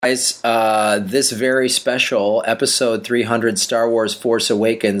Guys, this very special episode 300 Star Wars Force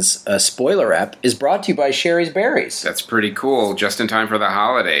Awakens spoiler ep is brought to you by Sherry's Berries. That's pretty cool. Just in time for the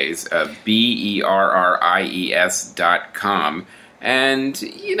holidays. BERRIES.com. And,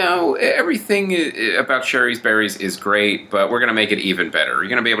 you know, everything about Sherry's Berries is great, but we're going to make it even better. You're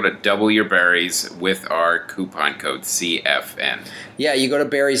going to be able to double your berries with our coupon code CFN. Yeah, you go to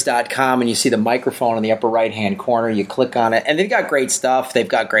berries.com and you see the microphone in the upper right-hand corner. You click on it, and they've got great stuff. They've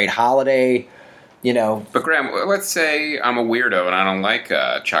got great holiday, you know. But, Graham, let's say I'm a weirdo and I don't like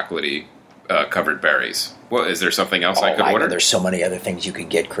chocolatey covered berries. Well, is there something else I could order? There's so many other things you could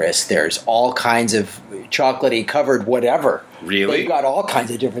get, Chris. There's all kinds of chocolatey covered whatever. Really? They've got all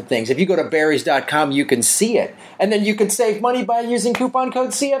kinds of different things. If you go to berries.com, you can see it. And then you can save money by using coupon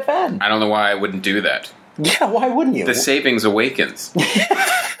code CFN. I don't know why I wouldn't do that. Yeah, why wouldn't you? The savings awakens.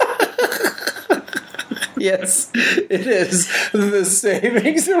 Yes, it is. The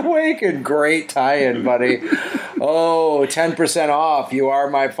savings awaken. Great tie-in, buddy. Oh, 10% off. You are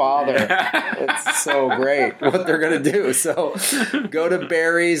my father. It's so great what they're going to do. So go to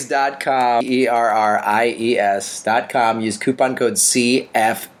berries.com, ERRIES.com. Use coupon code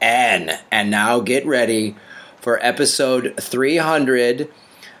CFN. And now get ready for episode 300.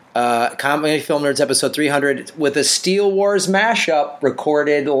 Comedy Film Nerds episode 300 with a Steele Wars mashup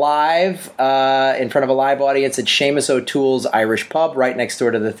recorded live in front of a live audience at Seamus O'Tooles Irish Pub right next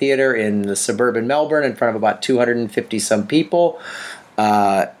door to the theater in the suburban Melbourne in front of about 250 some people.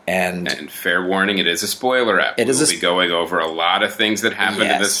 And fair warning, it is a spoiler app. We'll be going over a lot of things that happen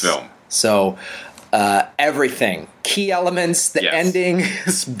in this film. So everything, key elements, the ending,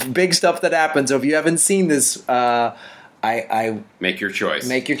 big stuff that happens. So if you haven't seen this, I make your choice.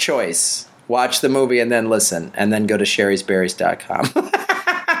 Make your choice. Watch the movie and then listen. And then go to sherrysberries.com.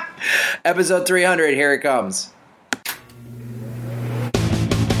 Episode 300, here it comes.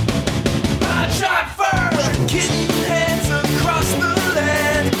 I shot first, kitten heads across the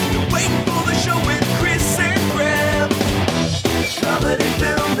land. Waiting for the show with Chris and Graham. Comedy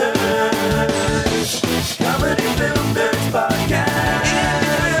Film Nerds. Comedy Film Nerds Podcast.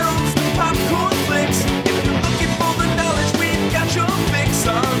 Films, popcorn flicks. If you're looking for the knowledge, we've got your fix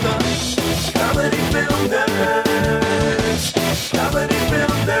on the Comedy Film Nerds. Comedy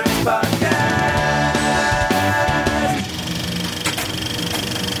Film Nerds Podcast.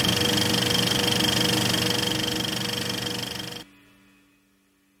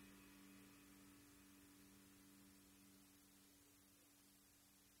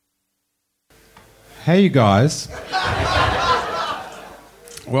 Hey, you guys.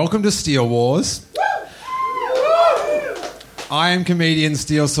 Welcome to Steele Wars. I am comedian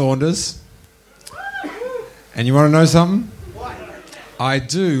Steele Saunders. And you want to know something? I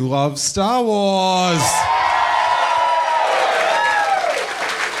do love Star Wars.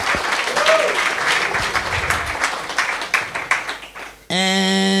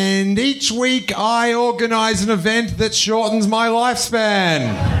 And each week I organise an event that shortens my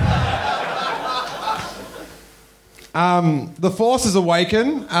lifespan. The Force is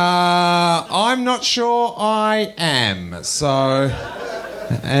awaken. I'm not sure I am. So,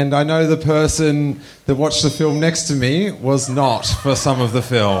 and I know the person that watched the film next to me was not for some of the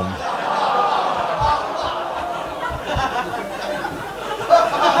film.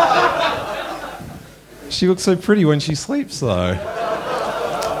 She looks so pretty when she sleeps, though.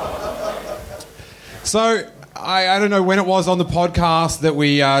 So, I don't know when it was on the podcast that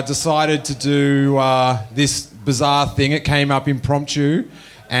we decided to do this bizarre thing. It came up impromptu,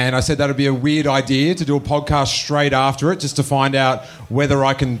 and I said that would be a weird idea to do a podcast straight after it, just to find out whether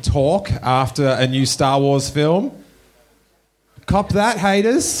I can talk after a new Star Wars film. Cop that,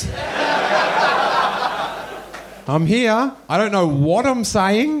 haters. I'm here. I don't know what I'm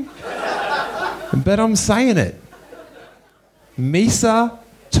saying, but I'm saying it. Misa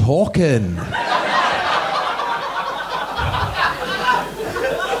talking.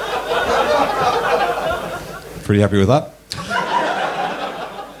 Pretty happy with that.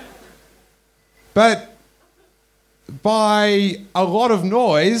 But by a lot of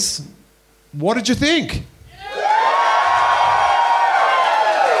noise, what did you think?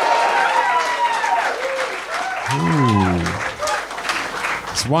 Ooh.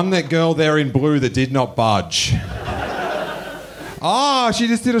 It's one that girl there in blue that did not budge. Oh, she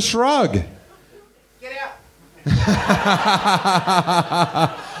just did a shrug. Get out.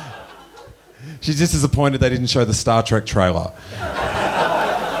 She's just disappointed they didn't show the Star Trek trailer.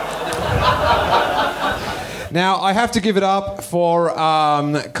 Now, I have to give it up for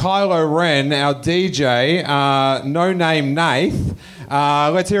Kylo Ren, our DJ, No Name Nath.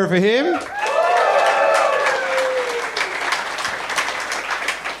 Let's hear it for him.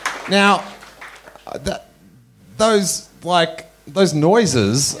 Now, those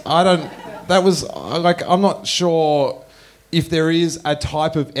noises, I'm not sure if there is a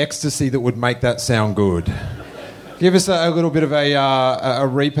type of ecstasy that would make that sound good. Give us a little bit of a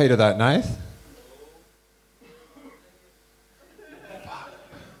repeat of that, Nath.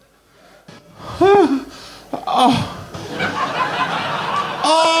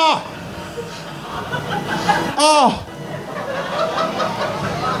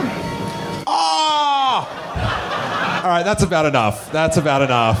 All right, that's about enough. That's about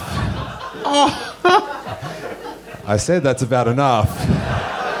enough. I said that's about enough.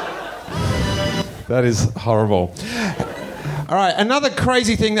 That is horrible. All right, another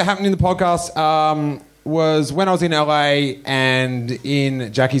crazy thing that happened in the podcast was when I was in LA and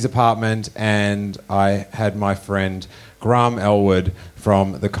in Jackie's apartment, and I had my friend Graham Elwood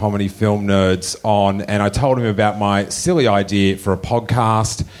from the Comedy Film Nerds on, and I told him about my silly idea for a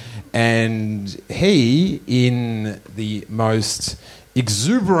podcast, and he, in the most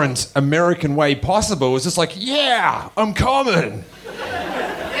exuberant American way possible, was just like, yeah, I'm coming.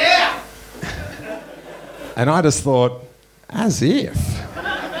 Yeah. And I just thought, as if.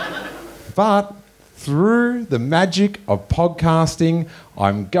 But through the magic of podcasting,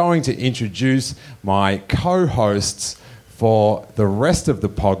 I'm going to introduce my co-hosts for the rest of the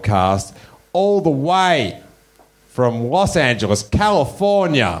podcast, all the way from Los Angeles,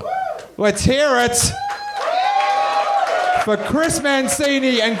 California. Let's hear it for Chris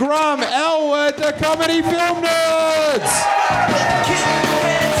Mancini and Graham Elwood, the Comedy Film Nerds.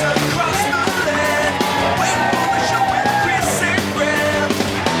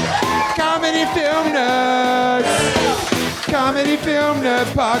 Comedy Film Nerds. Comedy Film Nerd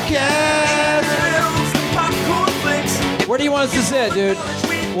Podcast. Where do you want us to sit, dude?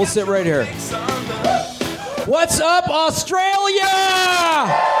 We'll sit right here. What's up, Australia?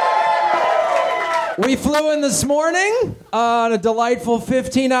 We flew in this morning on a delightful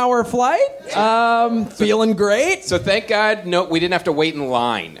 15-hour flight. Feeling great. So thank God, no, we didn't have to wait in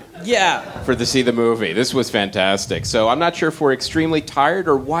line. Yeah. To see the movie. This was fantastic. So I'm not sure if we're extremely tired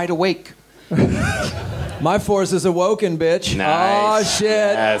or wide awake. My force is awoken, bitch. Nice. Oh, shit.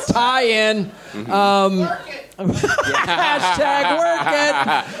 Yes. Tie-in. Hashtag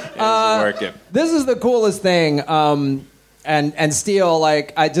work it. This is the coolest thing. And Steele,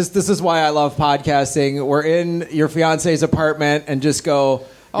 this is why I love podcasting. We're in your fiance's apartment and just go,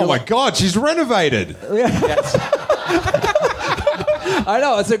 oh my God, she's renovated. Yes. I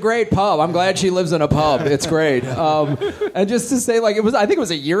know, it's a great pub. I'm glad she lives in a pub. It's great. And just to say, I think it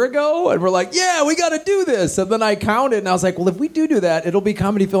was a year ago, and we're like, yeah, we got to do this. And then I counted, and I was like, well, if we do that, it'll be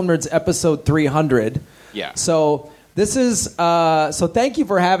Comedy Film Nerds episode 300. Yeah. So this is, so thank you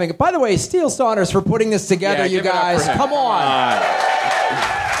for having it. By the way, Steele Saunders for putting this together, you guys. Come on.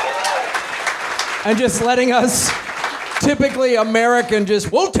 And just letting us... Typically American, we're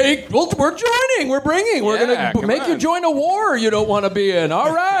joining, we're bringing, we're going to make you join a war you don't want to be in.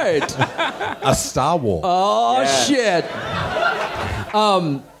 All right. A Star War. Oh, shit.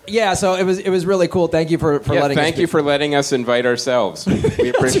 Yeah, so it was really cool. Thank you for letting us. Thank you for letting us invite ourselves. We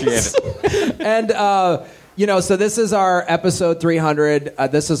appreciate it. And, so this is our episode 300.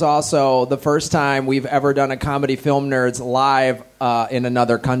 This is also the first time we've ever done a Comedy Film Nerds live in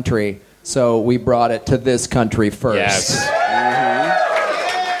another country. So we brought it to this country first. Yes.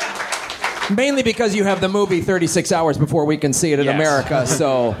 Mm-hmm. Mainly because you have the movie 36 hours before we can see it in America.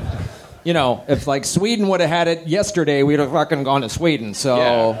 So, if Sweden would have had it yesterday, we'd have fucking gone to Sweden.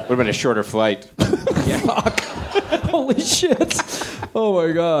 So would have been a shorter flight. Fuck. Holy shit. Oh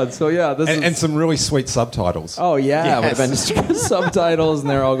my God. So this is... And some really sweet subtitles. Oh yeah, it would have been subtitles, and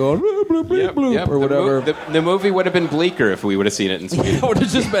they're all going bloop, bloop, bloop, bloop, or whatever. The movie would have been bleaker if we would have seen it in Sweden.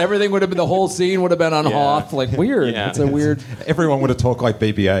 Everything would have been, the whole scene would have been on Hoth. Weird. Yeah. It's a weird... Everyone would have talked like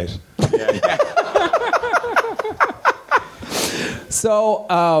BB-8. So,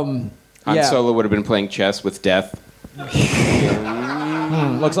 Han Solo would have been playing chess with death.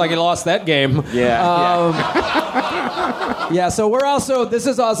 Looks like he lost that game. Yeah. So we're also... This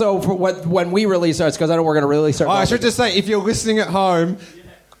is also for when we release ours, because I know we're going to release our... I should just say, if you're listening at home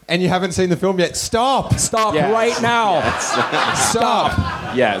and you haven't seen the film yet, stop. Stop right now. Yes. Stop.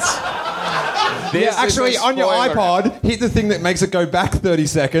 Yes. Actually, on your iPod, hit the thing that makes it go back 30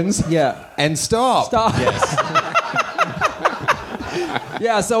 seconds. Yeah. And stop. Stop. Yes.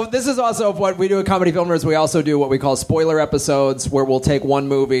 Yeah, so this is also what we do at Comedy Film Nerds. We also do what we call spoiler episodes, where we'll take one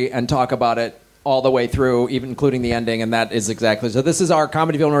movie and talk about it all the way through, even including the ending, and that is exactly. So this is our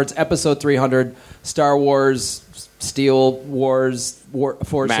Comedy Film Nerds episode 300, Star Wars, Steele Wars,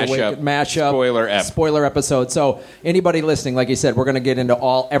 Force Awakens, mashup, spoiler episode. So anybody listening, like you said, we're going to get into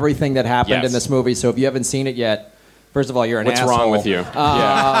everything that happened in this movie. So if you haven't seen it yet, first of all, you're an asshole. What's wrong with you?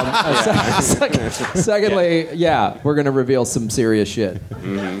 Secondly, we're going to reveal some serious shit.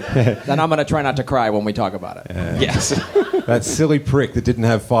 Mm-hmm. And I'm going to try not to cry when we talk about it. Yes. That silly prick that didn't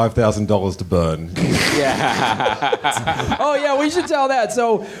have $5,000 to burn. Yeah. Oh, yeah, we should tell that.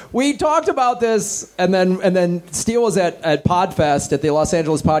 So we talked about this, and then Steele was at Podfest at the Los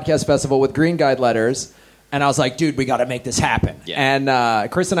Angeles Podcast Festival with Green Guide Letters. And I was like, dude, we got to make this happen. Yeah. And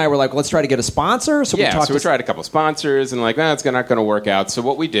Chris and I were like, let's try to get a sponsor. So we tried a couple sponsors and it's not going to work out. So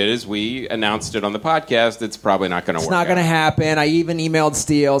what we did is we announced it on the podcast. It's probably not going to work out. It's not going to happen. I even emailed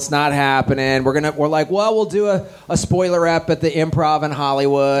Steele. It's not happening. We're like, well, we'll do a spoiler ep at the Improv in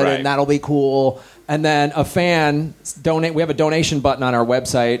Hollywood, and that'll be cool. And then a fan donate. We have a donation button on our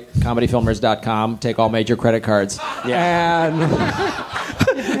website, comedyfilmers.com. Take all major credit cards. Yeah. And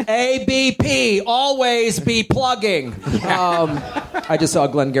ABP, always be plugging. I just saw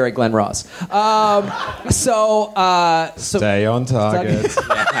Glenn Ross. Stay on target.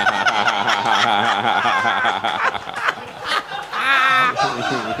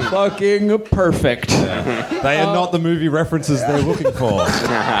 Fucking perfect. They are not the movie references they're looking for.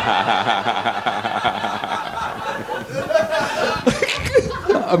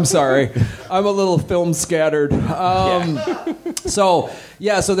 I'm sorry. I'm a little film scattered. So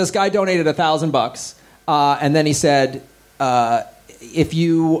this guy donated $1,000, and then he said, if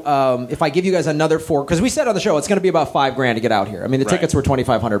I give you guys another because we said on the show it's going to be about $5,000 to get out here. I mean, the tickets were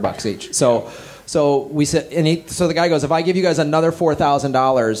 $2,500 each. So we said, so the guy goes, if I give you guys another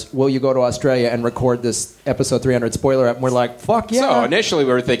 $4,000, will you go to Australia and record this episode 300 spoiler up? And we're like, fuck yeah. So initially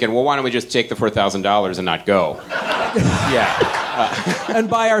we were thinking, well, why don't we just take the $4,000 and not go? And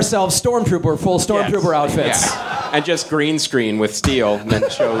buy ourselves full Stormtrooper outfits. Yeah. And just green screen with Steele and then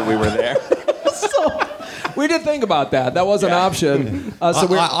show that we were there. So we did think about that. That was an option.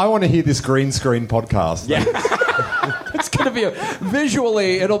 I want to hear this green screen podcast. Yeah. It's going to be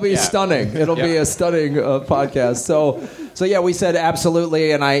visually, it'll be stunning. It'll be a stunning podcast. So yeah, we said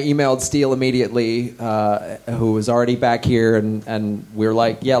absolutely, and I emailed Steele immediately, who was already back here, and we were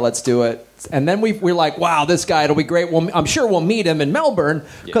like, yeah, let's do it. And then we're like, wow, this guy, it'll be great. I'm sure we'll meet him in Melbourne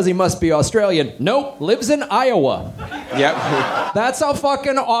because he must be Australian. Nope, lives in Iowa. Yep. That's how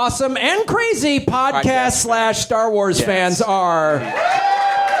fucking awesome and crazy podcast / Star Wars fans are.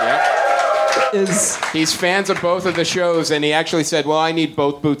 Yep. He's fans of both of the shows, and he actually said, well, I need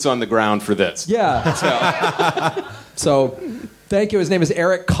both boots on the ground for this. Yeah. So thank you. His name is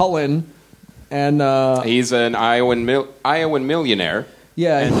Eric Cullen. And he's an Iowan millionaire.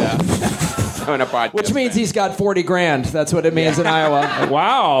 Yeah. And, which means he's got $40,000. That's what it means in Iowa.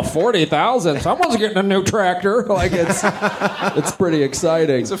 Wow, 40,000. Someone's getting a new tractor. It's pretty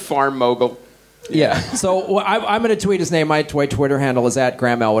exciting. He's a farm mogul. Yeah. So I'm going to tweet his name. My Twitter handle is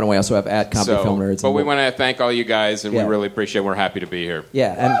 @GrahamElwin, and we also have @Comedy Film Nerds. But we want to thank all you guys, and we really appreciate it. We're happy to be here.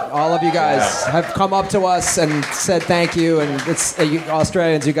 Yeah, and all of you guys have come up to us and said thank you, and it's you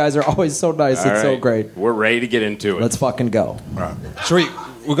Australians, you guys are always so nice. It's so great. We're ready to get into it. Let's fucking go. All right.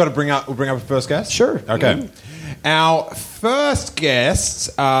 We've got to bring up a first guest? Sure. Okay. Mm-hmm. Our first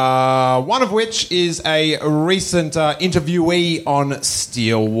guest, one of which is a recent interviewee on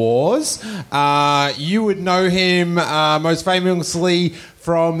Steele Wars. You would know him most famously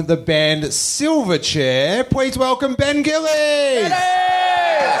from the band Silverchair. Please welcome Ben Gillies.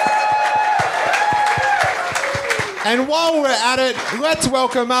 And while we're at it, let's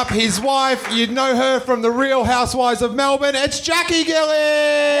welcome up his wife. You'd know her from The Real Housewives of Melbourne. It's Jackie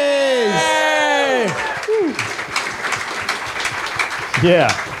Gillies. Hey!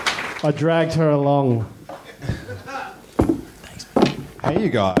 Yeah, I dragged her along. Hey, you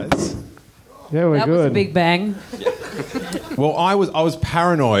guys. Yeah, we're good. That was a big bang. Well, I was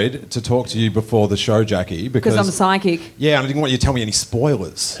paranoid to talk to you before the show, Jackie, because I'm psychic. Yeah, and I didn't want you to tell me any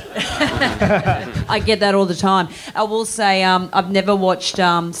spoilers. I get that all the time. I will say I've never watched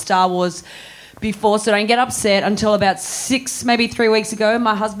Star Wars before, so don't get upset. Until about 3 weeks ago,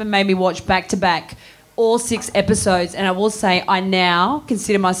 my husband made me watch back-to-back all 6 episodes, and I will say I now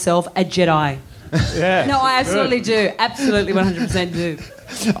consider myself a Jedi. Yeah. No, I absolutely do. Absolutely 100% do.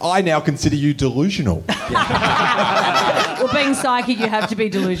 I now consider you delusional. Well, being psychic, you have to be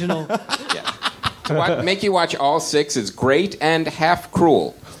delusional. To make you watch all 6 is great and half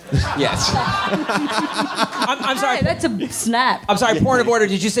cruel. Yes. I'm sorry. Hey, that's a snap. I'm sorry, point of order.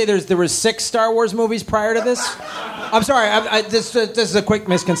 Did you say there were 6 Star Wars movies prior to this? I'm sorry. This is a quick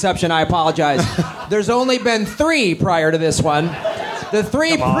misconception. I apologize. There's only been 3 prior to this one. The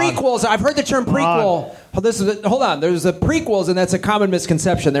 3 prequels. I've heard the term prequel. Hold on. There's the prequels, and that's a common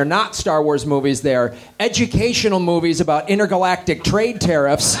misconception. They're not Star Wars movies. They're educational movies about intergalactic trade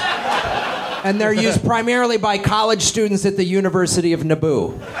tariffs. And they're used primarily by college students at the University of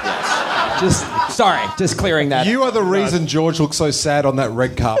Naboo. Just clearing that. You are the reason George looked so sad on that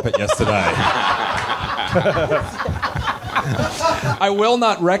red carpet yesterday. I will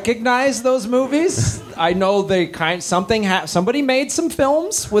not recognize those movies. I know somebody made some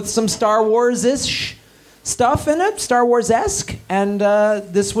films with some Star Wars-ish stuff in it, Star Wars-esque, and I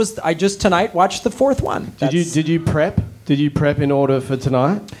just tonight watched the 4th one. Did you prep? Did you prep in order for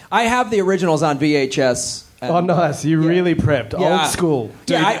tonight? I have the originals on VHS. Oh, nice! You really prepped, Yeah. old school.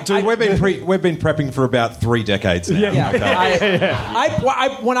 Dude, Yeah, we've been prepping for about 3 decades now.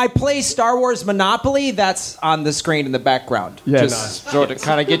 Yeah. When I play Star Wars Monopoly, that's on the screen in the background. Yeah, just sort of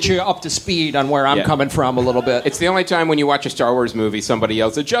kind of get you up to speed on where I'm coming from a little bit. It's the only time when you watch a Star Wars movie, somebody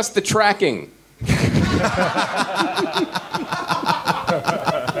yells, "Adjust the tracking."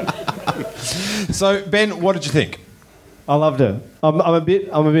 So, Ben, what did you think? I loved it. I'm a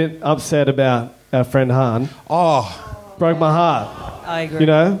bit upset about our friend Han. Oh, Broke my heart. I agree. You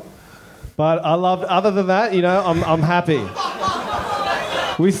know, but I loved. Other than that, you know, I'm happy.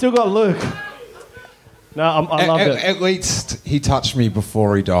 We still got Luke. No, I loved it. At least he touched me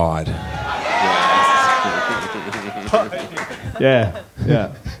before he died. Yeah.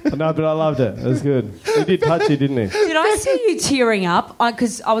 No, but I loved it. It was good. He did touch you, didn't he? Did I see you tearing up?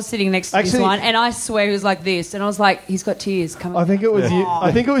 Because I was sitting next to this Actually- one, and I swear he was like this, and I was like, he's got tears coming. I think it was you.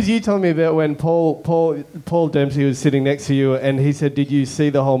 I think it was you telling me about when Paul Dempsey was sitting next to you, and he said, "Did you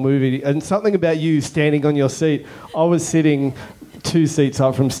see the whole movie?" And something about you standing on your seat. I was sitting 2 seats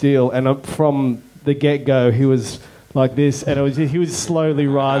up from Steele, and from the get-go, he was like this, and he was slowly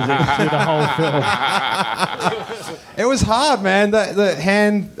rising through the whole film. It was hard, man. The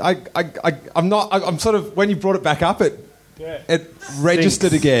hand. I'm sort of, when you brought it back up, it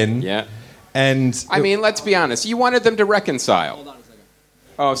registered again. Yeah. And I mean, let's be honest. You wanted them to reconcile. Hold on a second.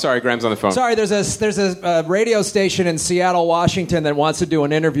 Oh, sorry, Graham's on the phone. Sorry, there's a radio station in Seattle, Washington that wants to do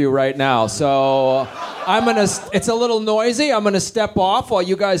an interview right now. So it's a little noisy. I'm gonna step off while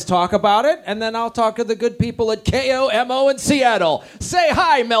you guys talk about it, and then I'll talk to the good people at KOMO in Seattle. Say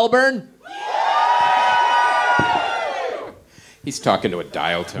hi, Melbourne. He's talking to a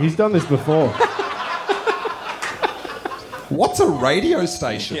dial tone. He's done this before. what's a radio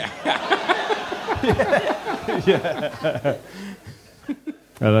station? Yeah.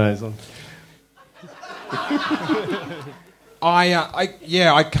 I don't know. Son. I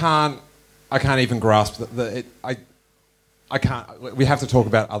can't even grasp I can't. We have to talk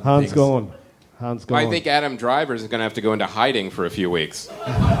about other Han's things. gone. Han's gone. I think Adam Driver's going to have to go into hiding for a few weeks.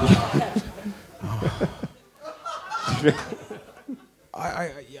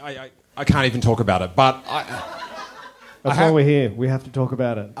 I can't even talk about it, but That's why we're here. We have to talk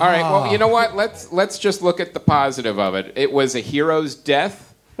about it. All right, well, you know what? Let's just look at the positive of it. It was a hero's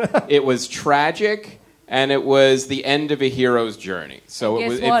death. It was tragic. And it was the end of a hero's journey. So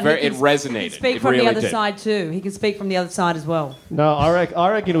it resonated. He can speak it from really the other did. side too. He can speak from the other side as well. No, I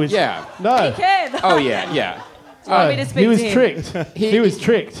reckon it was... Yeah. No. He can. Oh, yeah. Do you want me to speak he was to him? tricked. He was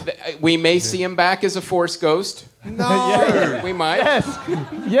tricked. We may see him back as a Force ghost. no, We might.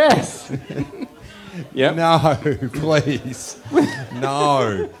 Yes. Yep. no, please,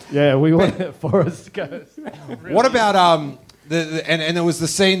 no. Yeah, we want it Forrest Ghost. What about and there was the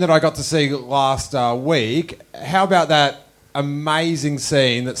scene that I got to see last week. How about that amazing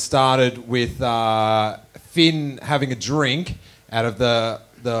scene that started with Finn having a drink out of the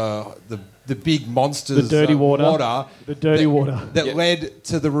big monsters, The dirty water. The dirty water. that led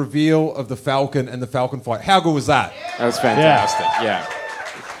to the reveal of the Falcon and the Falcon fight. How good was that? That was fantastic. Yeah.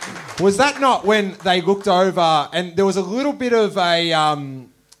 Was that not when they looked over and there was a little bit of a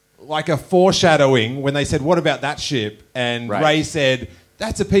like a foreshadowing when they said, "What about that ship?" And Right. Ray said,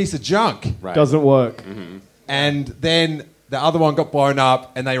 "That's a piece of junk." Right. Doesn't work. Mm-hmm. And then the other one got blown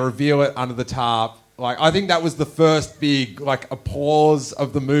up and they reveal it under the tarp. Like, I think that was the first big applause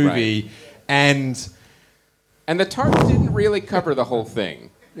of the movie. Right. And And the tarp didn't really cover the whole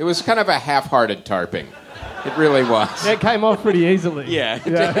thing. It was kind of a half-hearted tarping. It really was. It came off pretty easily. Yeah.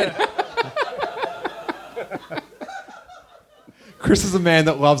 Chris is a man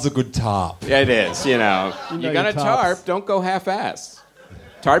that loves a good tarp. It is, you know. You got a your tarps. tarp, don't go half-ass.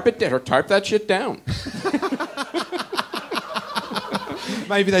 Tarp it or tarp that shit down.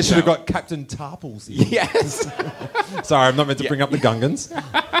 Maybe they should have got Captain Tarples in. Yes. Sorry, I'm not meant to bring up the Gungans.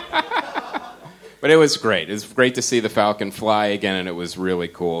 But it was great. It was great to see the Falcon fly again, and it was really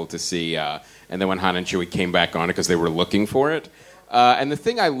cool to see. And then when Han and Chewie came back on it because they were looking for it. And the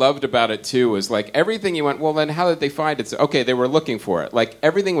thing I loved about it, too, was like everything you went, well, then how did they find it? So, okay, they were looking for it. Like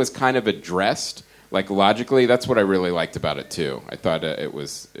everything was kind of addressed, like logically. That's what I really liked about it, too. I thought it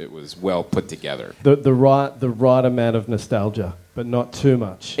was well put together. The right amount of nostalgia, but not too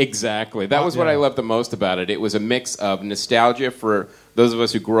much. Exactly. That was what I loved the most about it. It was a mix of nostalgia for those of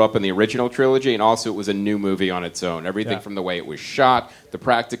us who grew up in the original trilogy, and also it was a new movie on its own. Everything from the way it was shot, the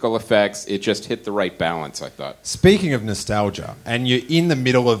practical effects, it just hit the right balance, I thought. Speaking of nostalgia, and you're in the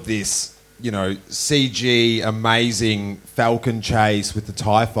middle of this, CG amazing Falcon chase with the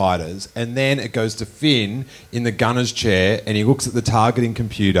TIE fighters, and then it goes to Finn in the gunner's chair, and he looks at the targeting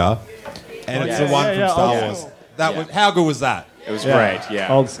computer, and it's the one from Star Wars. How good was that? It was great,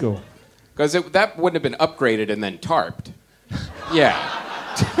 yeah. Old school. Because that wouldn't have been upgraded and then tarped. Yeah.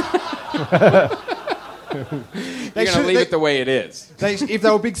 You're going to leave it the way it is. If they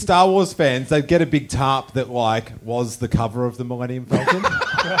were big Star Wars fans, they'd get a big tarp that was the cover of the Millennium Falcon.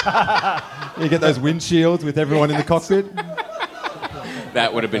 You get those windshields with everyone in the cockpit.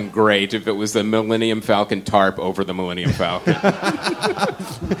 That would have been great if it was the Millennium Falcon tarp over the Millennium Falcon.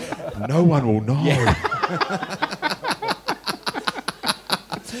 No one will know. Yeah.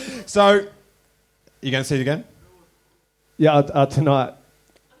 So, you going to see it again? Yeah, tonight.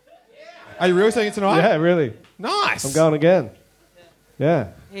 Are you really seeing it tonight? Yeah, really. Nice. I'm going again. Yeah.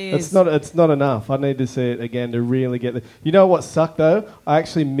 Yes. It's not enough. I need to see it again to really get the... You know what sucked, though?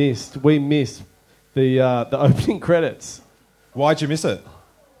 We missed the opening credits. Why'd you miss it?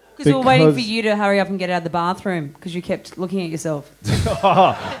 Because we were waiting for you to hurry up and get out of the bathroom because you kept looking at yourself.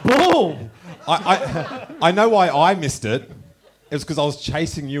 Boom! I know why I missed it. It was because I was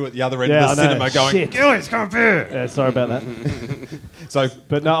chasing you at the other end of the cinema going, Gillies, come up here! Yeah, sorry about that.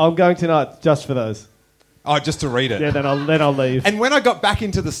 But no, I'm going tonight just for those. Oh, just to read it. Yeah, then I'll leave. And when I got back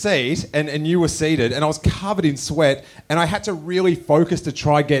into the seat and you were seated and I was covered in sweat and I had to really focus to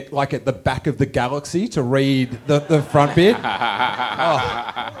try get like at the back of the galaxy to read the front bit.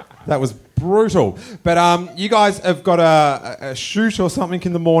 That was brutal. But you guys have got a shoot or something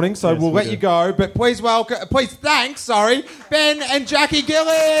in the morning, so we'll let you go. But please thanks, Ben and Jackie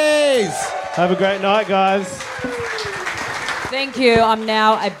Gillies. Have a great night, guys. Thank you. I'm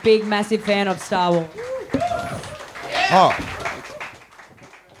now a big, massive fan of Star Wars. Oh.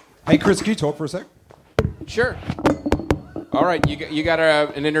 Hey, Chris, can you talk for a sec? Sure. All right, you got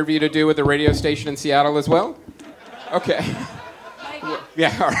an interview to do with the radio station in Seattle as well? Okay.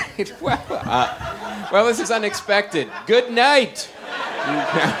 Yeah, all right. Well, this is unexpected. Good night.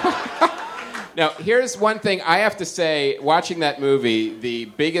 Now, here's one thing I have to say. Watching that movie, the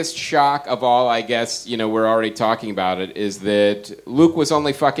biggest shock of all, I guess, we're already talking about it, is that Luke was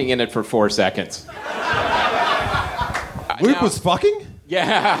only fucking in it for 4 seconds. Luke was fucking?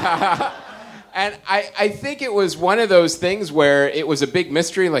 Yeah. And I think it was one of those things where it was a big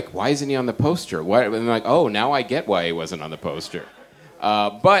mystery, like, why isn't he on the poster? And like, oh, now I get why he wasn't on the poster.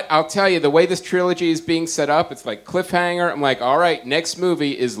 But I'll tell you, the way this trilogy is being set up, it's like cliffhanger. I'm like, all right, next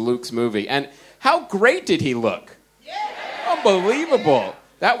movie is Luke's movie. And how great did he look? Yeah. Unbelievable.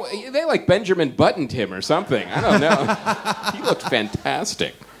 They like Benjamin Buttoned him or something. I don't know. He looked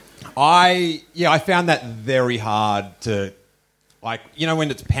fantastic. I found that very hard to, like,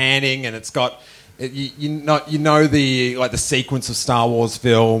 when it's panning and it's got, the sequence of Star Wars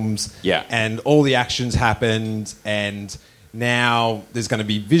films, and all the actions happened, and now there's going to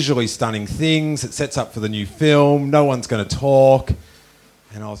be visually stunning things. It sets up for the new film. No one's going to talk,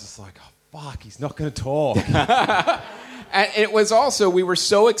 and I was just like, oh fuck, he's not going to talk. And it was also, we were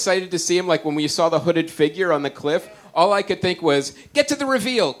so excited to see him, like when we saw the hooded figure on the cliff. All I could think was, get to the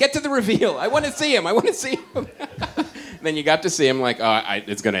reveal. I want to see him. And then you got to see him like,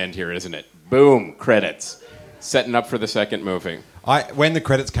 it's going to end here, isn't it? Boom, credits. Setting up for the second movie. When the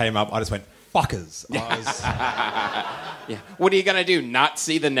credits came up, I just went, fuckers. Yeah. What are you going to do, not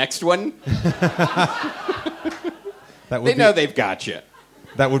see the next one? They know they've got you.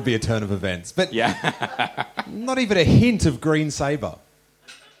 That would be a turn of events. But yeah. Not even a hint of green saber.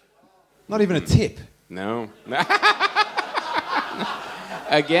 Not even a tip. No.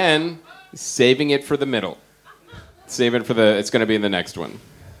 Again, saving it for the middle. It's going to be in the next one.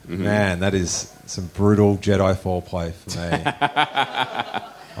 Mm-hmm. Man, that is some brutal Jedi foreplay for me.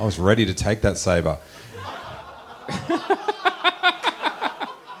 I was ready to take that saber.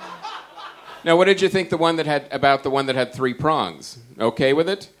 Now, what did you think about the one that had 3 prongs? Okay with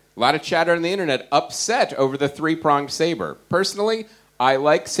it? A lot of chatter on the internet upset over the 3-pronged saber. Personally, I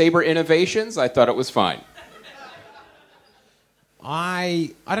like saber innovations. I thought it was fine. I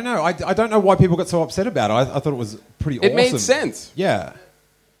don't know. I don't know why people got so upset about it. I thought it was pretty awesome. It made sense. Yeah.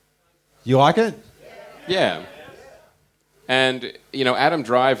 You like it? Yeah. And, Adam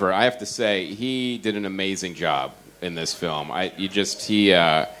Driver, I have to say, he did an amazing job in this film.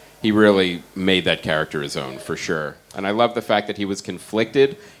 He really made that character his own, for sure. And I love the fact that he was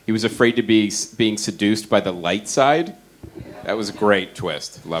conflicted. He was afraid to be being seduced by the light side. That was a great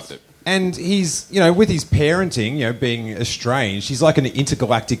twist. Loved it. And he's, with his parenting, being estranged, he's like an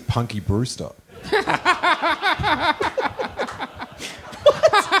intergalactic Punky Brewster.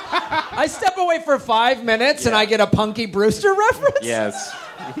 I step away for 5 minutes and I get a Punky Brewster reference? Yes.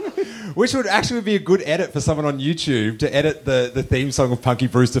 Which would actually be a good edit for someone on YouTube to edit the theme song of Punky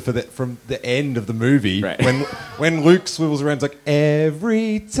Brewster from the end of the movie. Right. When Luke swivels around, it's like,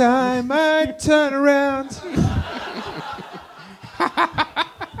 every time I turn around.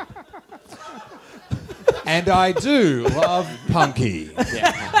 And I do love Punky.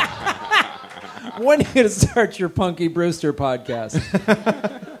 Yeah. When are you going to start your Punky Brewster podcast?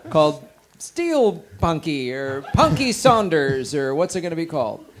 Called Steele Punky or Punky Saunders, or what's it going to be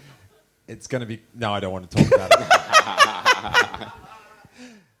called? It's going to be... No, I don't want to talk about it.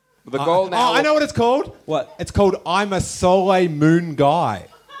 The goal now... Oh, I know what it's called. What? It's called I'm a Soleil Moon Guy.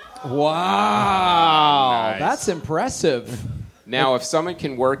 Wow. Nice. That's impressive. Now, if someone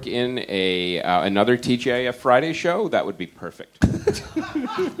can work in another TGIF Friday show, that would be perfect.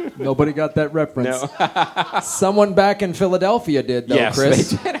 Nobody got that reference. No. Someone back in Philadelphia did, though, Yes, Chris.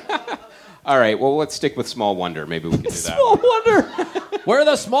 they did. All right, well, let's stick with Small Wonder. Maybe we can do that. Small Wonder. Where are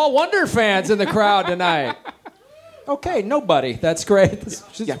the Small Wonder fans in the crowd tonight? Okay, nobody. That's great.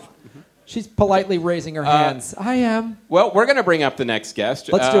 She's politely raising her hands. I am. Well, we're going to bring up the next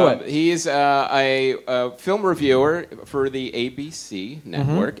guest. Let's do it. He's a film reviewer for the ABC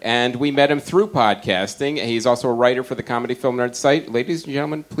network, and we met him through podcasting. He's also a writer for the Comedy Film Nerd site. Ladies and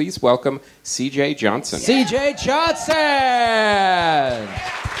gentlemen, please welcome C.J. Johnson. C.J. Johnson!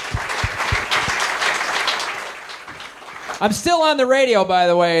 I'm still on the radio, by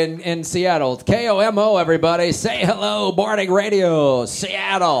the way, in Seattle. KOMO, everybody. Say hello, Boarding Radio,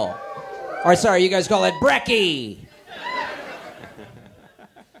 Seattle. Or, sorry, you guys call it Brekkie.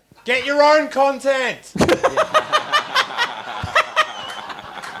 Get your own content.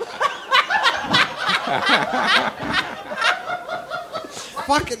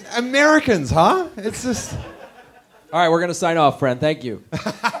 Fucking Americans, huh? It's just... All right, we're going to sign off, friend. Thank you.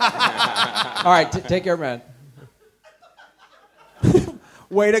 All right, take care, man.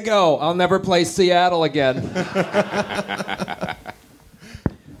 Way to go. I'll never play Seattle again.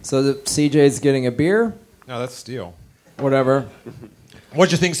 So the CJ's getting a beer? No, that's Steele. Whatever.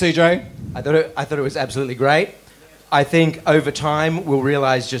 What'd you think, CJ? I thought it was absolutely great. I think over time we'll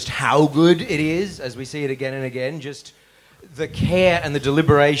realise just how good it is as we see it again and again. Just the care and the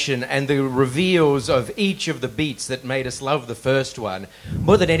deliberation and the reveals of each of the beats that made us love the first one.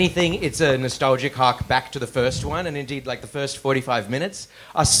 More than anything, it's a nostalgic hark back to the first one, and indeed, like the first 45 minutes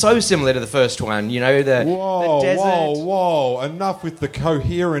are so similar to the first one. You know, the desert. Whoa! Enough with the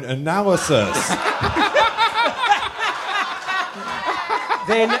coherent analysis.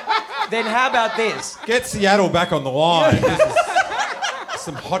 Then how about this? Get Seattle back on the line. This is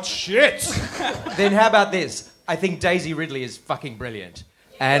some hot shit. Then how about this? I think Daisy Ridley is fucking brilliant.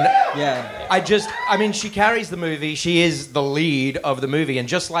 And she carries the movie. She is the lead of the movie. And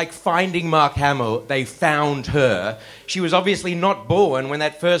just like Finding Mark Hamill, they found her. She was obviously not born when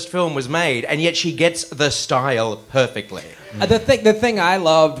that first film was made, and yet she gets the style perfectly. The thing I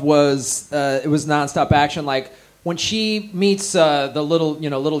loved was it was nonstop action. Like when she meets the little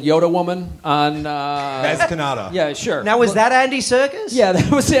Yoda woman on Maz Kanata. Yeah, sure. Now, was that Andy Serkis? Yeah,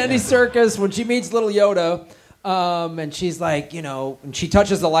 that was Andy Serkis when she meets little Yoda. And she's like, and she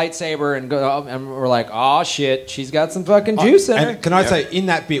touches the lightsaber and we're like, oh shit, she's got some fucking juice in her. And can I say, in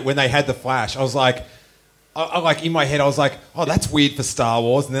that bit when they had the flash, I was like, in my head, I was like, oh, that's weird for Star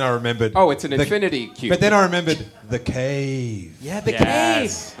Wars. And then I remembered, oh, it's an infinity cube. But then I remembered the cave. Yeah, the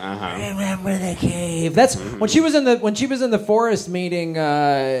Yes. cave. Uh-huh. Remember the cave. That's when she was in the forest meeting,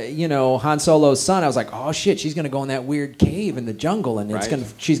 Han Solo's son. I was like, oh shit, she's gonna go in that weird cave in the jungle, and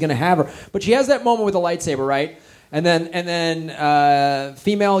she's gonna have her. But she has that moment with the lightsaber, right? And then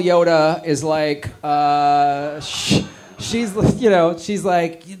female Yoda is like, she's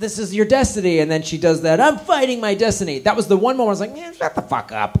like, this is your destiny, and then she does that. I'm fighting my destiny. That was the one moment I was like, shut the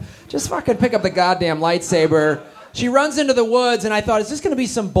fuck up. Just fucking pick up the goddamn lightsaber. She runs into the woods, and I thought, is this going to be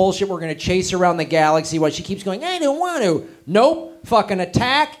some bullshit? We're going to chase her around the galaxy while she keeps going, I don't want to. Nope. Fucking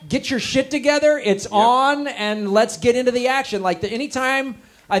attack. Get your shit together. It's on, and let's get into the action. Like, anytime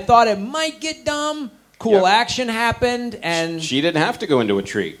I thought it might get dumb, cool action happened, and... She didn't have to go into a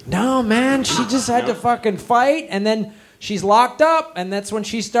tree. No, man. She just had to fucking fight, and then... She's locked up, and that's when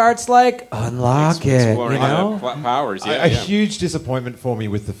she starts, like, unlock it, Exploring you know? powers, A huge disappointment for me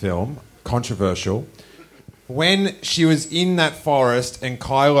with the film, controversial. When she was in that forest and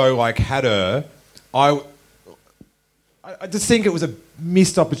Kylo, like, had her, I just think it was a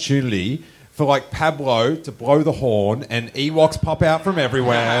missed opportunity for, like, Pablo to blow the horn and Ewoks pop out from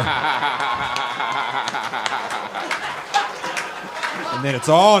everywhere. And then it's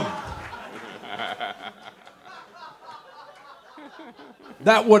on.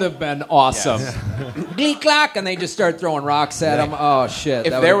 That would have been awesome. Gleek clack, and they just start throwing rocks at him. Oh shit!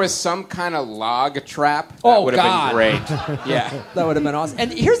 If there was some kind of log trap, that would have been great. Yeah, that would have been awesome.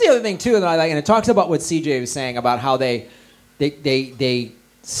 And here's the other thing too that I like, and it talks about what CJ was saying about how they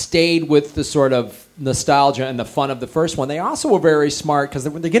stayed with the sort of nostalgia and the fun of the first one. They also were very smart because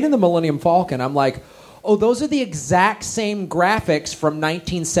when they get in the Millennium Falcon, I'm like, oh, those are the exact same graphics from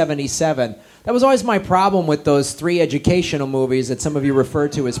 1977. That was always my problem with those 3 educational movies that some of you refer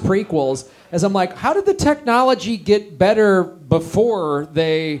to as prequels, as I'm like, how did the technology get better before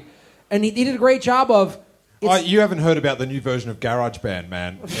they... And he did a great job of... You haven't heard about the new version of GarageBand,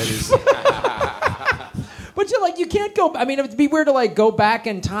 man. It is... But you can't go... I mean, it would be weird to, like, go back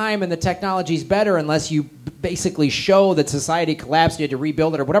in time and the technology's better unless you basically show that society collapsed and you had to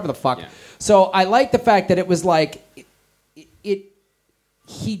rebuild it or whatever the fuck. Yeah. So I like the fact that it was like...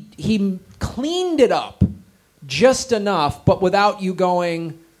 He cleaned it up just enough, but without you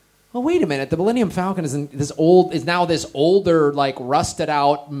going, well, wait a minute, the Millennium Falcon is now this older, like, rusted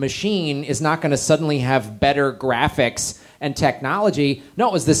out machine is not going to suddenly have better graphics and technology. No,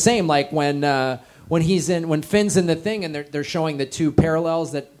 it was the same. Like when Finn's in the thing and they're showing the 2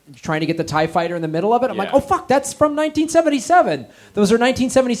 parallels that trying to get the TIE fighter in the middle of it. I'm like, oh fuck, that's from 1977. Those are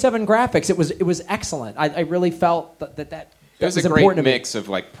 1977 graphics. It was excellent. I really felt that. It was a great mix of,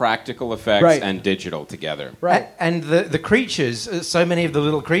 like, practical effects and digital together. Right. And the creatures, so many of the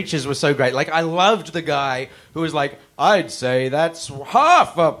little creatures were so great. Like, I loved the guy who was like, I'd say that's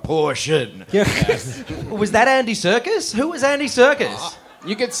half a portion. Yeah. Was that Andy Serkis? Who was Andy Serkis?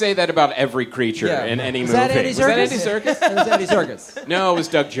 You could say that about every creature in any movie. That Andy Serkis? Was that Andy Serkis? It was Andy Serkis. No, it was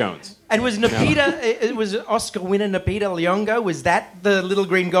Doug Jones. And was Napita, it was Oscar winner Napita Lyongo, was that the little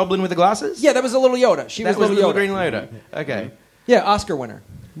green goblin with the glasses? Yeah, that was a little Yoda. She was little Yoda. Green Yoda. Okay. Yeah, Oscar winner.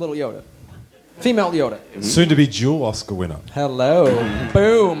 Little Yoda. Female Yoda. Soon to be dual Oscar winner. Hello.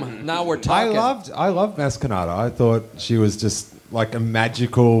 Boom. Now we're talking. I loved Maz Kanata. I thought she was just like a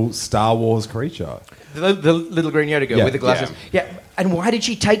magical Star Wars creature. The little green Yoda girl with the glasses. Yeah. And why did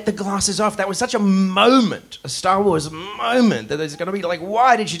she take the glasses off? That was such a moment, a Star Wars moment, that there's going to be like,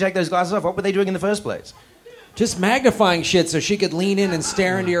 why did she take those glasses off? What were they doing in the first place? Just magnifying shit so she could lean in and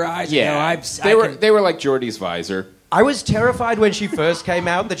stare into your eyes. Yeah. They were like Geordie's visor. I was terrified when she first came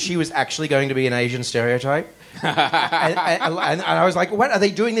out that she was actually going to be an Asian stereotype. and I was like, what? Are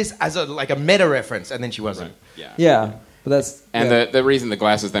they doing this as a meta reference? And then she wasn't. Right. Yeah. But that's... And the reason the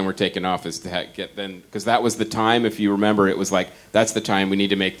glasses then were taken off is to get then... Because that was the time, if you remember, it was like, that's the time we need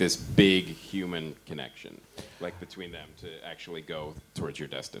to make this big human connection, like, between them to actually go towards your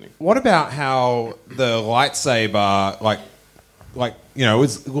destiny. What about how the lightsaber, like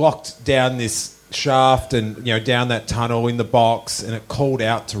was locked down this shaft and, down that tunnel in the box and it called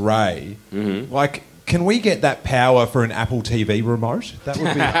out to Rey? Mm-hmm. Like, can we get that power for an Apple TV remote? That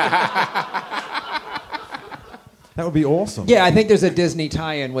would be... That would be awesome. Yeah, I think there's a Disney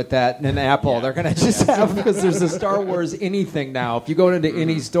tie-in with that and an Apple. They're going to just have, because there's a Star Wars anything now. If you go into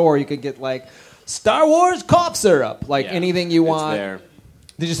any store, you can get, like, Star Wars cough syrup. Like, anything you want. There.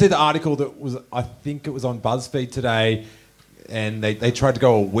 Did you see the article that was, I think it was on BuzzFeed today, and they tried to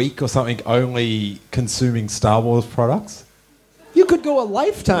go a week or something only consuming Star Wars products? You could go a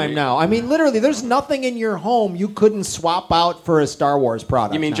lifetime now. I mean, literally, there's nothing in your home you couldn't swap out for a Star Wars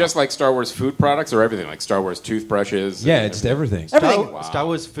product. You mean just like Star Wars food products or everything? Like Star Wars toothbrushes? Yeah, it's everything. Star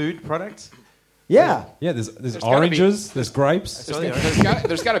Wars food products? Yeah. Yeah, there's oranges, there's grapes.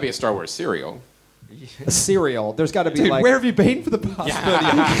 There's got to be a Star Wars cereal. A cereal. There's got to be Dude, like... where have you been for the past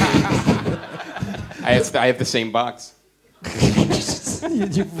 30 years? I have the same box.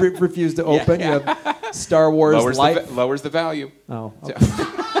 you refuse to open. You have Star Wars lowers the value. Oh. Okay.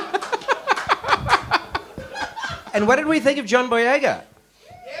 And what did we think of John Boyega?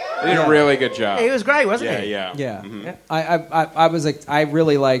 He did a really good job. He was great, wasn't he? Yeah. Mm-hmm. I was like, I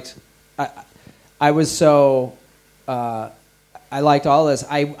really liked. I was so I liked all this.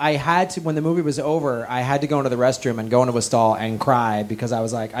 I had to, when the movie was over, I had to go into the restroom and go into a stall and cry because I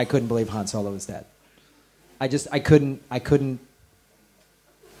was like, I couldn't believe Han Solo was dead. I couldn't.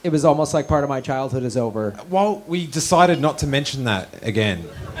 It was almost like part of my childhood is over. Well, we decided not to mention that again.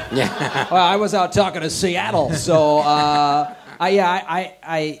 Yeah. Well, I was out talking to Seattle, so and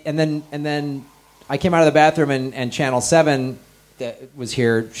then I came out of the bathroom and Channel 7 that was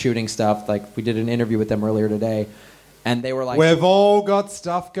here shooting stuff. Like we did an interview with them earlier today, and they were like, "We've all got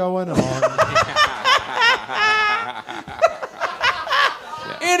stuff going on."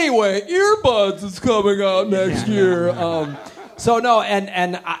 Anyway, Earbuds is coming out next year. So no,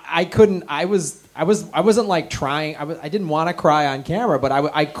 and I couldn't. I wasn't like trying. I didn't want to cry on camera, but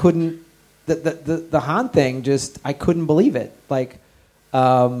I couldn't. The Han thing, just I couldn't believe it. Like,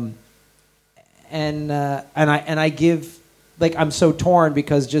 and I give, like, I'm so torn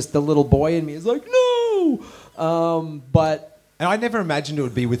because just the little boy in me is like, no. But and I never imagined it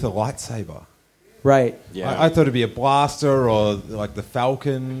would be with a lightsaber. Right. Yeah. I thought it'd be a blaster or like the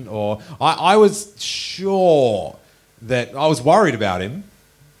Falcon, or I was sure that I was worried about him.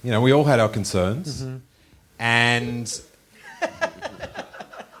 You know, we all had our concerns, and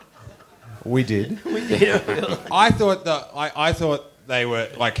we did. I thought they were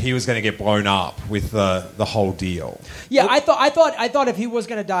like he was going to get blown up with the whole deal. Yeah, I thought if he was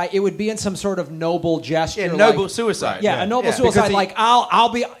going to die, it would be in some sort of noble gesture, noble suicide. Yeah, a noble suicide. Like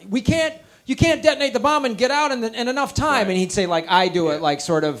you can't detonate the bomb and get out in enough time. Right. And he'd say, like, I do it, like,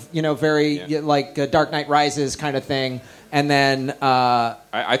 sort of, very, like, Dark Knight Rises kind of thing. And then...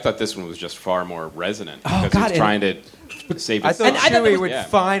 I thought this one was just far more resonant because he's trying to save his... I thought Chewie would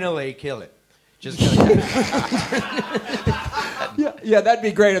finally kill it. Just kill it. Yeah, that'd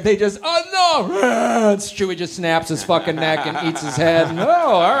be great if they just... Oh, no! Chewie just snaps his fucking neck and eats his head. And,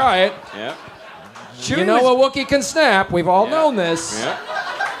 all right. Yeah. You know a Wookiee can snap. We've all known this. Yeah.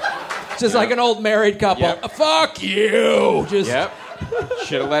 Just like an old married couple. Yep. Fuck you. Just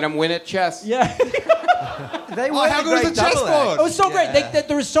should have let him win at chess. Yeah. They were how good was the chessboard? It was so great.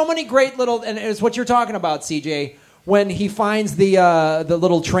 There was so many great little, and it's what you're talking about, CJ. When he finds the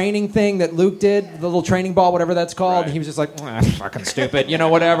little training thing that Luke did, the little training ball, whatever that's called, and he was just like, fucking stupid,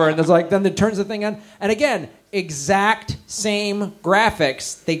 whatever. And there's like, then it turns the thing on, and again, exact same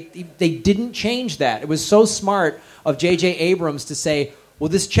graphics. They didn't change that. It was so smart of J.J. Abrams to say, well,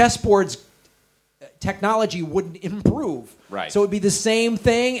 this chessboard's technology wouldn't improve, right? So it'd be the same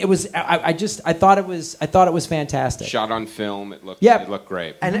thing. It was. I thought it was fantastic. Shot on film, it looked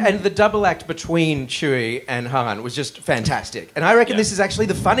great. And the double act between Chewie and Han was just fantastic. And I reckon this is actually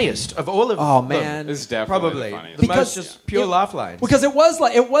the funniest of all of them. Oh man, this is definitely probably the funniest. The most just pure laugh lines. Because it was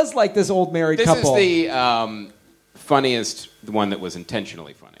like this old married couple. This is the funniest one that was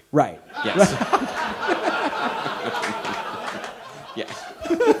intentionally funny. Right. Yes. Yeah.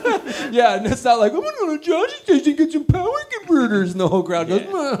 Yeah, and it's not like, I'm going to go to Johnny Station and get some power converters, and the whole crowd goes,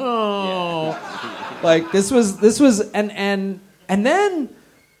 oh. Like, this was, and then,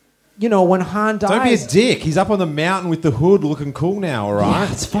 when Han dies. Don't be a dick. He's up on the mountain with the hood looking cool now, all right?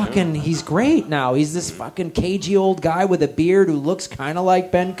 Yeah, it's fucking, he's great now. He's this fucking cagey old guy with a beard who looks kind of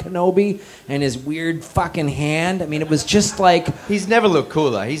like Ben Kenobi and his weird fucking hand. I mean, it was just like... He's never looked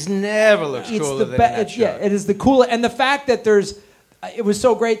cooler. He's never looked cooler than that shot. Yeah, it is the coolest. And the fact that it was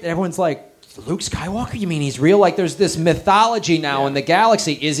so great that everyone's like, Luke Skywalker, you mean he's real? Like, there's this mythology now in the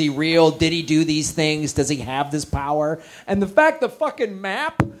galaxy. Is he real? Did he do these things? Does he have this power? And the fact the fucking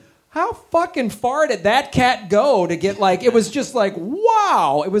map, how fucking far did that cat go to get, like, it was just like,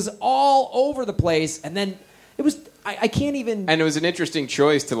 wow. It was all over the place. And then it was, I can't even... And it was an interesting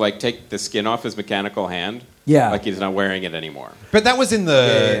choice to, like, take the skin off his mechanical hand. Yeah. Like he's not wearing it anymore. But that was in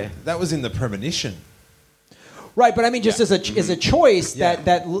the premonition. Right, but I mean, just as a choice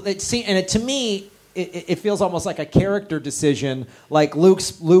that it seemed, and to me, it feels almost like a character decision. Like Luke,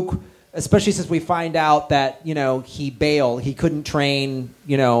 especially since we find out that he bailed, he couldn't train.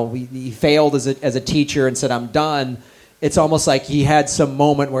 He failed as a teacher and said, "I'm done." It's almost like he had some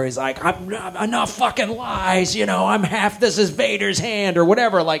moment where he's like, "I'm enough fucking lies." I'm half. This is Vader's hand or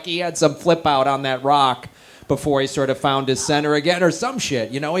whatever. Like he had some flip out on that rock before he sort of found his center again or some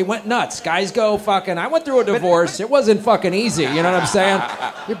shit. He went nuts. Guys go fucking... I went through a divorce. It wasn't fucking easy. You know what I'm saying?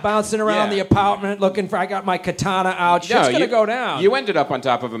 You're bouncing around the apartment looking for... I got my katana out. Shit's going to go down. You ended up on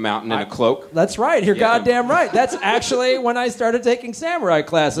top of a mountain in a cloak. That's right. You're goddamn right. That's actually when I started taking samurai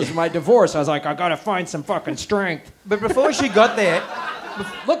classes for my divorce. I was like, I got to find some fucking strength. But before she got there...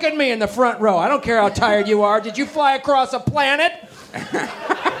 Look at me in the front row. I don't care how tired you are. Did you fly across a planet?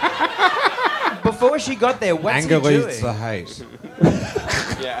 Before she got there, what's Anger he doing? leads to hate.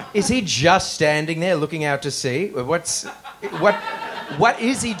 Yeah. Is he just standing there looking out to sea? What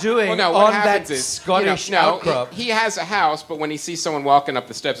is he doing Well, no, what on that happens is, Scottish you know, outcrop? he has a house, but when he sees someone walking up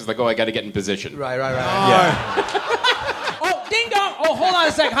the steps, he's like, oh, I got to get in position. Right. Yeah. Oh, ding dong! Oh, hold on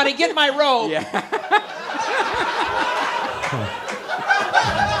a sec, honey. Get my robe. Yeah.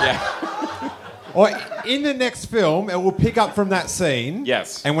 Yeah. Or in the next film, it will pick up from that scene.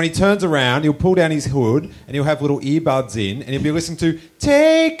 Yes. And when he turns around, he'll pull down his hood and he'll have little earbuds in and he'll be listening to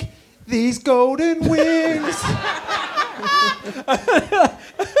 "Take These Golden Wings."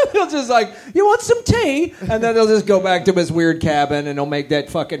 He'll just like, you want some tea? And then he'll just go back to his weird cabin and he'll make that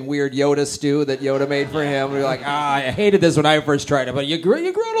fucking weird Yoda stew that Yoda made for him. And you're like, I hated this when I first tried it, but you grew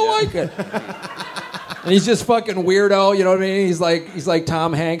to like it. And he's just fucking weirdo, you know what I mean? He's like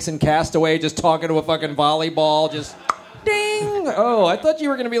Tom Hanks in Castaway, just talking to a fucking volleyball, just ding. Oh, I thought you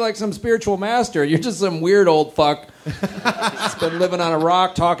were gonna be like some spiritual master. You're just some weird old fuck. He's been living on a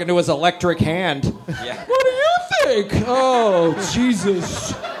rock, talking to his electric hand. Yeah. What do you think? Oh,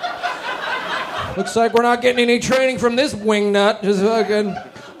 Jesus. Looks like we're not getting any training from this wingnut. Just fucking,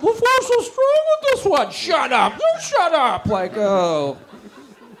 we'll feel so strong with this one. Shut up. You shut up. Like, oh.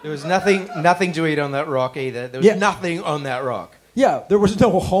 There was nothing to eat on that rock either. There was nothing on that rock. Yeah, there was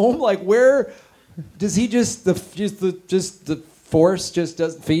no home. Like, where does he the force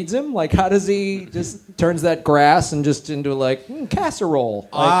feeds him? Like, how does he just turns that grass and just into like casserole?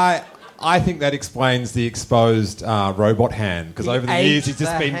 Like, I think that explains the exposed robot hand because over the years he's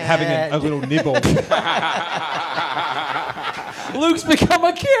just been having a little nibble. Luke's become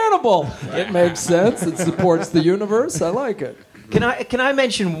a cannibal. It makes sense. It supports the universe. I like it. Can I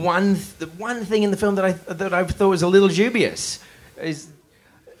mention one thing in the film that I thought was a little dubious? Is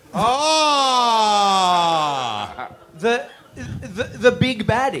the big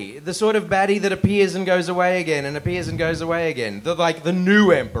baddie, the sort of baddie that appears and goes away again and appears and goes away again, the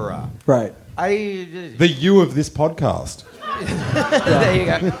new emperor. Right. The you of this podcast. There you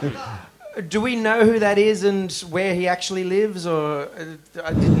go. Do we know who that is and where he actually lives, or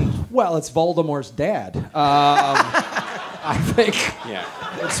I didn't? Well, it's Voldemort's dad. I think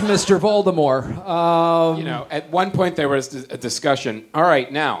it's Mr. Voldemort. You know, at one point there was a discussion. All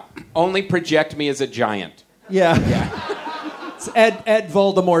right, now, only project me as a giant. Yeah. It's Ed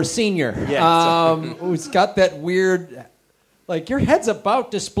Voldemort Sr. Yeah, Who's got that weird, like, your head's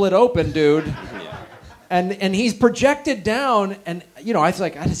about to split open, dude. And he's projected down, and, you know, I was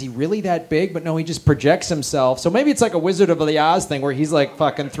like, is he really that big? But no, he just projects himself. So maybe it's like a Wizard of the Oz thing where he's like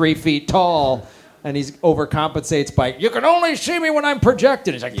fucking 3 feet tall, and he overcompensates by, you can only see me when I'm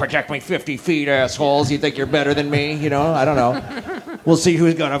projected. He's like, project me 50 feet, assholes. You think you're better than me? You know, I don't know. We'll see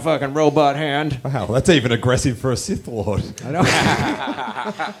who's got a fucking robot hand. Wow, that's even aggressive for a Sith Lord. I know.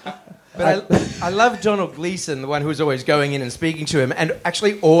 But I love Donald Gleason, the one who's always going in and speaking to him, and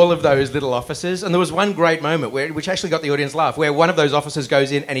actually all of those little officers. And there was one great moment which actually got the audience laugh, where one of those officers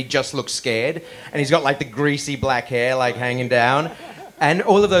goes in and he just looks scared, and he's got like the greasy black hair like hanging down, and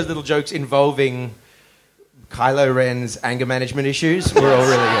all of those little jokes involving Kylo Ren's anger management issues were all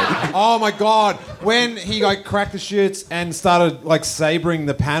really good. Oh my god, when he like cracked the shits and started like sabering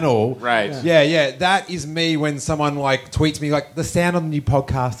the panel. Right. Yeah, that is me when someone like tweets me like the sound on the new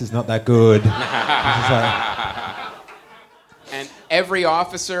podcast is not that good. And every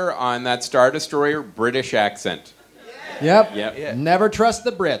officer on that Star Destroyer, British accent. Yep. Yeah. Never trust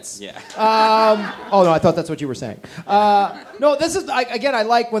the Brits. Yeah. Oh no, I thought that's what you were saying. No, this is again. I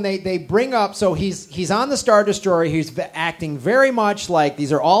like when they bring up. So he's on the Star Destroyer. He's acting very much like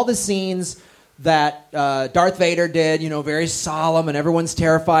these are all the scenes that Darth Vader did. You know, very solemn and everyone's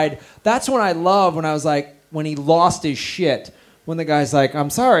terrified. That's when I love when I was like when he lost his shit. When the guy's like,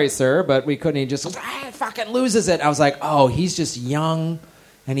 "I'm sorry, sir, but we couldn't." He just fucking loses it. I was like, "Oh, he's just young."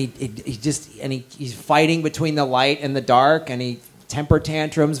 And he's fighting between the light and the dark, and he temper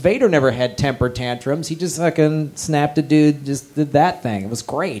tantrums. Vader never had temper tantrums. He just fucking snapped a dude, just did that thing. It was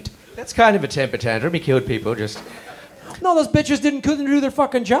great. That's kind of a temper tantrum. He killed people. Just no, those bitches couldn't do their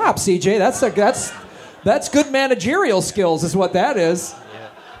fucking job. CJ, that's good managerial skills, is what that is. Yeah.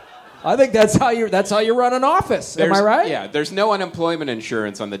 I think that's how you run an office. Am I right? Yeah. There's no unemployment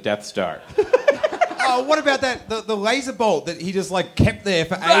insurance on the Death Star. Oh, what about that? The laser bolt that he just like kept there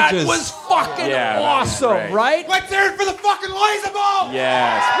for that ages. That was fucking awesome, right? Let's hear it for the fucking laser bolt!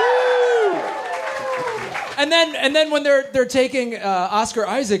 Yes. Woo! And then when they're taking Oscar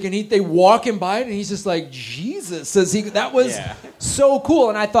Isaac and they walk him by and he's just like, Jesus, that was so cool.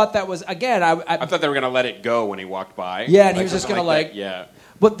 And I thought that was again. I thought they were gonna let it go when he walked by. Yeah, and he was just gonna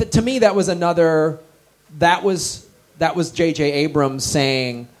But to me, that was another. That was J.J. Abrams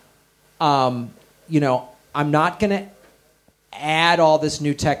saying. You know, I'm not going to add all this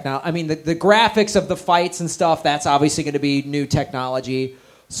new technology. I mean, the graphics of the fights and stuff, that's obviously going to be new technology.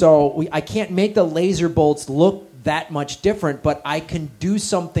 So I can't make the laser bolts look that much different, but I can do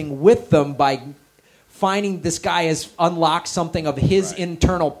something with them by finding this guy has unlocked something of his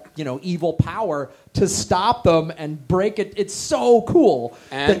internal, evil power to stop them and break it. It's so cool.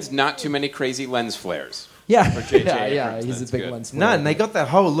 And not too many crazy lens flares. Yeah, For JJ yeah, he's a big good. lens. None. They got that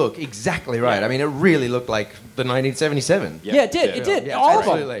whole look exactly right. Yeah. I mean, it really looked like the 1977. Yeah, it did. It did. Yeah, all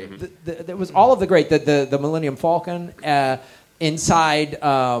absolutely. of them. There was all of the great. The Millennium Falcon inside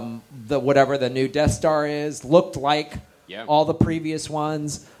the new Death Star looked like all the previous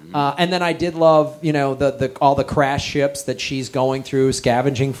ones. And then I did love all the crash ships that she's going through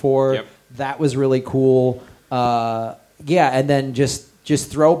scavenging for. Yep. That was really cool. And then just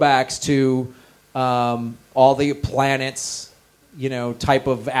throwbacks to all the planets, type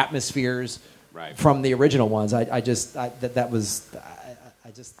of atmospheres from the original ones. A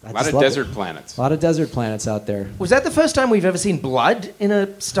lot of desert planets. A lot of desert planets out there. Was that the first time we've ever seen blood in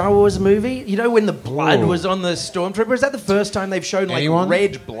a Star Wars movie? When the blood was on the Stormtrooper? Is that the first time they've shown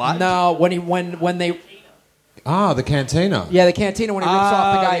red blood? No, when they. The cantina. Yeah, the cantina when he rips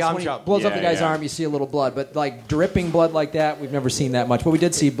off the guy's, when he blows Yeah, up the guy's yeah. arm, you see a little blood, but like dripping blood like that, we've never seen that much. But we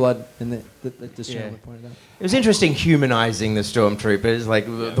did see blood in this gentleman pointed out. It was interesting humanizing the Stormtroopers, like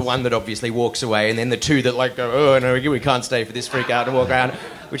the one that obviously walks away, and then the two that go, oh no, we can't stay for this freak out and walk around,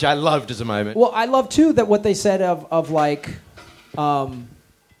 which I loved as a moment. Well, I love too that what they said of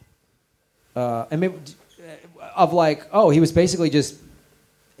he was basically just.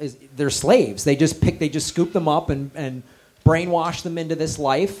 They're slaves. They just scoop them up and brainwash them into this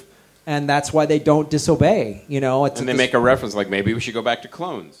life, and that's why they don't disobey. And they make a reference like maybe we should go back to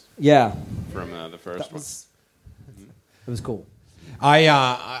clones. Yeah, from the first one. It was cool.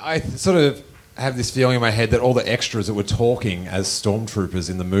 I sort of have this feeling in my head that all the extras that were talking as stormtroopers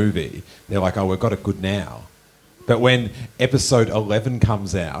in the movie, they're like, oh, we've got it good now. But when episode 11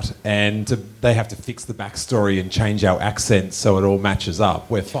 comes out and they have to fix the backstory and change our accents so it all matches up,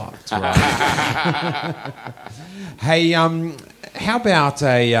 we're fucked, right? Hey, how about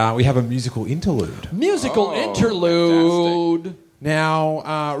we have a musical interlude? Musical interlude. Fantastic.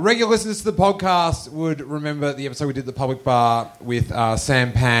 Now, regular listeners to the podcast would remember the episode we did at the Public Bar with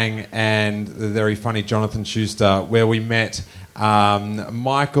Sam Pang and the very funny Jonathan Schuster, where we met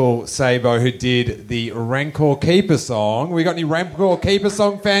Michael Sabo, who did the Rancor Keeper song. We got any Rancor Keeper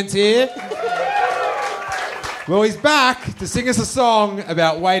song fans here? Well, he's back to sing us a song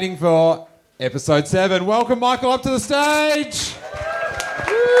about waiting for episode 7. Welcome, Michael, up to the stage.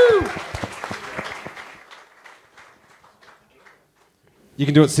 Woo. You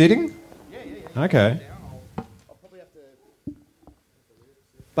can do it sitting? Yeah. Okay.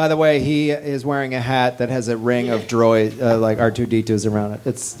 By the way, he is wearing a hat that has a ring of droid, like R2-D2s around it.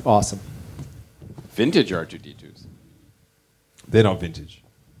 It's awesome. Vintage R2-D2s. They're not vintage.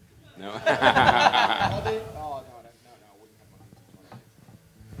 No.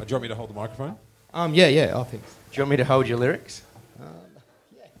 Do you want me to hold the microphone? Yeah, I think. Do you want me to hold your lyrics?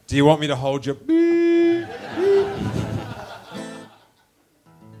 Do you want me to hold your...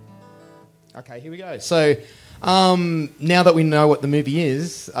 Okay, here we go. So, now that we know what the movie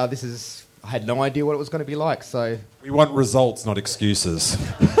is, I had no idea what it was going to be like, so... We want results, not excuses.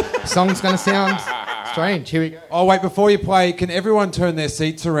 Song's going to sound strange. Here we go. Oh, wait, before you play, can everyone turn their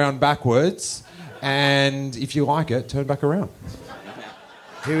seats around backwards? And if you like it, turn back around.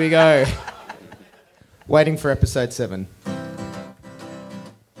 Here we go. Waiting for episode 7.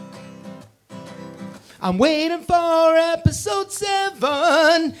 I'm waiting for episode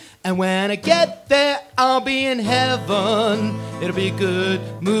 7, and when I get there, I'll be in heaven. It'll be a good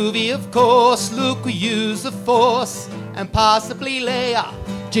movie, of course. Luke will use the Force, and possibly Leia.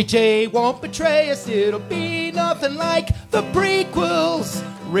 JJ won't betray us. It'll be nothing like the prequels.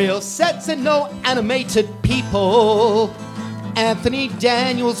 Real sets and no animated people. Anthony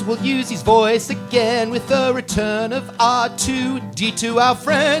Daniels will use his voice again with the return of R2-D2, our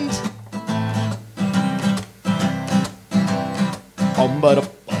friend.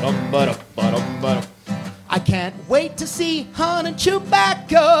 I can't wait to see Han and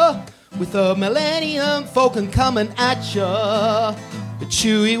Chewbacca with the Millennium Falcon coming at ya. But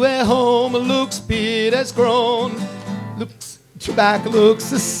Chewie, we're home, Luke's beard has grown. Chewbacca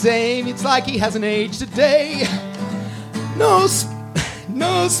looks the same, it's like he hasn't aged a day. No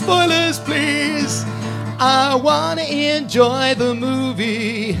spoilers, please. I want to enjoy the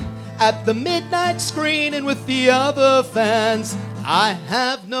movie at the midnight screening with the other fans. I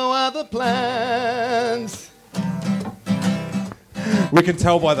have no other plans. We can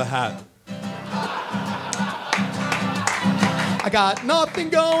tell by the hat. I got nothing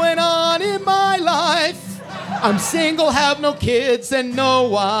going on in my life. I'm single, have no kids and no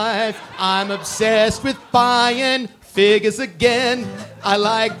wife. I'm obsessed with buying figures again. I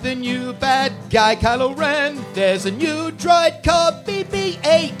like the new bad guy Kylo Ren. There's a new droid called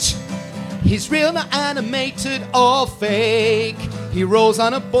BB-8. He's real, not animated or fake. He rolls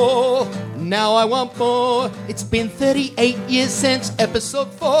on a ball. Now I want more. It's been 38 years since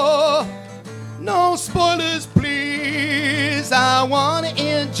episode 4. No spoilers, please. I want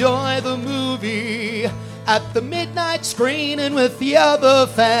to enjoy the movie at the midnight screening with the other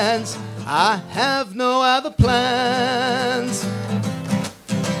fans. I have no other plans.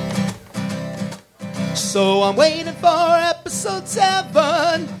 So I'm waiting for episode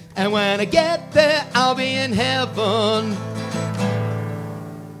 7. And when I get there, I'll be in heaven.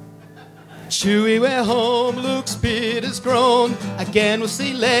 Chewie, we're home. Luke's beard has grown. Again, we'll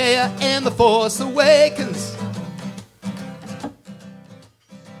see Leia in The Force Awakens.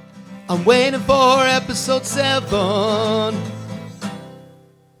 I'm waiting for episode 7.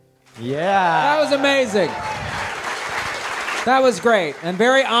 That was amazing. That was great. And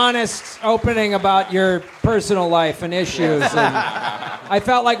very honest opening about your personal life and issues. And I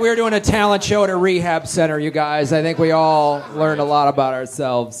felt like we were doing a talent show at a rehab center, you guys. I think we all learned a lot about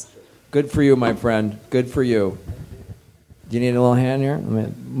ourselves. Good for you, my friend. Good for you. Do you need a little hand here? Let me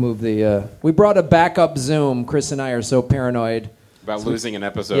move the... We brought a backup Zoom. Chris and I are so paranoid. About losing an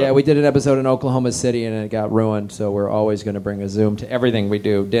episode. Yeah, we did an episode in Oklahoma City and it got ruined, so we're always going to bring a Zoom to everything we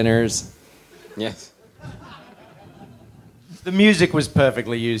do. Dinners. Yes. The music was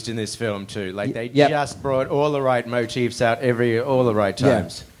perfectly used in this film too. Like they just brought all the right motifs out all the right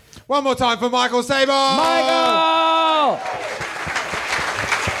times. Yeah. One more time for Michael Sable. Michael!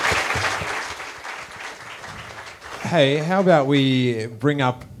 Hey, how about we bring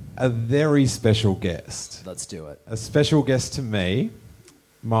up a very special guest? Let's do it. A special guest to me.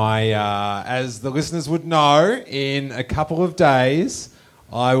 As the listeners would know, in a couple of days,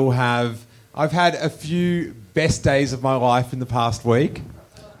 I've had a few best days of my life in the past week,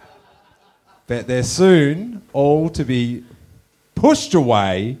 but they're soon all to be pushed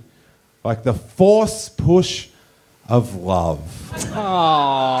away like the force push of love.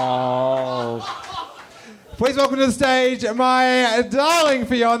 Oh. Please welcome to the stage my darling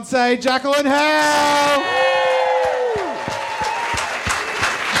fiancée, Jacqueline Hale.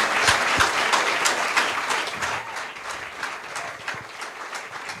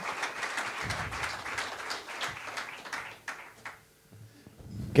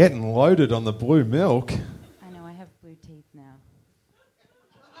 Getting loaded on the blue milk. I know, I have blue teeth now.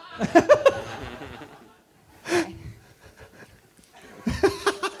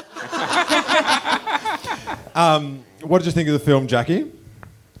 What did you think of the film, Jackie?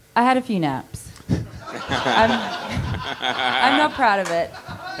 I had a few naps. I'm not proud of it.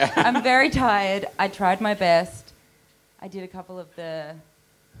 I'm very tired. I tried my best. I did a couple of the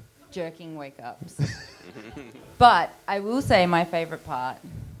jerking wake-ups. But I will say my favourite part,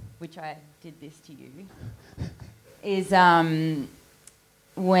 which I did this to you, is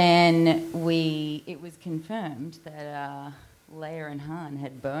when it was confirmed that Leia and Han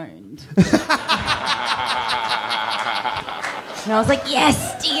had boned. And I was like,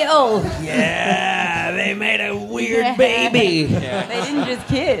 yes, Steele! Yeah, they made a weird baby. Yeah. They didn't just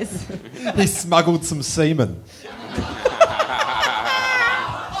kiss. He smuggled some semen.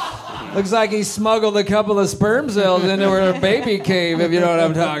 Looks like he smuggled a couple of sperm cells into her baby cave, if you know what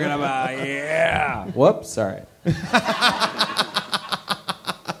I'm talking about. Yeah. Whoops, sorry.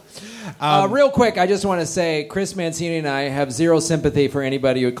 Real quick, I just want to say Chris Mancini and I have zero sympathy for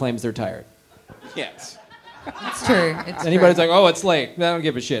anybody who claims they're tired. Yes. It's true. Anybody's like, oh, it's late. I don't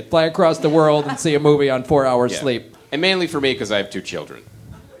give a shit. Fly across the world and see a movie on 4 hours sleep. And mainly for me, because I have 2 children.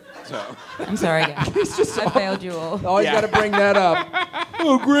 So. I'm sorry, guys. I failed you all. Always got to bring that up.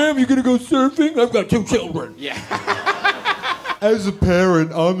 Oh, Graham, you going to go surfing? I've got 2 children. Yeah. As a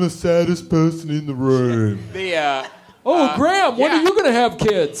parent, I'm the saddest person in the room. Graham, when are you going to have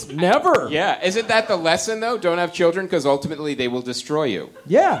kids? Never. Yeah. Isn't that the lesson, though? Don't have children, because ultimately they will destroy you.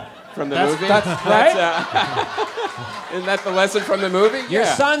 Yeah. From the movie? That's right. Isn't that the lesson from the movie? Your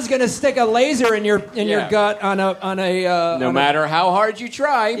son's going to stick a laser in your gut on a no matter how hard you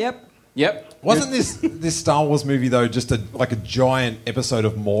try. Yep. Wasn't this Star Wars movie, though, just a giant episode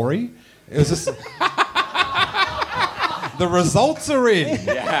of Maury? It was just... The results are in.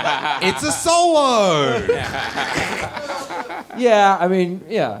 Yeah. It's a solo. Yeah, I mean,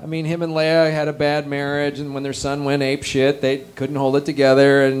 him and Leia had a bad marriage, and when their son went ape shit, they couldn't hold it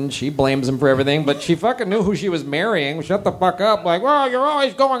together, and she blames him for everything, but she fucking knew who she was marrying. Shut the fuck up. Like, well, you're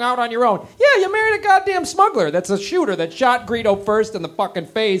always going out on your own. Yeah, you married a goddamn smuggler. That's a shooter that shot Greedo first in the fucking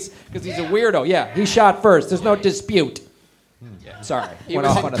face because he's a weirdo. Yeah, he shot first. There's no dispute. Sorry. Went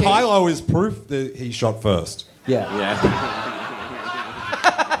off on a Kylo is proof that he shot first. Yeah.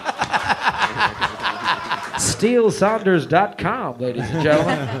 SteeleSaunders.com, ladies and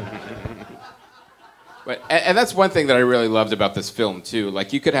gentlemen. And that's one thing that I really loved about this film too.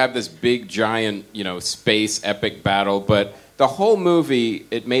 Like, you could have this big, giant, space epic battle, but the whole movie,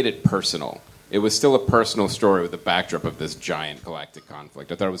 it made it personal. It was still a personal story with the backdrop of this giant galactic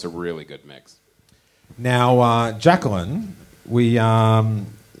conflict. I thought it was a really good mix. Now, Jacqueline,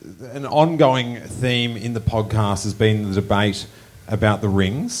 an ongoing theme in the podcast has been the debate about the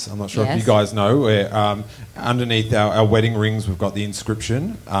rings. I'm not sure if you guys know. Underneath our wedding rings, we've got the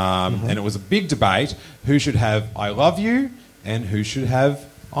inscription, and it was a big debate: who should have "I love you" and who should have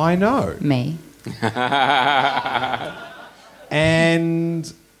 "I know." Me.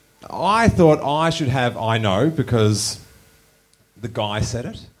 And I thought I should have "I know" because the guy said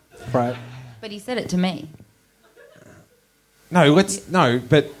it. Right. But he said it to me. But let's not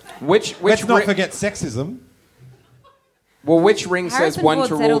forget sexism. Well, which ring says Harrison one Ford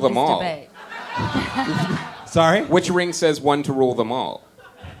to rule settled them this all? debate. Sorry? Which ring says one to rule them all?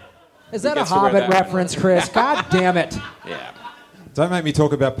 Is that a gets to wear Hobbit that? reference, Chris? God damn it. Yeah. Don't make me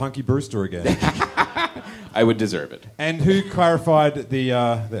talk about Punky Brewster again. I would deserve it. And who clarified the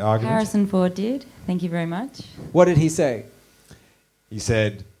argument? Harrison Ford did. Thank you very much. What did he say? He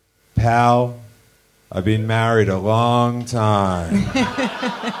said, "Pal, I've been married a long time.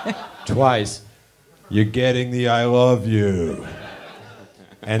 Twice. You're getting the I love you."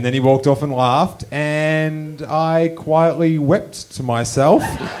 And then he walked off and laughed, and I quietly wept to myself,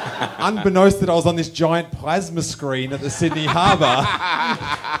 unbeknownst that I was on this giant plasma screen at the Sydney Harbour.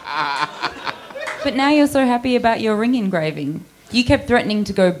 But now you're so happy about your ring engraving. You kept threatening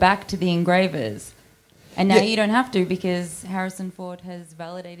to go back to the engravers. And now you don't have to because Harrison Ford has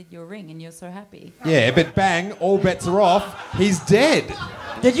validated your ring and you're so happy. Yeah, but bang, all bets are off. He's dead.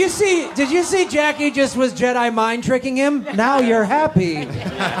 Did you see Jackie just was Jedi mind tricking him? Now you're happy.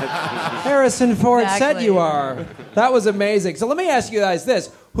 Harrison Ford said you are. That was amazing. So let me ask you guys this.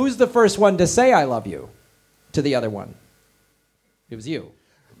 Who's the first one to say I love you to the other one? It was you.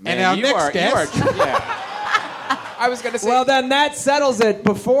 Man, and our you next are, guest... I was going to say... Well, then that settles it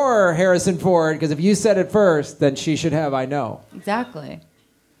before Harrison Ford, because if you said it first, then she should have I know. Exactly.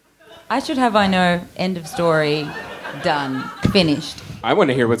 I should have I know, end of story, done, finished. I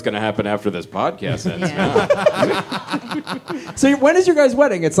want to hear what's going to happen after this podcast ends. Yeah. So when is your guys'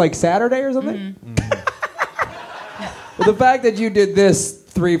 wedding? It's like Saturday or something? Well, the fact that you did this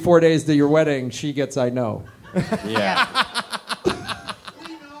 3-4 days to your wedding, she gets I know. Yeah.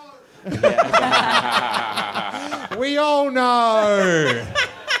 We all know.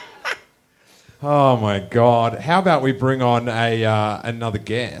 Oh my God! How about we bring on another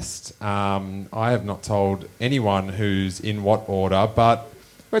guest? I have not told anyone who's in what order, but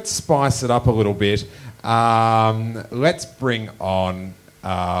let's spice it up a little bit. Let's bring on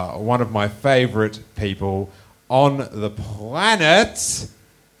one of my favourite people on the planet,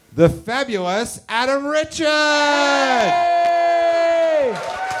 the fabulous Adam Richard. Hey!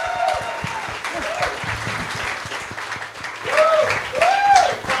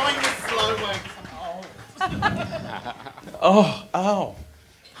 Oh.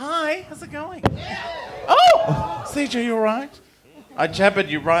 Hi, how's it going? Oh! CJ, you alright? I jabbered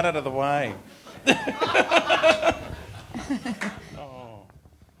you right out of the way. Oh.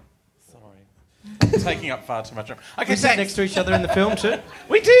 Sorry. Taking up far too much room. Okay, We sat next to each other in the film too?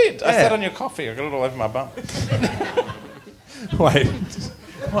 We did. I sat on your coffee. I got it all over my bum. Wait.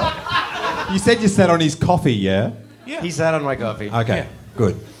 You said you sat on his coffee, yeah? Yeah. He sat on my coffee. Okay,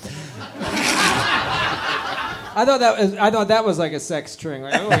 good. I thought that was like a sex string.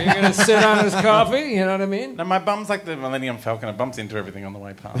 Like, oh, you're gonna sit on his coffee? You know what I mean? No, my bum's like the Millennium Falcon. It bumps into everything on the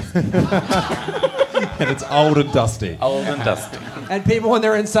way past. And it's old and dusty. Old and dusty. And people, when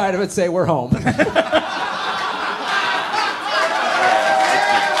they're inside of it, say, "We're home."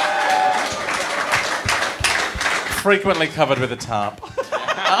 Frequently covered with a tarp.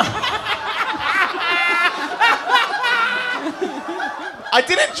 I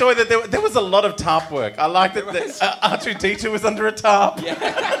did enjoy that there was a lot of tarp work. I liked that R2-D2 was under a tarp. Yeah.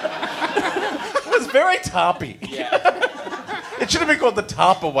 It was very tarpy. Yeah. It should have been called the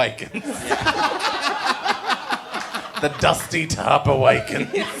Tarp Awakens. The Dusty Tarp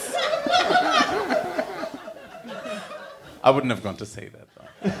Awakens. I wouldn't have gone to see that, though.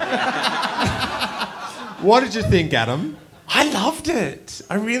 What did you think, Adam? I loved it.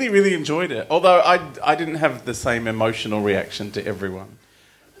 I really, really enjoyed it. Although I didn't have the same emotional reaction to everyone.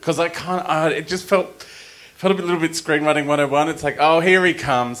 Because it just felt a little bit screenwriting 101. It's like, oh, here he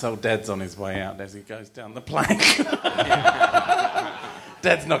comes. Oh, Dad's on his way out as he goes down the plank.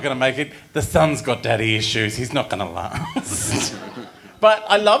 Dad's not going to make it. The son's got daddy issues. He's not going to last. But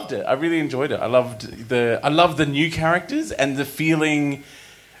I loved it. I really enjoyed it. I loved the new characters and the feeling,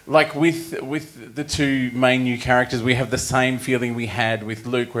 like with the two main new characters, we have the same feeling we had with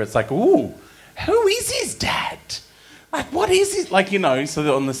Luke, where it's like, ooh, who is his dad? Like, what is it? Like, so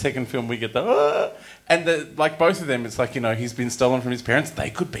that on the second film we get like both of them, it's like, he's been stolen from his parents.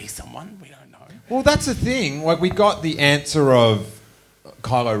 They could be someone. We don't know. Well, that's the thing. Like, we got the answer of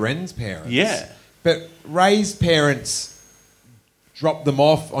Kylo Ren's parents. Yeah. But Rey's parents dropped them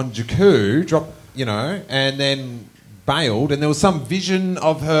off on Jakku, and then bailed, and there was some vision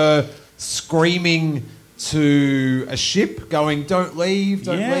of her screaming to a ship, going, "Don't leave,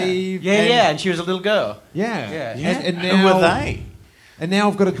 don't leave." Yeah, and she was a little girl. Yeah. Yeah. And now, who were they? And now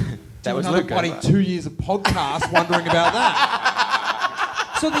I've got to That was another Luke, bloody right? 2 years of podcast wondering about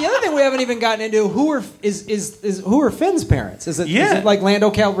that. So the other thing we haven't even gotten into who are Finn's parents? Is it like Lando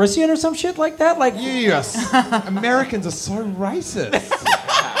Calrissian or some shit like that? Like Yes, Americans are so racist.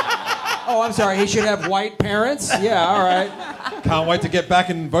 Oh, I'm sorry. He should have white parents. Yeah, all right. Can't wait to get back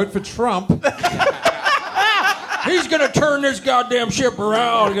and vote for Trump. He's gonna turn this goddamn ship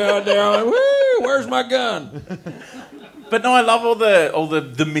around. Goddamn. Woo! Where's my gun? But no, I love all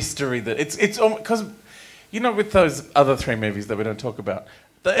the mystery that it's because with those other three movies that we don't talk about,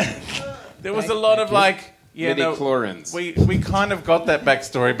 there was a lot of like midi-chlorians. We kind of got that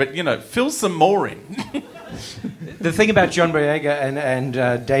backstory, but fill some more in. The thing about John Boyega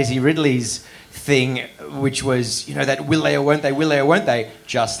and Daisy Ridley's thing, which was that will they or won't they,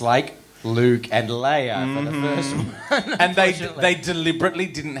 just like Luke and Leia for the first one. And they deliberately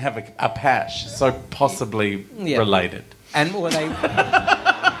didn't have a pash, so possibly related. And were they?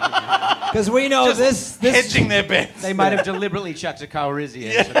 Because we know this hedging their bets. They might have deliberately chucked a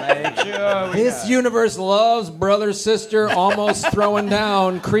Calrissian. This universe loves brother sister almost throwing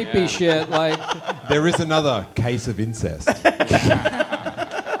down creepy shit like. There is another case of incest.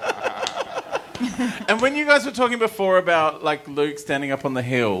 And when you guys were talking before about like Luke standing up on the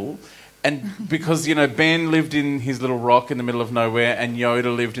hill, and because Ben lived in his little rock in the middle of nowhere, and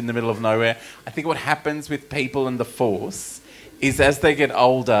Yoda lived in the middle of nowhere, I think what happens with people and the Force is as they get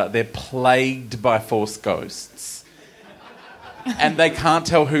older, they're plagued by Force ghosts, and they can't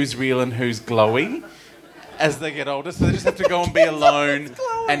tell who's real and who's glowy as they get older, so they just have to go and be alone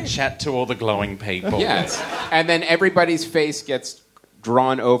and chat to all the glowing people. Yes, and then everybody's face gets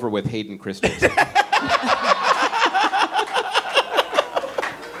drawn over with Hayden Christensen.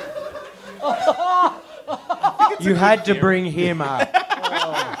 You had to bring him up.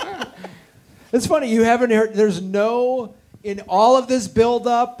 It's funny, you haven't heard. There's no. In all of this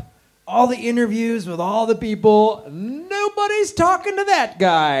build-up, all the interviews with all the people, nobody's talking to that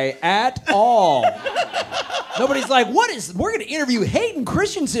guy at all. Nobody's like, we're going to interview Hayden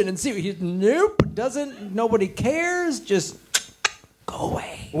Christensen and see what he's... Nope, nobody cares, just go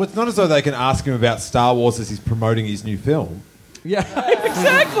away. Well, it's not as though they can ask him about Star Wars as he's promoting his new film. Yeah,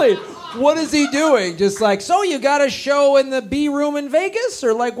 exactly. What is he doing? Just like, so you got a show in the B room in Vegas?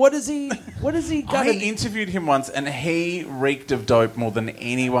 Or like, what is he got? I interviewed him once and he reeked of dope more than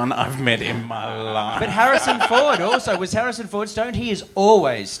anyone I've met in my life. But Harrison Ford also. Was Harrison Ford stoned? He is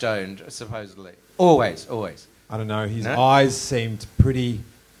always stoned, supposedly. Always. I don't know. His eyes seemed pretty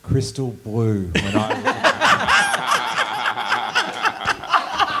crystal blue when I...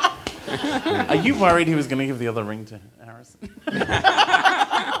 Are you worried he was going to give the other ring to Harrison?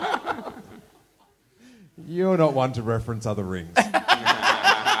 You're not one to reference other rings.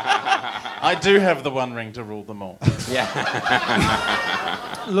 I do have the one ring to rule them all. Yeah.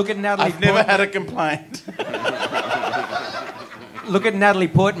 Look at Natalie. I've never had a complaint. Look at Natalie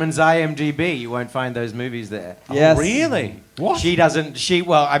Portman's IMDb. You won't find those movies there. Yes. Oh, really? What? She doesn't.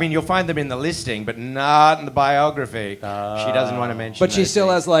 Well, I mean, you'll find them in the listing, but not in the biography. She doesn't want to mention. But she still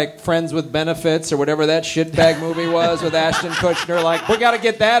has like Friends with Benefits or whatever that shitbag movie was with Ashton Kutcher. Like, we got to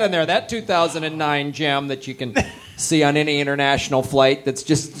get that in there. That 2009 gem that you can see on any international flight that's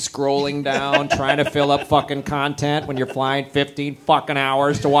just scrolling down, trying to fill up fucking content when you're flying 15 fucking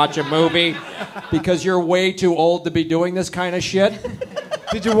hours to watch a movie because you're way too old to be doing this kind of shit.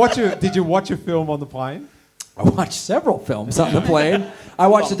 Did you watch a film on the plane? I watched several films on the plane. I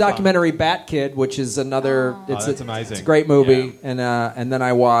watched the documentary Bat Kid, which is another. That's amazing. It's a great movie, and then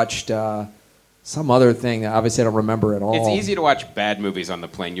I watched some other thing that obviously I don't remember at all. It's easy to watch bad movies on the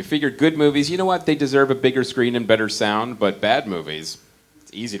plane. You figure good movies, you know what? They deserve a bigger screen and better sound, but bad movies,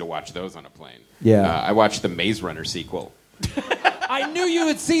 it's easy to watch those on a plane. Yeah. I watched the Maze Runner sequel. I knew you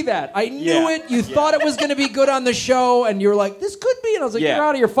would see that. I knew it. You thought it was going to be good on the show, and you were like, this could be. And I was like, you're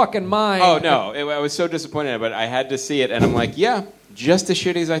out of your fucking mind. Oh, no. I was so disappointed, but I had to see it, and I'm like, yeah, just as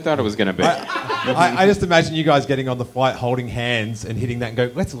shitty as I thought it was going to be. I just imagine you guys getting on the flight, holding hands, and hitting that and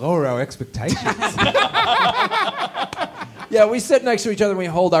go, let's lower our expectations. Yeah, we sit next to each other and we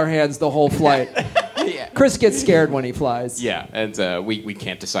hold our hands the whole flight. Yeah. Chris gets scared when he flies. Yeah, and we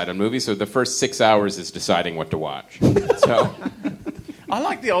can't decide on movies, so the first 6 hours is deciding what to watch. So I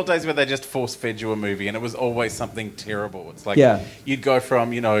like the old days where they just force-fed you a movie and it was always something terrible. It's like you'd go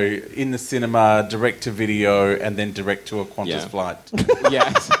from, in the cinema, direct to video, and then direct to a Qantas flight.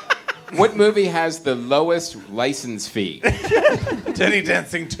 Yes. What movie has the lowest license fee? Dirty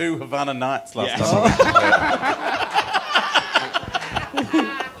Dancing 2 Havana Nights last time.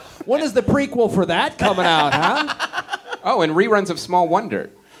 When is the prequel for that coming out, huh? Oh, and reruns of Small Wonder.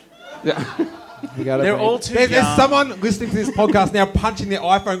 They're all too young. There's someone listening to this podcast now punching their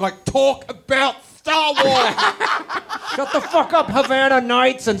iPhone like, talk about Star Wars. Shut the fuck up, Havana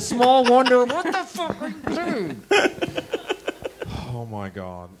Nights and Small Wonder. What the fuck are you doing? Oh my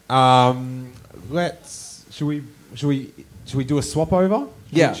god. Should we do a swap over?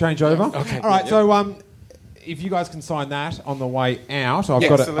 Yeah. Change over. Okay. All right. So if you guys can sign that on the way out,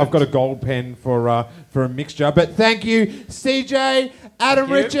 I've got a gold pen for a mixture. But thank you, CJ,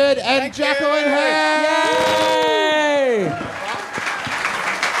 Adam, Richard, and Jacqueline Hay. Yay!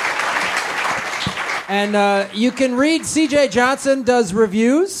 And you can read CJ Johnson does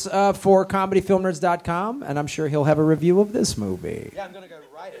reviews for comedyfilmnerds.com, and I'm sure he'll have a review of this movie. Yeah, I'm going to go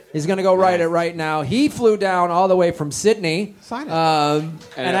write it. He's going to go write it right now. He flew down all the way from Sydney. Sign it.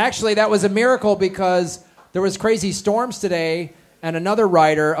 And actually, that was a miracle because there was crazy storms today, and another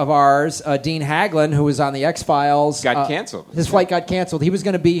writer of ours, Dean Haglund, who was on the X-Files... got canceled. His flight got canceled. He was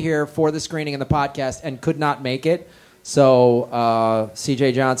going to be here for the screening and the podcast and could not make it. So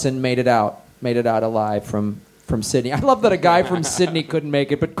CJ Johnson made it out alive from Sydney. I love that a guy from Sydney couldn't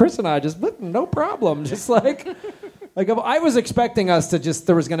make it, but Chris and I just, no problem. Just like I was expecting us to just,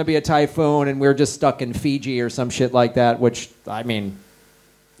 there was going to be a typhoon and we were just stuck in Fiji or some shit like that, which, I mean...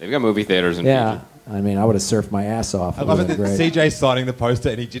 They've got movie theaters in Fiji. I mean, I would have surfed my ass off. I love it that CJ's signing the poster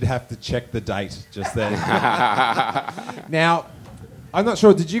and he did have to check the date just then. Now, I'm not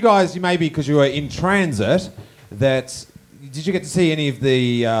sure, did you guys, maybe because you were in transit, did you get to see any of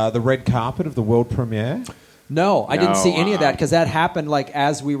the red carpet of the world premiere? No, I didn't see any of that because that happened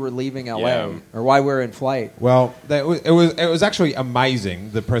as we were leaving LA or while we were in flight. Well, it was actually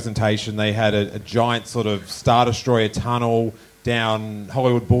amazing, the presentation. They had a giant sort of Star Destroyer tunnel down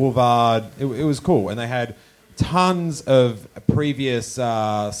Hollywood Boulevard. It was cool. And they had tons of previous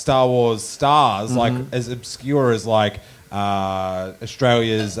Star Wars stars, like as obscure as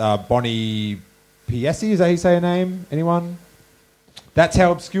Australia's Bonnie Piesse, is that how you say her name? Anyone? That's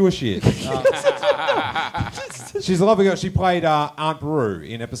how obscure she is. She's a lovely girl. She played Aunt Beru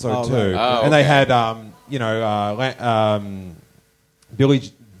in episode 2. And they had, Billy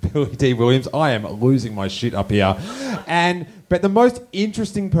D. Williams. I am losing my shit up here. But the most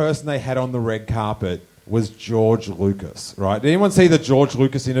interesting person they had on the red carpet was George Lucas, right? Did anyone see the George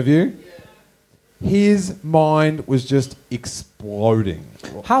Lucas interview? His mind was just exploding.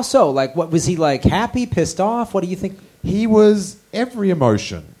 How so? What was he happy, pissed off? What do you think? He was every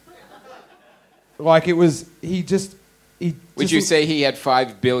emotion. Would you say he had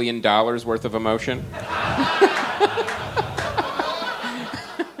 $5 billion worth of emotion?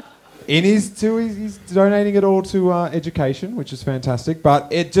 He's donating it all to education, which is fantastic.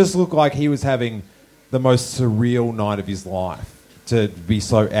 But it just looked like he was having the most surreal night of his life. To be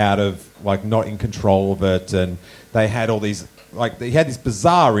so out of, not in control of it. And they had all these, they had this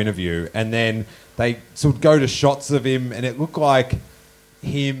bizarre interview, and then they sort of go to shots of him, and it looked like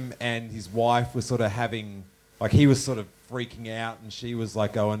him and his wife were sort of having, he was sort of freaking out, and she was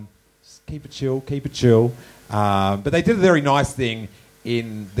going, just keep it chill. But they did a very nice thing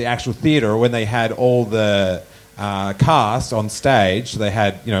in the actual theatre when they had all the cast on stage. They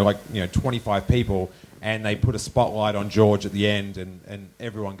had, 25 people, and they put a spotlight on George at the end, and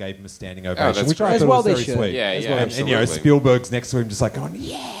everyone gave him a standing ovation, which I thought was very sweet. Yeah, and Spielberg's next to him, just going,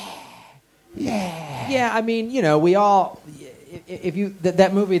 Yeah, I mean, we all... If you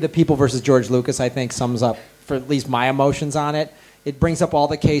that movie, The People versus George Lucas, I think sums up, for at least my emotions on it. It brings up all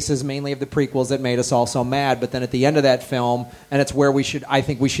the cases, mainly of the prequels, that made us all so mad. But then at the end of that film, and it's where I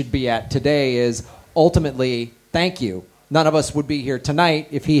think we should be at today, is ultimately, thank you. none of us would be here tonight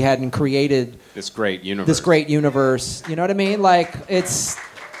if he hadn't created This great universe. You know what I mean? Like, he's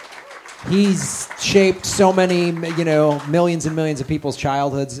shaped so many, millions and millions of people's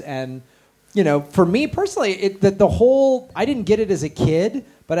childhoods. And, for me personally, I didn't get it as a kid,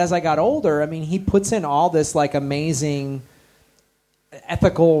 but as I got older, I mean, he puts in all this, like, amazing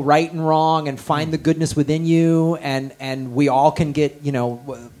ethical right and wrong and find the goodness within you. And we all can get,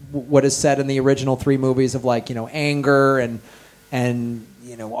 what is said in the original 3 movies of, like, anger and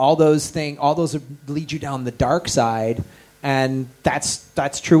all those things, all those lead you down the dark side. And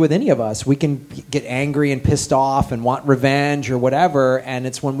that's true with any of us. We can get angry and pissed off and want revenge or whatever, and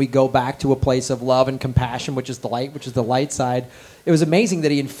it's when we go back to a place of love and compassion, which is the light side. It was amazing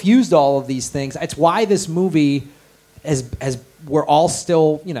that he infused all of these things. It's why this movie, as we're all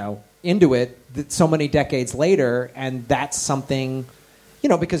still, into it so many decades later, and that's something,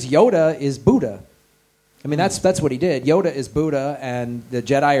 because Yoda is Buddha. I mean, that's what he did. Yoda is Buddha, and the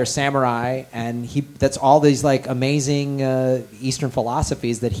Jedi are samurai, and that's all these, like, amazing Eastern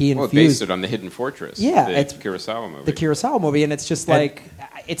philosophies that he infused. Well, based it on the Hidden Fortress. Yeah, the Kurosawa movie. The Kurosawa movie, and it's just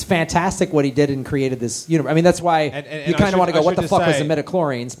it's fantastic what he did and created this universe. I mean, that's why you kind of want to go, what the fuck was the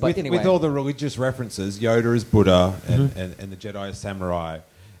midichlorians? But anyway. With all the religious references, Yoda is Buddha, and the Jedi is samurai,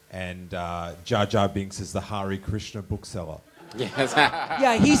 and Jar Jar Binks is the Hare Krishna bookseller. Yes.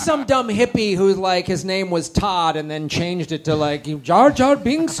 Yeah, he's some dumb hippie who, like, his name was Todd and then changed it to, like, Jar Jar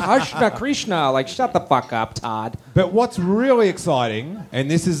Binks Hashna Krishna. Like, shut the fuck up, Todd. But what's really exciting, and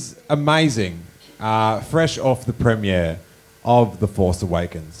this is amazing, fresh off the premiere of The Force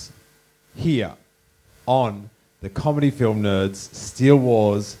Awakens, here on the Comedy Film Nerds Steele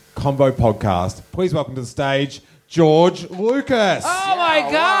Wars Combo Podcast, please welcome to the stage George Lucas. Oh, my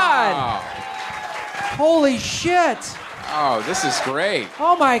God. Wow. Holy shit. Oh, this is great.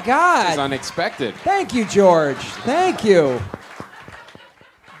 Oh, my God. This is unexpected. Thank you, George. Thank you.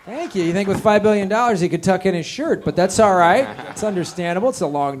 Thank you. You think with $5 billion he could tuck in his shirt, but that's all right. It's understandable. It's a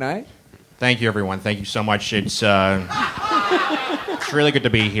long night. Thank you, everyone. Thank you so much. It's really good to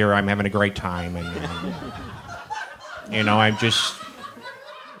be here. I'm having a great time. And I'm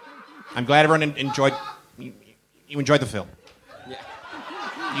glad everyone enjoyed... You enjoyed the film. Yeah.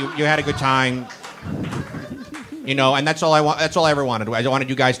 You had a good time. And that's all I want. That's all I ever wanted. I wanted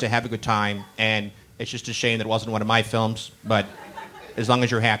you guys to have a good time, and it's just a shame that it wasn't one of my films. But as long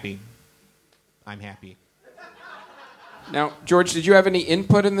as you're happy, I'm happy. Now, George, did you have any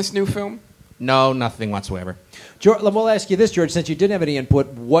input in this new film? No, nothing whatsoever. George, we'll ask you this, George. Since you didn't have any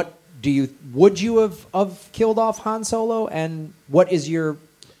input, would you have killed off Han Solo, and what is your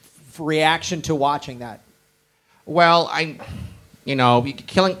reaction to watching that? Well,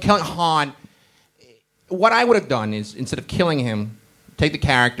 killing Han. What I would have done is, instead of killing him, take the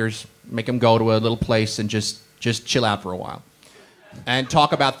characters, make them go to a little place and just chill out for a while. And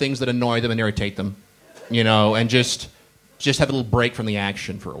talk about things that annoy them and irritate them, and just have a little break from the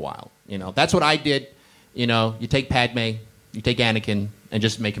action for a while. That's what I did. You take Padme, you take Anakin, and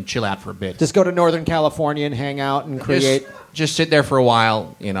just make them chill out for a bit. Just go to Northern California and hang out and create... Just sit there for a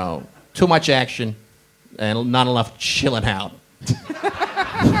while, Too much action and not enough chilling out.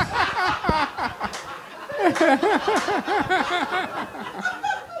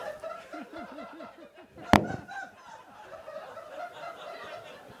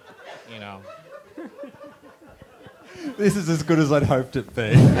 This is as good as I'd hoped it'd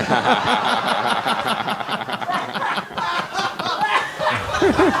be.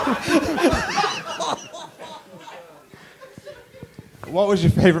 What was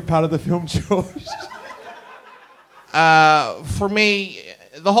your favourite part of the film, George? For me,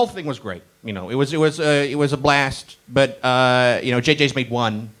 the whole thing was great. It was a blast. But JJ's made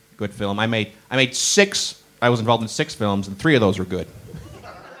one good film. I made 6. I was involved in 6 films, and 3 of those were good.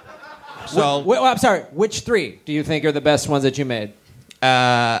 So I'm sorry. Which 3 do you think are the best ones that you made?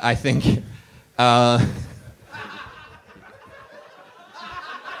 I think.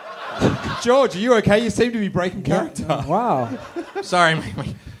 George, are you okay? You seem to be breaking character. Wow. Sorry,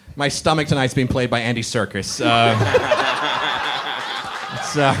 my stomach tonight's being played by Andy Serkis.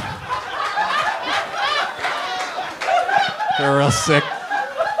 They're real sick.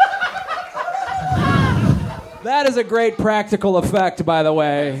 That is a great practical effect, by the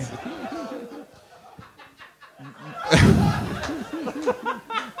way.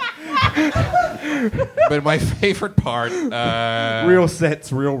 But my favorite part, real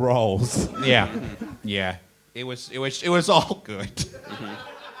sets, real roles. Yeah. It was all good.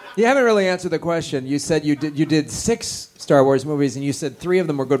 You haven't really answered the question. You said you did 6 Star Wars movies, and you said 3 of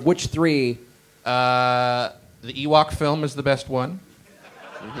them were good. Which 3? The Ewok film is the best one.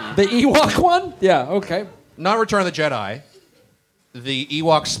 The Ewok one? Yeah. Okay. Not Return of the Jedi. The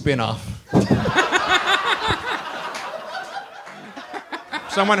Ewok spin-off.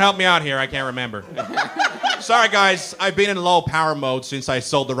 Someone help me out here. I can't remember. Sorry, guys. I've been in low power mode since I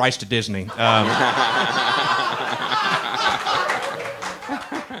sold the rights to Disney. So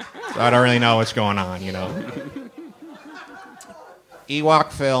I don't really know what's going on, you know.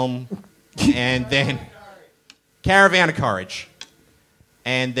 Ewok film, and then Caravan of Courage,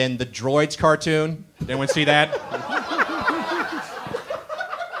 and then the Droids cartoon. Did anyone see that?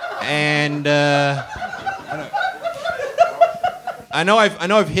 And I know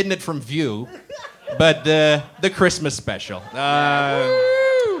I've hidden it from view, but the Christmas special.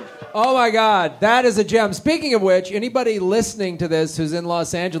 Oh my God, that is a gem. Speaking of which, anybody listening to this who's in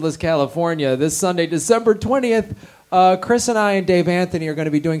Los Angeles, California, this Sunday, December 20th, Chris and I and Dave Anthony are going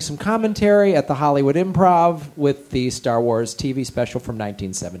to be doing some commentary at the Hollywood Improv with the Star Wars TV special from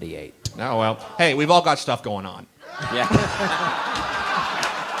 1978. Oh, well. Hey, we've all got stuff going on. Yeah.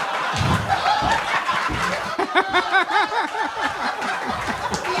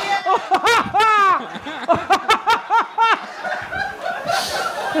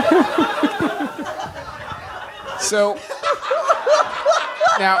 So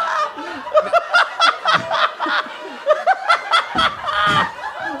now,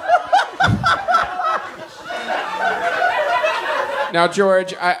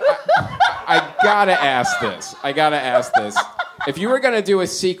 George, I gotta ask this. If you were gonna do a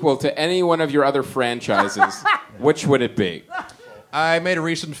sequel to any one of your other franchises, which would it be? I made a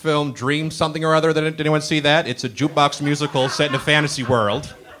recent film, Dream Something or Other. Did anyone see that? It's a jukebox musical set in a fantasy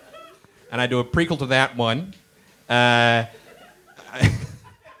world. And I do a prequel to that one. Yeah, I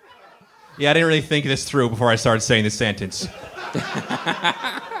didn't really think this through before I started saying this sentence.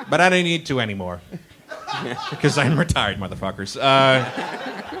 But I don't need to anymore. Because I'm retired, motherfuckers.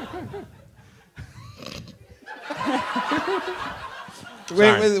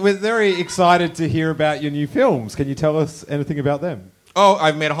 We're very excited to hear about your new films. Can you tell us anything about them? Oh,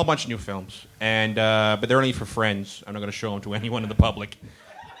 I've made a whole bunch of new films, and but they're only for friends. I'm not going to show them to anyone in the public.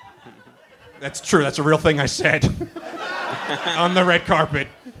 That's true. That's a real thing I said on the red carpet.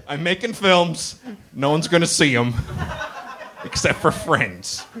 I'm making films. No one's going to see them except for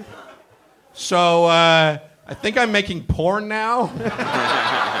friends. So I think I'm making porn now.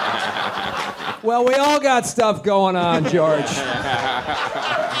 Well, we all got stuff going on, George. That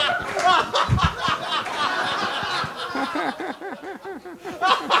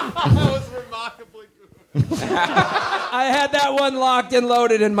was remarkably good. I had that one locked and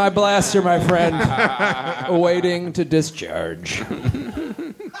loaded in my blaster, my friend, awaiting to discharge.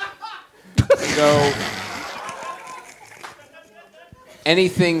 So,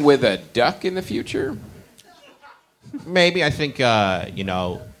 anything with a duck in the future? Maybe. I think,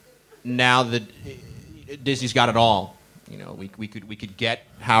 now that Disney's got it all, we could get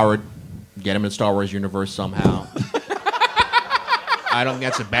Howard, get him in the Star Wars universe somehow. I don't think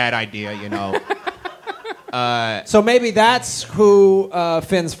that's a bad idea, So maybe that's who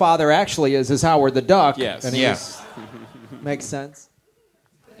Finn's father actually is Howard the Duck. Yes. And Yes. Makes sense.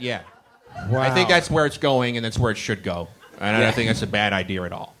 Yeah. Wow. I think that's where it's going, and that's where it should go. And I don't think that's a bad idea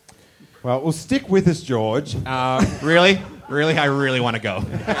at all. Well, stick with us, George. Really? Really? I really want to go.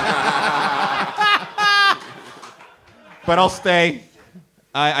 But I'll stay.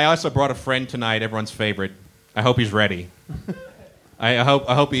 I also brought a friend tonight, everyone's favorite. I hope he's ready. I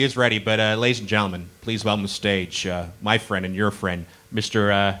hope he is ready. But ladies and gentlemen, please welcome to the stage my friend and your friend,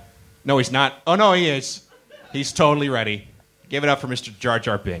 Mr. No, he's not. Oh, no, he is. He's totally ready. Give it up for Mr. Jar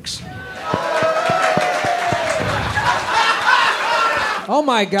Jar Binks. Oh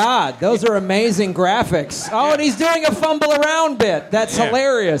my God, those are amazing graphics. Oh, and he's doing a fumble around bit. That's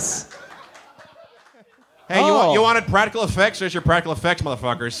hilarious. Hey, you wanted practical effects? There's your practical effects,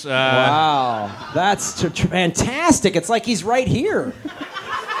 motherfuckers. Wow, that's fantastic. It's like he's right here.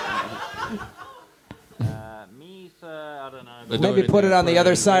 I don't know. Maybe put it on the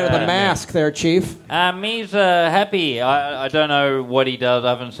other side of the mask there, Chief. He's happy. I don't know what he does. I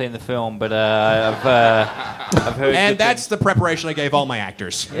haven't seen the film, but I've heard. And that's the preparation I gave all my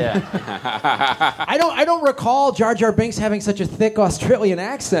actors. Yeah. I don't recall Jar Jar Binks having such a thick Australian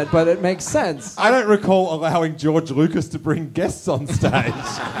accent, but it makes sense. I don't recall allowing George Lucas to bring guests on stage.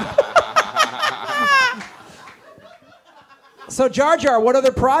 So Jar Jar, what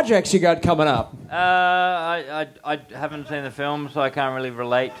other projects you got coming up? I haven't seen the film, so I can't really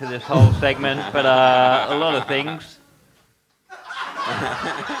relate to this whole segment, but a lot of things.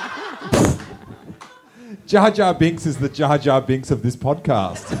 Jar Jar Binks is the Jar Jar Binks of this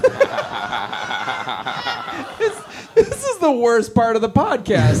podcast. This is the worst part of the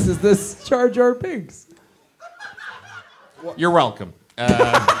podcast, is this Jar Jar Binks. You're welcome.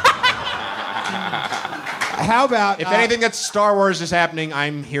 How about if anything that's Star Wars is happening,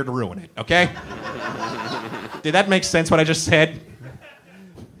 I'm here to ruin it. Okay? Did that make sense? What I just said?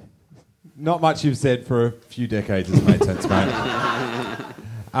 Not much you've said for a few decades has made sense, mate.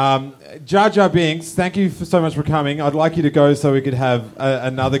 Jar Jar Binks, thank you so much for coming. I'd like you to go so we could have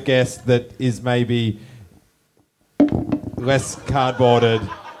another guest that is maybe less cardboarded.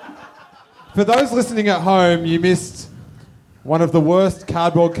 For those listening at home, you missed one of the worst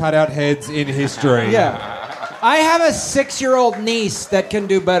cardboard cutout heads in history. Yeah. I have a 6-year-old niece that can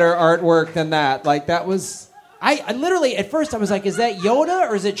do better artwork than that. Like, that was... I literally, at first, I was like, is that Yoda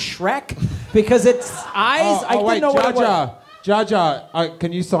or is it Shrek? Because it's eyes. I didn't know what it was. Jar Jar,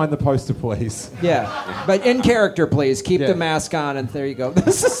 can you sign the poster, please? Yeah. But in character, please. Keep the mask on, and there you go.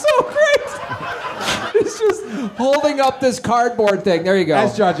 This is so great. He's just holding up this cardboard thing. There you go.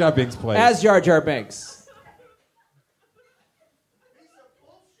 As Jar Jar Binks, please. As Jar Jar Binks.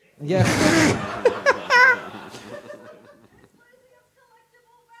 Yeah.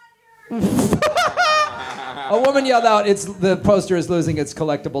 A woman yelled out, the poster is losing its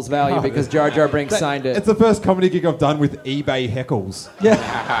collectibles value because Jar Jar Binks signed it. It's the first comedy gig I've done with eBay heckles. Yeah.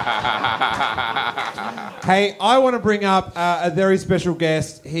 Hey, I want to bring up a very special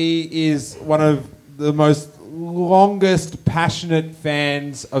guest. He is one of the most longest passionate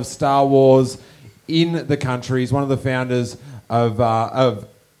fans of Star Wars in the country. He's one of the founders of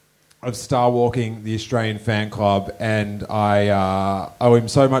Star Walking, the Australian fan club, and I owe him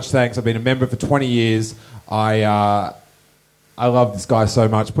so much thanks. I've been a member for 20 years. I love this guy so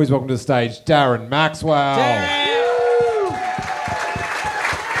much. Please welcome to the stage, Darren Maxwell.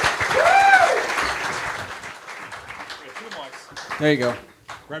 There you go.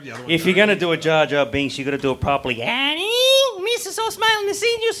 Grab the other one. If you're going to do a Jar Jar Binks, you got to do it properly. Annie, Mr. So smiling to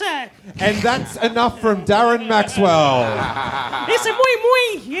see you, sir. And that's enough from Darren Maxwell. It's a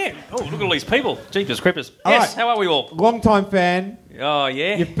muy. Yeah. Oh, look at all these people. Jeepers creepers. All Yes, right. how are we all? Long-time fan. Oh,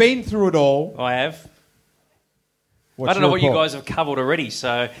 yeah. You've been through it all. I have. What's I don't know your what you report? guys have covered already,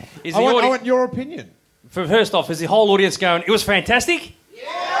 so... Is I the want your opinion. First off, is the whole audience going, it was fantastic?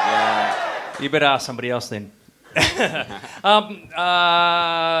 Yeah. You better ask somebody else then.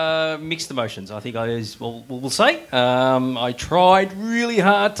 Mixed emotions, I think we'll say. I tried really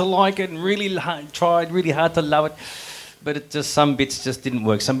hard to like it and tried really hard to love it, but some bits just didn't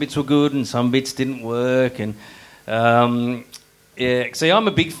work. Some bits were good and some bits didn't work. And see, I'm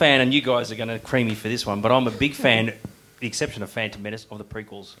a big fan, and you guys are going to cream me for this one, but I'm a big fan, the exception of Phantom Menace, of the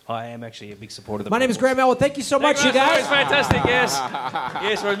prequels. I am actually a big supporter of the prequels. My name is Graham Elwood. Thank you so much, you guys. It's fantastic, yes.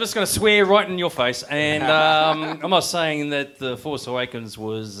 Yes, I'm just going to swear right in your face. And I'm not saying that The Force Awakens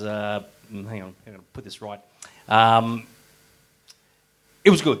was... hang on, I'm going to put this right. It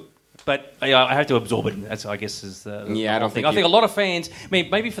was good. But I have to absorb it. That's, I guess, is the I don't think. I think a lot of fans. I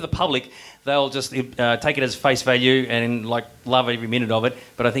mean, maybe for the public, they'll just take it as face value and love every minute of it.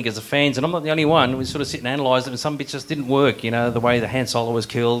 But I think as the fans, and I'm not the only one, we sort of sit and analyse it, and some bits just didn't work. You know, the way the Han Solo was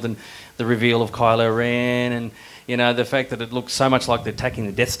killed, and the reveal of Kylo Ren, and the fact that it looked so much like they're attacking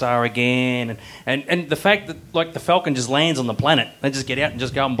the Death Star again, and the fact that the Falcon just lands on the planet, they just get out and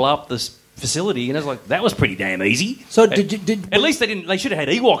just go and blow up this facility, and it's that was pretty damn easy. So at least they didn't. They should have had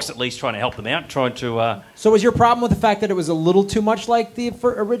Ewoks at least trying to help them out, trying to. So was your problem with the fact that it was a little too much like the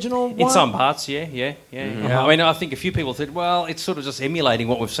original one? In some parts, yeah. Mm-hmm. I mean, I think a few people said, well, it's sort of just emulating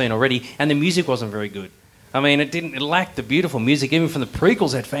what we've seen already, and the music wasn't very good. I mean, it lacked the beautiful music. Even from the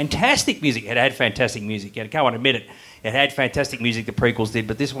prequels, it had fantastic music. It had fantastic music. I can't admit it. It had fantastic music, the prequels did,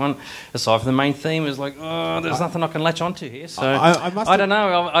 but this one, aside from the main theme, is there's nothing I can latch onto here. So I don't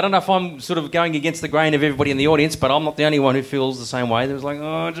know. I don't know if I'm sort of going against the grain of everybody in the audience, but I'm not the only one who feels the same way. There was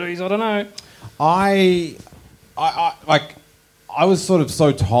oh, geez, I don't know. I was sort of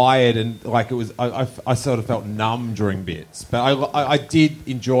so tired, and it was. I sort of felt numb during bits, but I did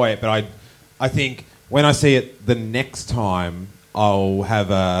enjoy it. But I think when I see it the next time, I'll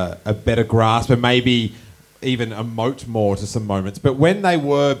have a better grasp and maybe even emote more to some moments. But when they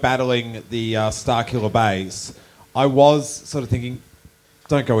were battling the Starkiller base, I was sort of thinking,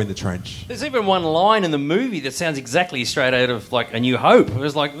 don't go in the trench. There's even one line in the movie that sounds exactly straight out of A New Hope. It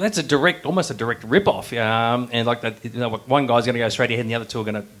was that's almost a direct rip-off. And one guy's going to go straight ahead and the other two are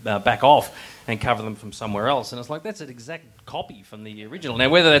going to back off and cover them from somewhere else. And it's that's an exact copy from the original. Now,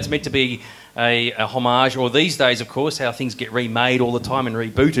 whether that's meant to be a homage, or these days, of course, how things get remade all the time and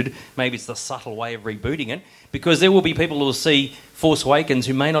rebooted, maybe it's the subtle way of rebooting it, because there will be people who will see Force Awakens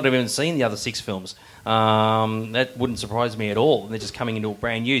who may not have even seen the other 6 films. That wouldn't surprise me at all. They're just coming into a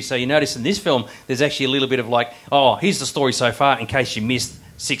brand new. So you notice in this film, there's actually a little bit of here's the story so far in case you missed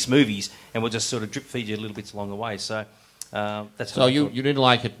 6 movies, and we'll just sort of drip feed you little bits along the way. So That's So you didn't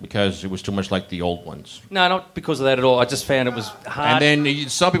like it because it was too much like the old ones. No, not because of that at all. I just found it was hard. And then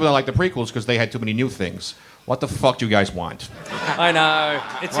some people don't like the prequels because they had too many new things. What the fuck do you guys want? I know.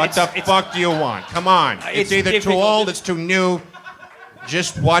 What the fuck do you want? Come on. It's either too difficult. old, it's too new.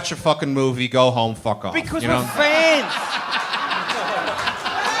 Just watch a fucking movie, go home, fuck off. Because you we're know? fans.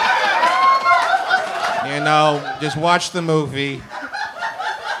 You know, just watch the movie.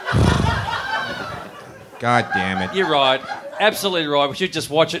 God damn it. You're right. Absolutely right. We should just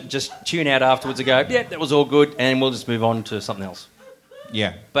watch it, just tune out afterwards and go, yeah, that was all good, and we'll just move on to something else.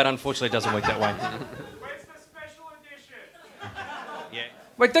 Yeah. But unfortunately, it doesn't work that way. Where's the special edition? Yeah.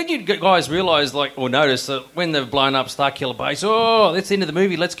 Wait, don't you guys realise, or notice that when they've blown up Starkiller Base, that's the end of the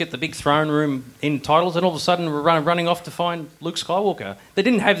movie, let's get the big throne room in titles, and all of a sudden we're running off to find Luke Skywalker. They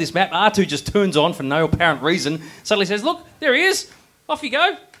didn't have this map. R2 just turns on for no apparent reason, suddenly says, look, there he is, off you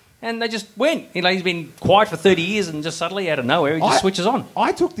go. And they just went. He's been quiet for 30 years and just suddenly out of nowhere he just switches on.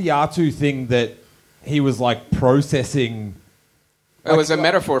 I took the R2 thing that he was like processing. It was a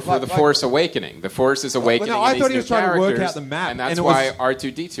metaphor for The Force awakening. The Force is awakening. I in thought these he was new trying to work characters, out the map, and that's and it why was-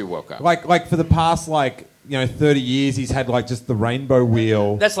 R2D2 woke up. Like for the past 30 years, he's had just the rainbow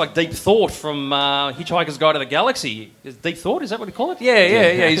wheel. That's like deep thought from Hitchhiker's Guide to the Galaxy. Is deep thought? Is that what you call it?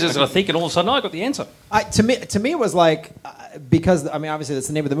 Yeah. He's just thinking all of a sudden, I got the answer. To me, it was like because obviously that's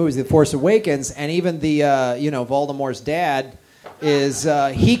the name of the movie, The Force Awakens, and even the Voldemort's dad is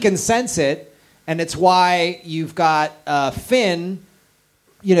he can sense it, and it's why you've got Finn,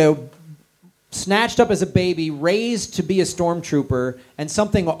 snatched up as a baby, raised to be a stormtrooper, and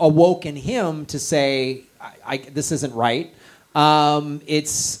something awoke in him to say, this isn't right.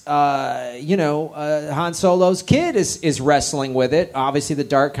 It's Han Solo's kid is wrestling with it. Obviously, the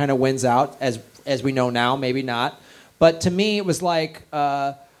dark kind of wins out, as we know now. Maybe not, but to me, it was like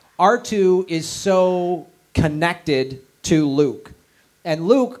R2 is so connected to Luke, and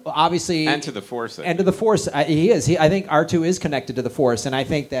Luke obviously And to the Force. and to the Force. He is. I think R2 is connected to the Force, and I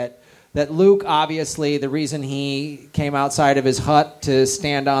think that Luke, obviously, the reason he came outside of his hut to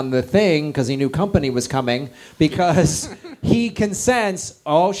stand on the thing, because he knew company was coming, because he can sense,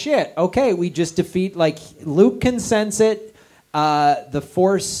 oh, shit, okay, we just defeat, Luke can sense it, the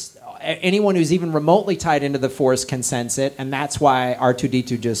Force, anyone who's even remotely tied into the Force can sense it, and that's why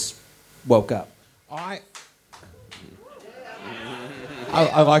R2-D2 just woke up. I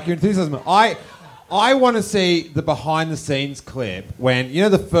like your enthusiasm. I want to see the behind-the-scenes clip when,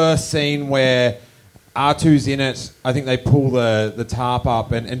 the first scene where R2's in it, I think they pull the tarp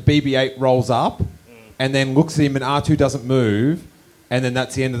up and BB-8 rolls up and then looks at him and R2 doesn't move, and then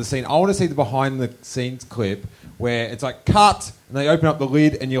that's the end of the scene. I want to see the behind-the-scenes clip where it's like, cut, and they open up the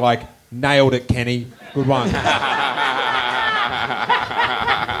lid and you're like, nailed it, Kenny. Good one.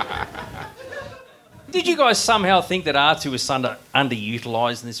 Did you guys somehow think that R2 was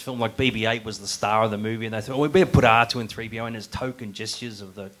underutilised in this film? Like BB-8 was the star of the movie, and they thought, we better put R2 and 3PO in as token gestures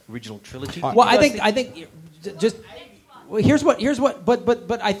of the original trilogy. Well, I think just here's what.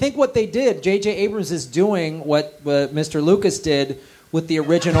 But I think what they did, J.J. Abrams is doing what Mr. Lucas did with the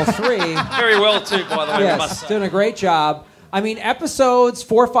original three. Very well too, by the way. I must Yes, say. doing a great job. I mean, episodes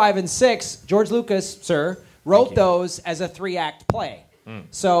 4, 5, and 6, George Lucas, sir, wrote those as a 3-act play.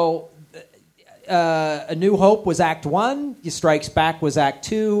 So. A New Hope was Act 1, Strikes Back was Act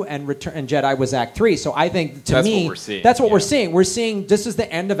 2, and Jedi was Act 3. So I think, to That's me, what we're seeing, that's what yeah. we're seeing. We're seeing this is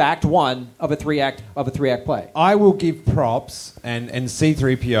the end of Act 1 of a 3-act play. I will give props, and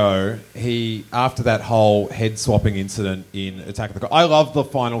C-3PO, he, after that whole head-swapping incident in Attack of the Clones, I love the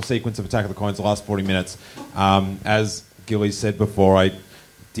final sequence of Attack of the Clones, the last 40 minutes. As Gilly said before, I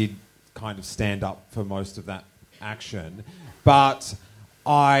did kind of stand up for most of that action. But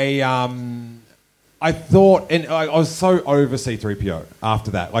I thought, and I was so over C-3PO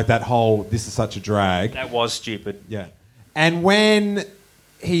after that. Like that whole, this is such a drag. That was stupid. Yeah. And when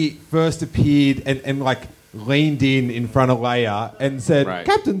he first appeared and leaned in front of Leia and said, Right.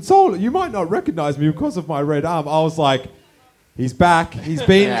 Captain Solar, you might not recognize me because of my red arm. I was like, he's back. He's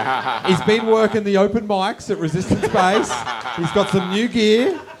been working the open mics at Resistance Base. He's got some new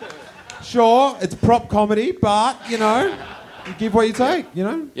gear. Sure, it's prop comedy, but, you give what you take,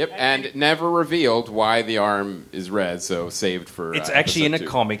 Yep, and never revealed why the arm is red, so saved for... It's actually in a episode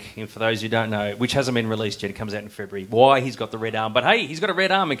 2. comic, and for those who don't know, which hasn't been released yet. It comes out in February. Why he's got the red arm? But hey, he's got a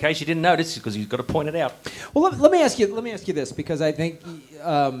red arm. In case you didn't notice, because he's got to point it out. Well, let me ask you this, because I think,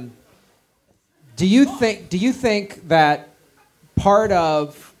 do you think that part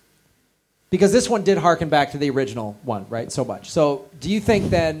of, because this one did harken back to the original one, right? So much. So do you think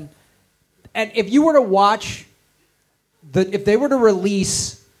then, and if you were to watch, if they were to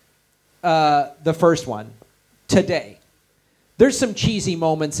release the first one today, there's some cheesy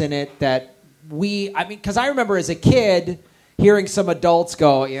moments in it that because I remember as a kid hearing some adults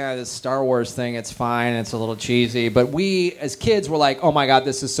go, yeah, this Star Wars thing, it's fine, it's a little cheesy. But we, as kids, were like, oh my God,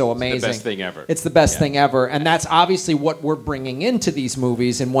 this is so amazing. It's the best thing ever. It's the best thing ever. And that's obviously what we're bringing into these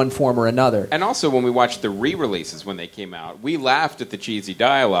movies in one form or another. And also, when we watched the re-releases when they came out, we laughed at the cheesy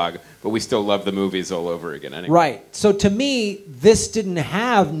dialogue, but we still love the movies all over again anyway. Right. So to me, this didn't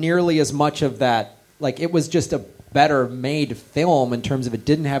have nearly as much of that. Like, it was just a better made film in terms of it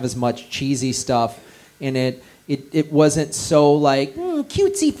didn't have as much cheesy stuff in it. It wasn't so like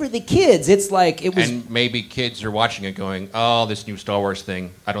cutesy for the kids. It's like it was. And maybe kids are watching it going, "Oh, this new Star Wars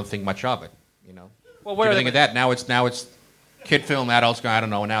thing. I don't think much of it." You know. Well, what do you think of that? Now it's kid film, adults going, I don't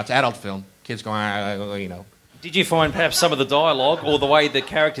know. Now it's adult film, kids going, you know. Did you find perhaps some of the dialogue or the way the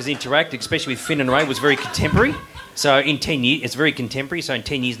characters interact, especially with Finn and Rey, was very contemporary? So in 10 years, it's very contemporary. So in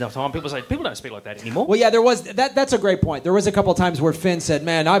 10 years' time, people don't speak like that anymore. Well, yeah, there was that's a great point. There was a couple of times where Finn said,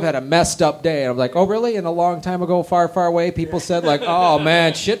 "Man, I've had a messed up day." And I'm like, "Oh, really?" And a long time ago, far, far away, people said like, "Oh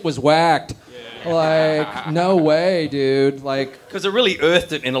man, shit was whacked." Like, no way, dude. Like, because it really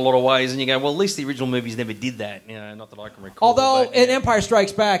earthed it in a lot of ways, and you go, well, at least the original movies never did that. You know, not that I can recall. Although in Empire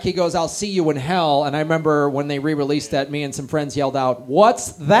Strikes Back, he goes, "I'll see you in hell," and I remember when they re-released that, me and some friends yelled out,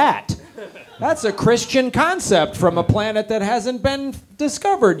 "What's that?" That's a Christian concept from a planet that hasn't been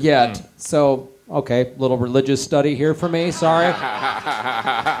discovered yet. So, okay, little religious study here for me. Sorry.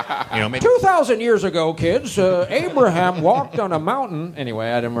 2,000 years ago, kids, Abraham walked on a mountain. Anyway,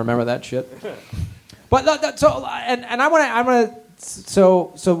 I didn't remember that shit. But so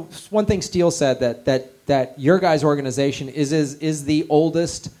one thing Steele said that your guys' organization is the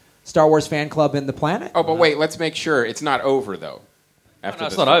oldest Star Wars fan club in the planet. Oh, but wait, let's make sure it's not over though. No,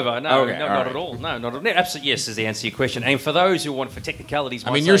 it's not over. No, not at all. No, not at all. Absolutely, yes is the answer to your question. And for those who want for technicalities,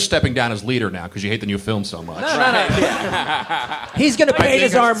 I mean, you're stepping down as leader now because you hate the new film so much. No. He's going to paint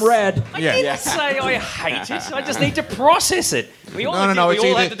his arm red. I didn't say I hate it. I just need to process it. We all have to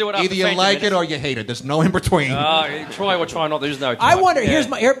do it after either you like it or you hate it. There's no in between. Try or try not. There's no. I wonder.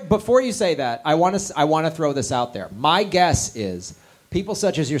 Before you say that, I want to throw this out there. My guess is, people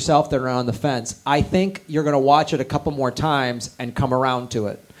such as yourself that are on the fence, I think you're going to watch it a couple more times and come around to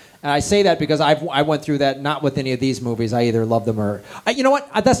it. And I say that because I went through that not with any of these movies. I either loved them or... you know what?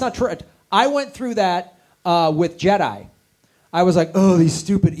 That's not true. I went through that with Jedi. I was like, oh, these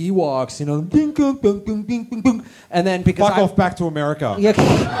stupid Ewoks, you know. Ding, ding, ding, ding, ding, ding. And then because Fuck off back to America.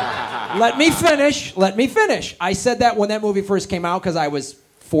 Yeah, let me finish. I said that when that movie first came out because I was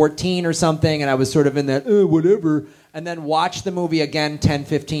 14 or something, and I was sort of in that, whatever... And then watched the movie again 10,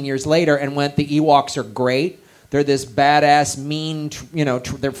 15 years later and went, the Ewoks are great. They're this badass, mean,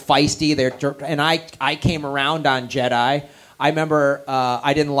 they're feisty. And I came around on Jedi. I remember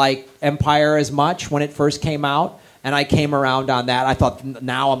I didn't like Empire as much when it first came out, and I came around on that. I thought,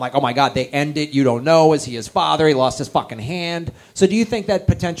 now I'm like, oh my God, they end it. You don't know. Is he his father? He lost his fucking hand. So do you think that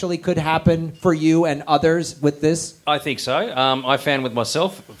potentially could happen for you and others with this? I think so. I found with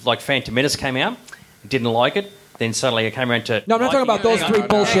myself, like Phantom Menace came out, didn't like it. Then suddenly I came around to... No, I'm not talking about those three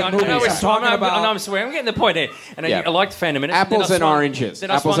bullshit movies. I'm talking about... I'm getting the point there. And I liked Phantom Menace. Apples and oranges.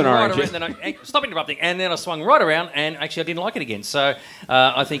 Apples and oranges. Stop interrupting. And then I swung right around, and actually I didn't like it again. So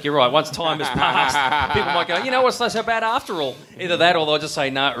I think you're right. Once time has passed, people might go, you know, it's not so bad after all. Either that, or they'll just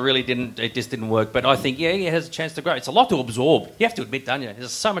say, no, it really didn't. It just didn't work. But I think, it has a chance to grow. It's a lot to absorb. You have to admit, don't you? There's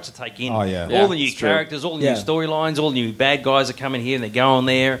so much to take in. Oh, yeah. All the new characters, all the new storylines, all the new bad guys are coming here and they're going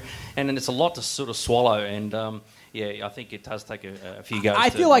there. And then it's a lot to sort of swallow. And... I think it does take a few goes. I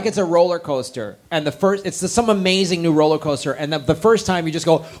feel like it's a roller coaster, and it's some amazing new roller coaster, and the first time you just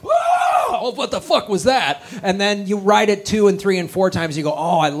go, oh, what the fuck was that? And then you ride it 2 and 3 and 4 times, you go,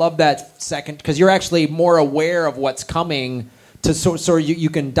 oh, I love that second, because you're actually more aware of what's coming, so you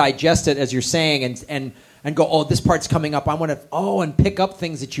can digest it as you're saying, and go, oh, this part's coming up. I want to, and pick up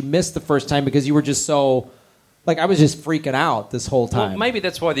things that you missed the first time because you were just so... Like, I was just freaking out this whole time. Well, maybe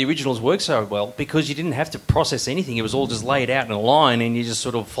that's why the originals worked so well, because you didn't have to process anything. It was all just laid out in a line, and you just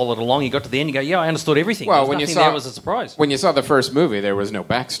sort of followed along. You got to the end, you go, yeah, I understood everything. Well, when you saw there was a surprise. When you saw the first movie, there was no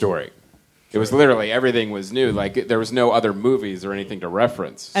backstory. It was literally everything was new. Like, there was no other movies or anything to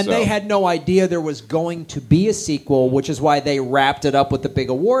reference. And they had no idea there was going to be a sequel, which is why they wrapped it up with the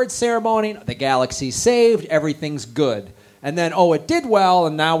big awards ceremony. The galaxy's saved. Everything's good. And then, it did well,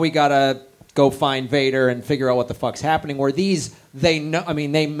 and now we got to... go find Vader and figure out what the fuck's happening. Where they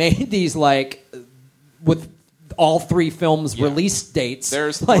made these like with all 3 films release dates.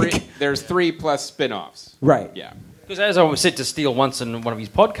 There's 3 plus spin-offs. Right. Yeah. Because as I said to Steele once in one of his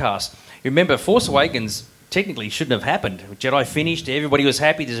podcasts, remember Force Awakens technically shouldn't have happened. Jedi finished, everybody was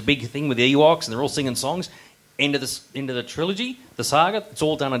happy. There's a big thing with the Ewoks and they're all singing songs. End of the trilogy, the saga. It's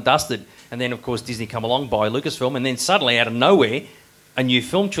all done and dusted. And then, of course, Disney come along, buy Lucasfilm, and then suddenly, out of nowhere, a new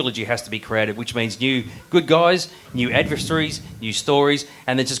film trilogy has to be created, which means new good guys, new adversaries, new stories,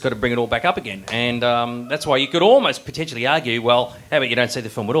 and then just got to bring it all back up again. And that's why you could almost potentially argue, well, how about you don't see the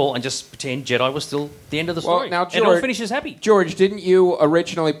film at all and just pretend Jedi was still the end of the story? Now, and it all finishes happy. George, didn't you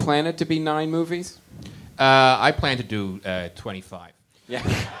originally plan it to be 9 movies? I plan to do 25. Yeah.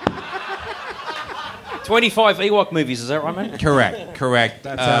 25 Ewok movies, is that right, mate? Correct.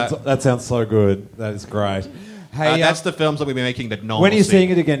 That sounds so good. That is great. Hey, that's the films that we'll be making that normal. When are you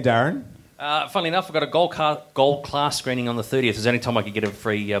seeing it again, Darren? Funnily enough, I've got a gold class screening on the 30th. It's the only time I could get a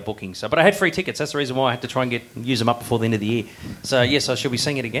free booking. But I had free tickets. That's the reason why I had to try and use them up before the end of the year. So, yes, I shall be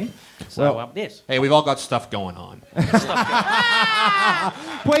seeing it again. So, yes. Hey, we've all got stuff going on.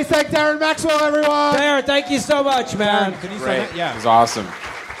 Please thank Darren Maxwell, everyone. Darren, thank you so much, man. Darren, can you say Great. that? Yeah. It was awesome.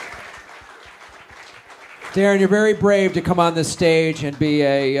 Darren, you're very brave to come on this stage and be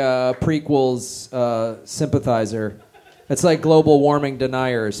a prequels sympathizer. It's like global warming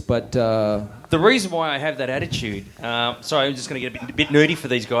deniers, but... The reason why I have that attitude... sorry, I'm just going to get a bit nerdy for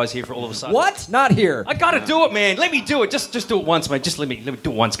these guys here for all of a sudden. What? Not here. I got to do it, man. Let me do it. Just do it once, mate. Just let me do it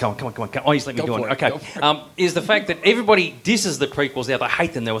once. Come on. Oh, just let me do it. Okay. Is the fact that everybody disses the prequels now. They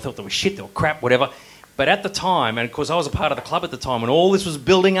hate them. They thought they were shit. They were crap, whatever. But at the time, and of course I was a part of the club at the time, when all this was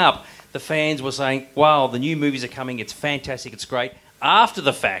building up, the fans were saying, wow, the new movies are coming. It's fantastic. It's great. After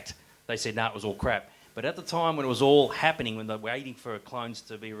the fact, they said, no, it was all crap. But at the time when it was all happening, when they were waiting for clones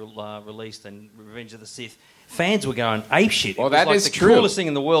to be released and Revenge of the Sith, fans were going apeshit. Well, it was that like is the true. coolest thing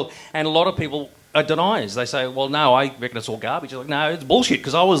in the world. And a lot of people are deniers. They say, well, no, I reckon it's all garbage. You're like, no, it's bullshit,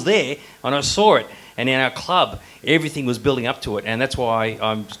 because I was there and I saw it. And in our club, everything was building up to it. And that's why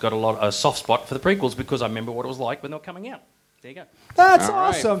I've got a soft spot for the prequels, because I remember what it was like when they were coming out. There you go. That's All right,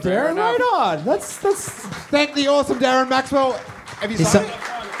 awesome, fair Darren. enough. Right on. Let's thank the awesome Darren Maxwell. Have you signed it?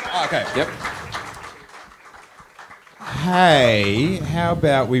 Oh, okay. Yep. Hey, how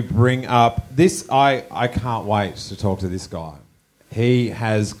about we bring up this? I can't wait to talk to this guy. He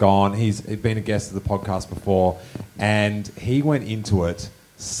has gone, he's been a guest of the podcast before, and he went into it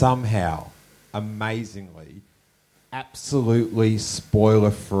somehow, amazingly, absolutely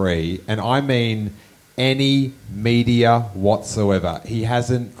spoiler-free, and I mean any media whatsoever. He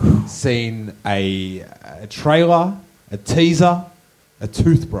hasn't seen a trailer, a teaser, a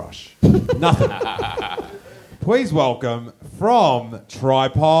toothbrush, nothing. Please welcome from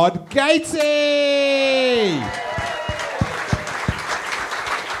Tripod, Gatesy!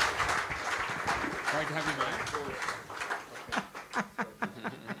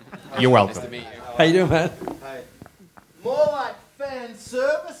 You're welcome. Nice to meet you. How you doing, man? Hey. More like fan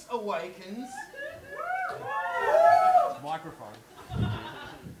service awakens. Microphone.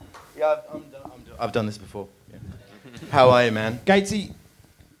 Yeah, I've done this before. Yeah. How are you, man? Gatesy,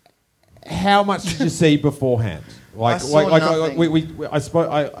 how much did you see beforehand? I saw nothing.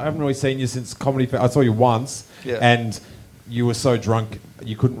 I haven't really seen you since Comedy I saw you once, Yeah. and you were so drunk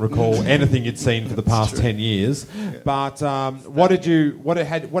you couldn't recall anything you'd seen for the past 10 years. Yeah. But what had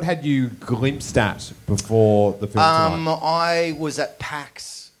you glimpsed at before the film tonight? I was at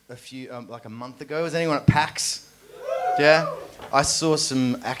PAX like a month ago. Was anyone at PAX? Yeah. I saw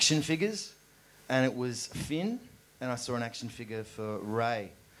some action figures, and it was Finn, and I saw an action figure for Rey,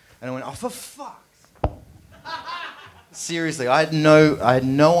 and I went, oh, for fuck's. Seriously, I had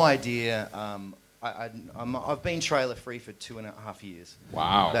no idea. I've been trailer free for 2.5 years.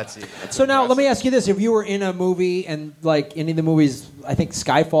 Wow. That's it. So now let me ask you this: if you were in a movie and like any of the movies, I think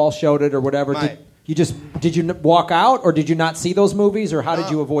Skyfall showed it or whatever, Mate. did you walk out or did you not see those movies or how did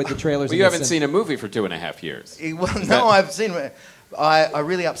you avoid the trailers? Well, you haven't seen a movie for 2.5 years. I've seen. I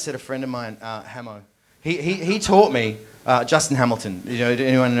really upset a friend of mine, Hamo. He taught me Justin Hamilton. You know,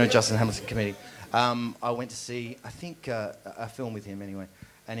 anyone know Justin Hamilton comedian? I went to see, I think, a film with him anyway.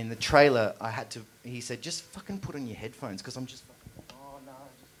 And in the trailer, he said, just fucking put on your headphones, because I'm just fucking, oh no.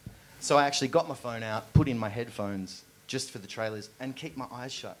 So I actually got my phone out, put in my headphones, just for the trailers, and keep my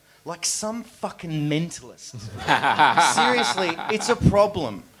eyes shut. Like some fucking mentalist. Seriously, it's a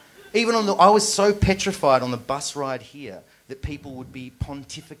problem. Even I was so petrified on the bus ride here that people would be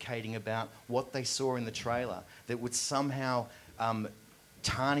pontificating about what they saw in the trailer that would somehow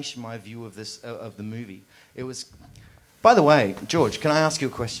tarnish my view of the movie. It was. By the way, George, can I ask you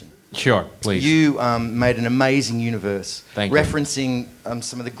a question? Sure, please. You made an amazing universe, Thank you. referencing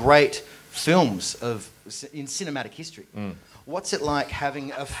some of the great films in cinematic history. What's it like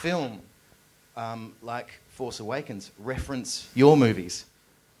having a film like Force Awakens reference your movies?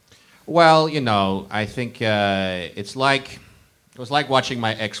 Well, you know, I think it's like was like watching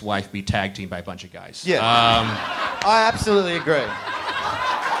my ex-wife be tag teamed by a bunch of guys. Yeah. I absolutely agree.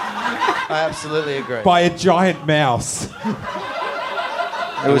 I absolutely agree. By a giant mouse.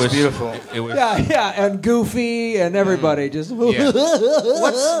 It was beautiful. It was. Yeah, and Goofy and everybody just. Yeah.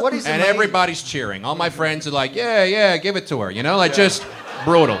 What is And amazing- everybody's cheering. All my friends are like, yeah, give it to her. You know, like just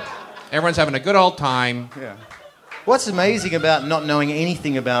brutal. Everyone's having a good old time. Yeah. What's amazing about not knowing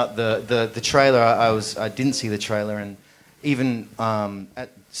anything about the trailer? I didn't see the trailer, and even at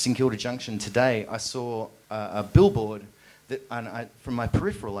St Kilda Junction today, I saw a billboard that, and from my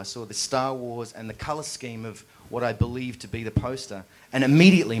peripheral, I saw the Star Wars and the color scheme of what I believe to be the poster, and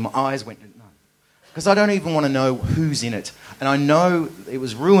immediately my eyes went no, because I don't even want to know who's in it, and I know it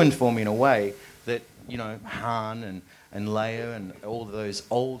was ruined for me in a way that Han and Leia and all of those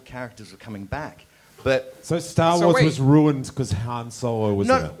old characters were coming back. But So Star So Wars wait. was ruined because Han Solo was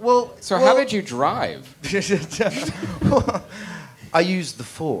in no, it. well. So how did you drive? I used the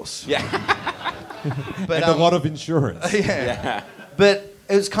Force. Yeah. But And a lot of insurance. yeah. But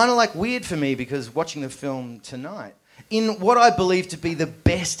it was kind of like weird for me because watching the film tonight, in what I believe to be the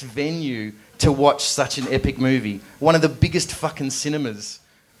best venue to watch such an epic movie, one of the biggest fucking cinemas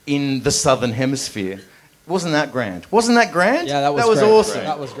in the Southern Hemisphere. Wasn't that grand? Wasn't that grand? Yeah, that was great. awesome.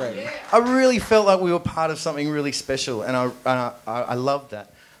 That was great. I really felt like we were part of something really special, and I loved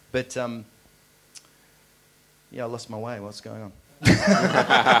that. But I lost my way. What's going on?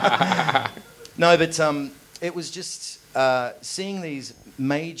 No, but it was just seeing these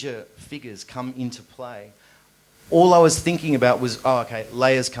major figures come into play. All I was thinking about was, okay,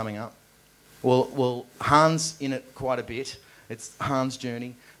 Leia's coming up. Well, Han's in it quite a bit. It's Han's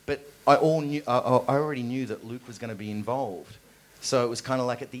journey. But I already knew that Luke was going to be involved. So it was kind of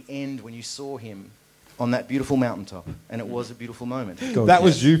like at the end when you saw him on that beautiful mountaintop, and it was a beautiful moment. That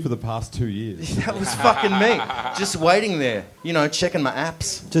was you for the past 2 years. That was fucking me. Just waiting there, checking my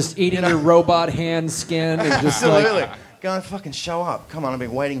apps. Just eating your robot hand skin and just Absolutely. Going, fucking show up. Come on, I've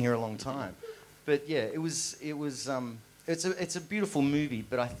been waiting here a long time. But yeah, it's a beautiful movie,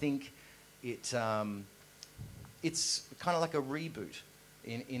 but I think it's kind of like a reboot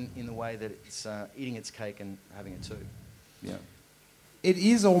in the way that it's eating its cake and having it too. Yeah. It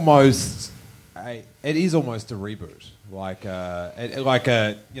is almost a reboot,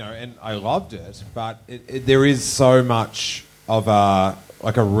 and I loved it, but there is so much of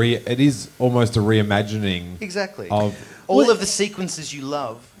it is almost a reimagining. Exactly. Of all of the sequences you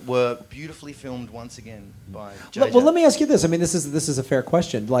love were beautifully filmed once again by JJ. Well, let me ask you this. I mean, this is a fair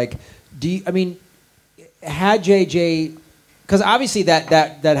question. Like, had JJ, because obviously that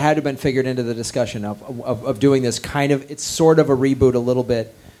had to have been figured into the discussion of doing this kind of, it's sort of a reboot a little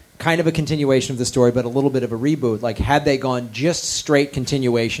bit, kind of a continuation of the story, but a little bit of a reboot. Like, had they gone just straight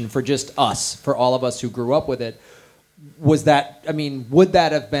continuation for just us, for all of us who grew up with it, would that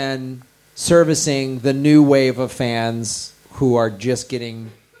have been servicing the new wave of fans who are just getting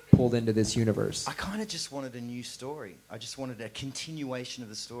pulled into this universe? I kind of just wanted a new story. I just wanted a continuation of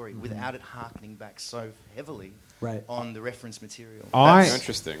the story without it harkening back so heavily on the reference material. That's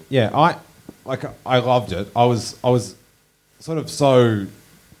interesting. Yeah, I loved it. I was sort of so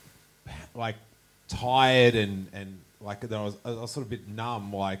tired and I was sort of a bit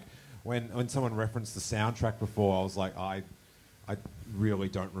numb. Like when someone referenced the soundtrack before, I was like, I really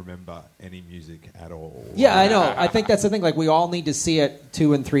don't remember any music at all. Yeah, I know. I think that's the thing. Like, we all need to see it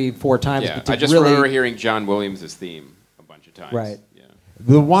 2 and 3, 4 times. Yeah, to I just remember hearing John Williams' theme a bunch of times. Right. Yeah.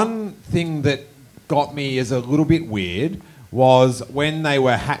 The one thing that got me as a little bit weird was when they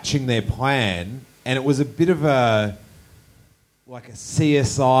were hatching their plan, and it was a bit of a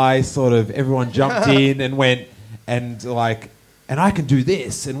CSI sort of, everyone jumped in and went and I can do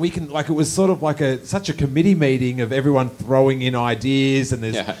this, and we can, it was sort of such a committee meeting of everyone throwing in ideas, and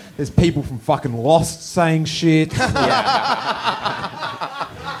there's people from fucking Lost saying shit.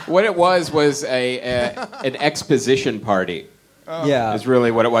 What it was an exposition party. Yeah. Is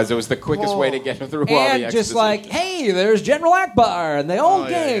really what it was. It was the quickest way to get through all the And exposition. just like, hey, there's General Akbar, and the whole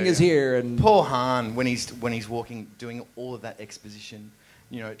gang is here. And poor Han, when he's walking, doing all of that exposition,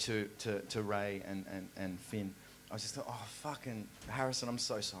 to Rey and Finn. I was just like, oh, fucking Harrison, I'm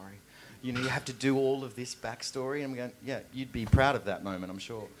so sorry. You have to do all of this backstory. And I'm going, yeah, you'd be proud of that moment, I'm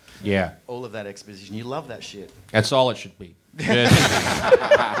sure. Yeah. All of that exposition. You love that shit. That's all it should be. Just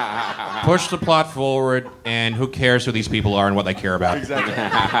push the plot forward, and who cares who these people are and what they care about. Exactly.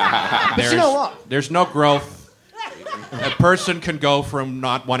 But you know what? There's no growth. A person can go from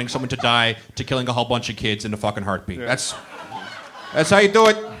not wanting someone to die to killing a whole bunch of kids in a fucking heartbeat. Yeah. That's how you do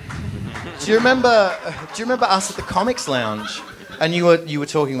it. Do you remember us at the Comics Lounge? And you were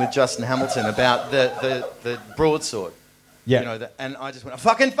talking with Justin Hamilton about the broadsword. Yeah. You know, and I just went,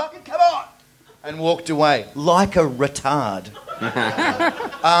 fucking, come on! And walked away like a retard.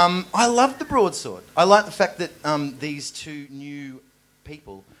 I love the broadsword. I like the fact that these two new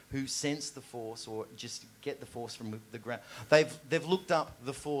people who sense the Force or just get the Force from the ground, they've looked up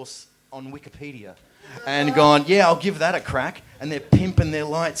the Force on Wikipedia and gone, yeah, I'll give that a crack. And they're pimping their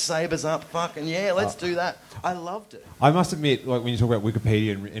lightsabers up. Fucking yeah, let's do that. I loved it. I must admit, like when you talk about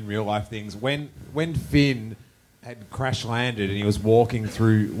Wikipedia in real life things, when Finn had crash landed and he was walking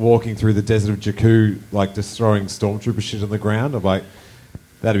through the desert of Jakku, like destroying stormtrooper shit on the ground, I'm like,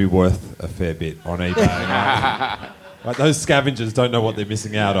 that'd be worth a fair bit on eBay. Like those scavengers don't know what they're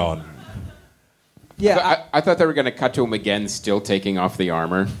missing out on. Yeah, I thought they were going to cut to him again, still taking off the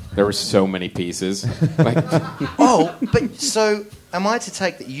armor. There were so many pieces. But so am I to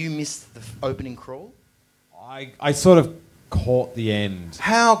take that you missed the opening crawl? I sort of caught the end.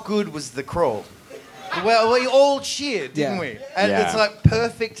 How good was the crawl? Well, we all cheered, didn't we? And it's like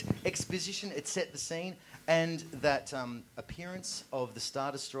perfect exposition. It set the scene. And that appearance of the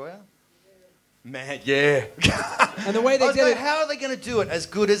Star Destroyer. Man, yeah. And the way they did it. How are they going to do it as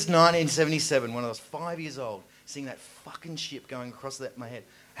good as 1977 when I was 5 years old, seeing that fucking ship going across my head?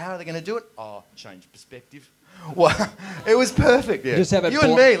 How are they going to do it? Oh, change perspective. Well, it was perfect. Yeah. Just have it you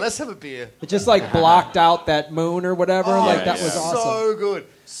and me, let's have a beer. It just like blocked out that moon or whatever. That was awesome. So good.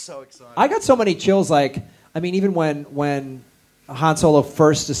 So exciting. I got so many chills. Like, I mean, even when Han Solo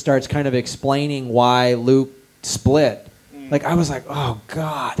first starts kind of explaining why Luke split, like I was like, oh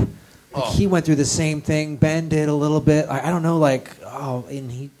God. Like he went through the same thing. Ben did a little bit. I don't know, like, and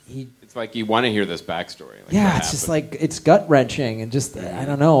he. It's like you want to hear this backstory. Like, yeah, it's just like it's gut wrenching and just I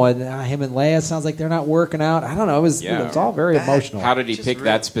don't know. And him and Leia sounds like they're not working out. I don't know. It was all very emotional. How did he pick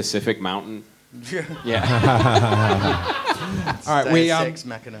that specific mountain? Yeah. All right, sex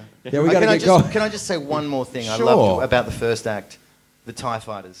machina. Yeah, we gotta get going. Can I just say one more thing? Sure. I loved about the first act, the TIE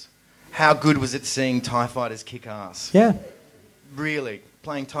fighters. How good was it seeing TIE fighters kick ass? Yeah. Really.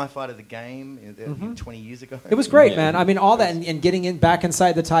 Playing TIE Fighter the game 20 years ago. It was great, man. I mean, all that and getting back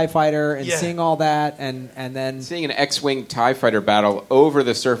inside the TIE Fighter and seeing all that and then... Seeing an X-Wing TIE Fighter battle over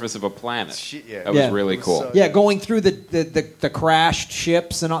the surface of a planet. That was really cool. Going through the crashed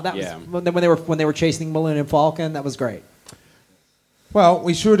ships and all that. Yeah. When they were chasing Millennium Falcon, that was great. Well,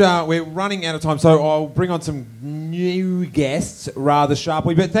 we should. We're running out of time, so I'll bring on some new guests rather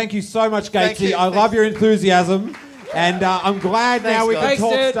sharply. But thank you so much, Gatesy. I love your enthusiasm. And I'm glad now we can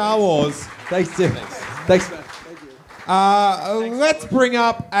talk Star Wars. Thanks, Tim. Thanks, man. Let's bring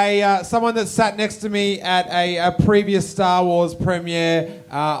up someone that sat next to me at a previous Star Wars premiere.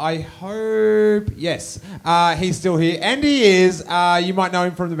 I hope, yes, he's still here. And he is. You might know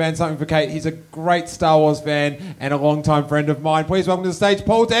him from the band Something for Kate. He's a great Star Wars fan and a longtime friend of mine. Please welcome to the stage,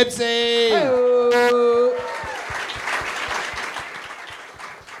 Paul Dempsey. Hello.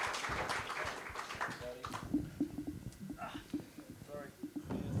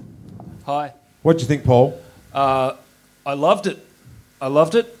 Hi. What do you think, Paul? I loved it.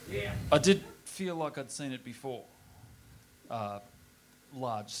 Yeah. I did feel like I'd seen it before.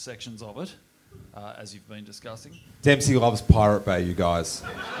 Large sections of it, as you've been discussing. Dempsey loves Pirate Bay, you guys.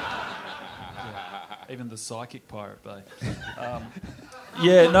 Even the psychic Pirate Bay.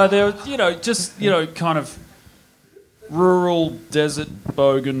 There was, kind of rural desert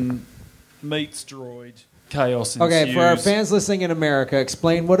bogan meets droid. Chaos ensues. Okay, for our fans listening in America,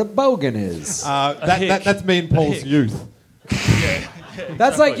 explain what a bogan is. That's me and Paul's youth.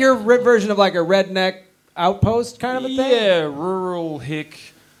 That's like your version of like a redneck outpost kind of a thing? Yeah, rural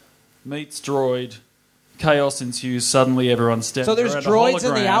hick meets droid. Chaos ensues. Suddenly everyone's standing So there's around droids a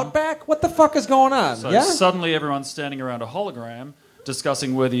hologram. in the outback? What the fuck is going on? So suddenly everyone's standing around a hologram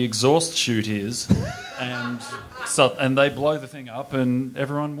discussing where the exhaust chute is, and they blow the thing up, and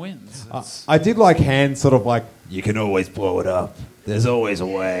everyone wins. I did like Han sort of like, you can always blow it up. There's always a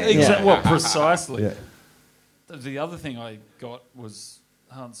way. Exactly. Well, precisely. Yeah. The other thing I got was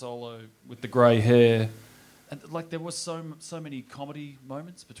Han Solo with the grey hair, and like there was so many comedy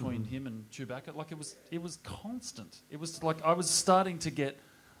moments between him and Chewbacca. Like it was constant. It was like I was starting to get.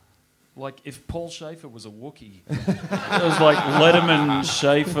 Like, if Paul Schaefer was a Wookiee, it was like Letterman,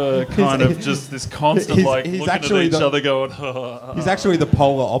 Schaefer, kind of just this constant, he's looking at each other going, He's actually the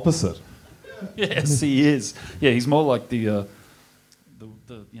polar opposite. Yes, he is. Yeah, he's more like the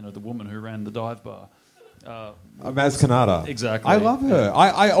woman who ran the dive bar. Maz Kanata. Exactly. I love her.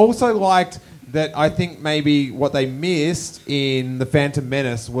 I also liked that I think maybe what they missed in The Phantom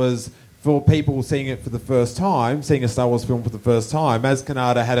Menace was... for people seeing it for the first time, seeing a Star Wars film for the first time, Maz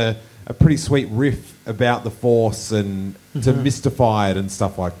Kanata had a pretty sweet riff about the Force and to mystify it and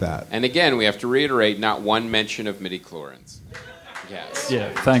stuff like that. And again, we have to reiterate, not one mention of midichlorians. Yes. Yeah,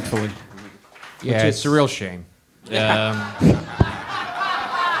 thankfully. Yeah, it's a real shame.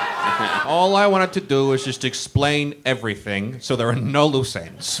 All I wanted to do was just explain everything so there are no loose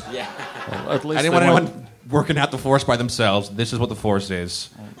ends. Yeah. Well, at least I didn't want anyone working out the Force by themselves. This is what the Force is.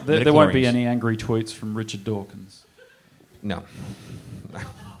 There won't be any angry tweets from Richard Dawkins. No.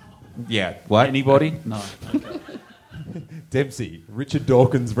 Yeah, what? Anybody? No. Okay. Dempsey, Richard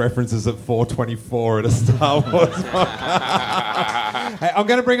Dawkins references at 4:24 at a Star Wars podcast. Hey, I'm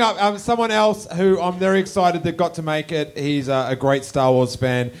going to bring up someone else who I'm very excited that got to make it. He's a great Star Wars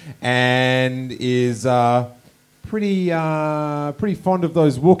fan and is pretty fond of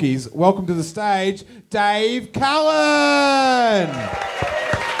those Wookiees. Welcome to the stage, Dave Cullen.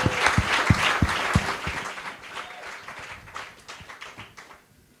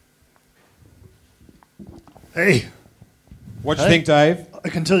 Hey. What do you think, Dave? I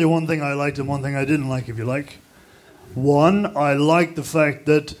can tell you one thing I liked and one thing I didn't like, if you like. One, I like the fact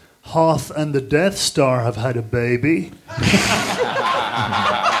that Hoth and the Death Star have had a baby.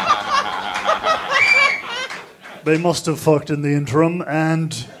 They must have fucked in the interim.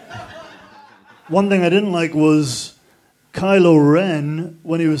 And one thing I didn't like was Kylo Ren,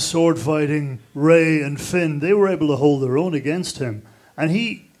 when he was sword fighting Rey and Finn, they were able to hold their own against him. And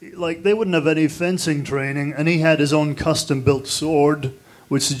they wouldn't have any fencing training, and he had his own custom-built sword,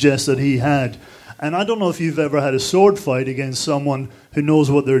 which suggests that he had. And I don't know if you've ever had a sword fight against someone who knows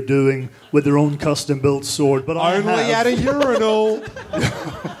what they're doing with their own custom-built sword, but I Only have. at a urinal.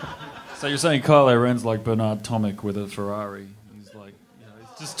 So you're saying Kylo Ren's like Bernard Tomic with a Ferrari? He's like,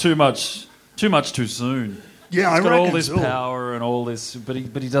 it's just too much too soon. Yeah, He's I got all reckon this so. power and all this, but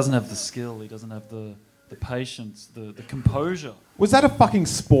he doesn't have the skill. He doesn't have the patience, the composure. Was that a fucking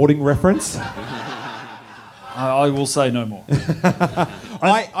sporting reference? I will say no more.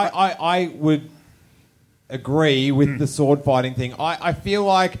 I would agree with the sword fighting thing. I feel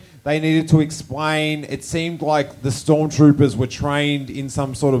like they needed to explain. It seemed like the stormtroopers were trained in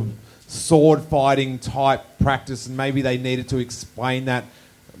some sort of sword fighting type practice, and maybe they needed to explain that.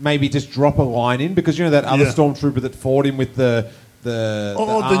 Maybe just drop a line in, because that other stormtrooper that fought him with the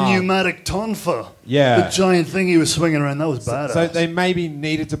pneumatic tonfa. Yeah. The giant thing he was swinging around, that was badass. So they maybe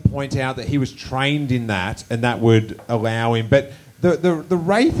needed to point out that he was trained in that, and that would allow him. But the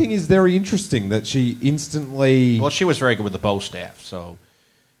Rey thing is very interesting, that she instantly... Well, she was very good with the bow staff, so,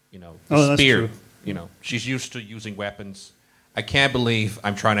 that's spear. true. She's used to using weapons. I can't believe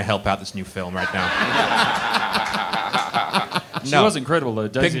I'm trying to help out this new film right now. She was incredible, though.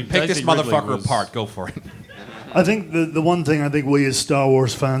 Pick this motherfucker apart. Go for it. I think the one thing I think we as Star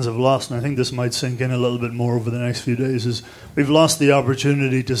Wars fans have lost, and I think this might sink in a little bit more over the next few days, is we've lost the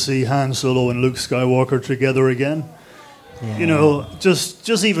opportunity to see Han Solo and Luke Skywalker together again. Yeah. Just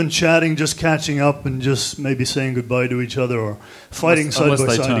even chatting, just catching up, and just maybe saying goodbye to each other, or fighting side by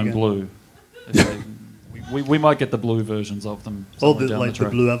side again. Unless they turn blue. We might get the blue versions of them. The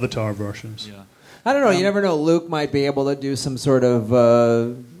blue Avatar versions. Yeah. I don't know. You never know. Luke might be able to do some sort of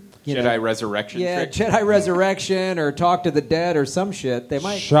Jedi resurrection trick? Jedi resurrection, or talk to the dead, or some shit. They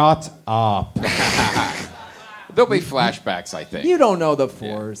might. Shut up. There'll be flashbacks, I think. You don't know the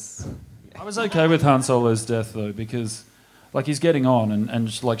Force. I was okay with Han Solo's death, though, because he's getting on, and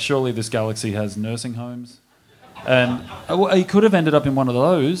surely this galaxy has nursing homes. And he could have ended up in one of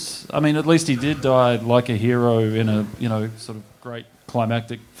those. I mean, at least he did die like a hero in a, sort of great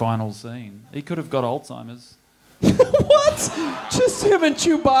climactic final scene. He could have got Alzheimer's. What? Just him and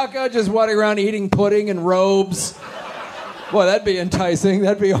Chewbacca just walking around eating pudding and robes. Well, that'd be enticing.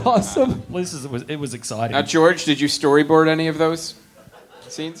 That'd be awesome. At least it was exciting. Now, George, did you storyboard any of those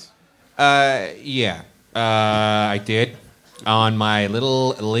scenes? Yeah. I did. On my little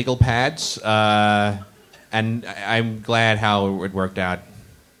legal pads. And I'm glad how it worked out.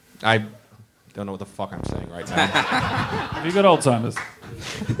 I don't know what the fuck I'm saying right now. Have you got Alzheimer's?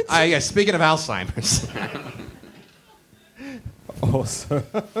 Yeah, speaking of Alzheimer's. Awesome.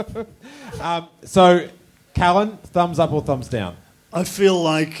 So, Callan, thumbs up or thumbs down? I feel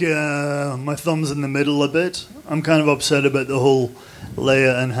like my thumb's in the middle a bit. I'm kind of upset about the whole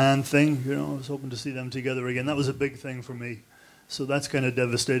Leia and Han thing. I was hoping to see them together again. That was a big thing for me. So that's kind of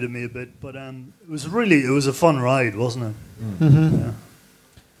devastated me a bit. But it was a fun ride, wasn't it? Mm-hmm. Yeah.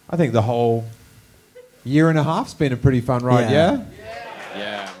 I think the whole year and a half's been a pretty fun ride, yeah?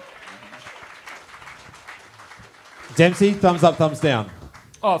 Yeah. Dempsey, thumbs up, thumbs down.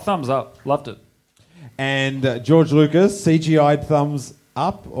 Oh, thumbs up. Loved it. And George Lucas, CGI'd thumbs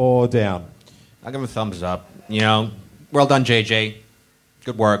up or down? I'll give him a thumbs up. Well done, JJ.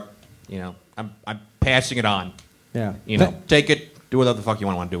 Good work. You know, I'm passing it on. Yeah. You know, take it, do whatever the fuck you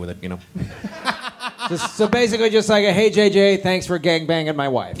want to do with it. You know. So basically, just like a hey JJ, thanks for gangbanging my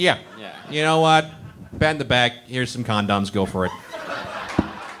wife. Yeah. You know what? Pat in the back. Here's some condoms. Go for it.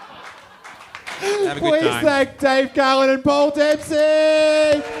 Have a good Please time. thank Dave Carlin and Paul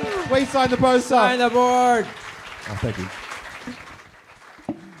Dempsey. Please sign the poster. Sign the board. Oh, thank you.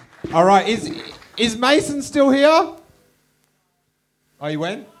 All right, is Mason still here? Oh, you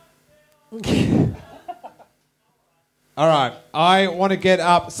went? All right, I want to get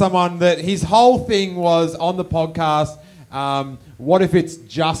up someone that his whole thing was on the podcast. What if it's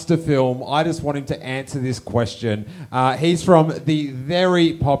just a film? I just want him to answer this question. He's from the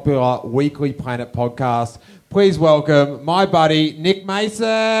very popular Weekly Planet podcast. Please welcome my buddy, Nick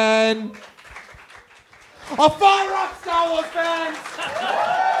Mason. Oh, fire up, Star Wars fans!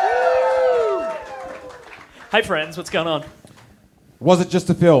 Hey friends, what's going on? Was it just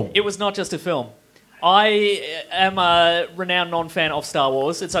a film? It was not just a film. I am a renowned non-fan of Star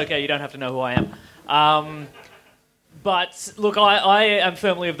Wars. It's okay, you don't have to know who I am. But look, I am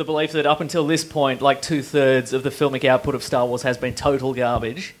firmly of the belief that up until this point, like 2/3 of the filmic output of Star Wars has been total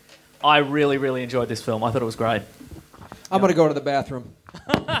garbage. I really, really enjoyed this film. I thought it was great. I'm going to go to the bathroom.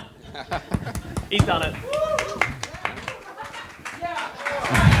 He's done it.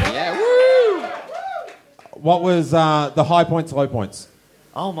 Yeah, woo! What was the high points, low points?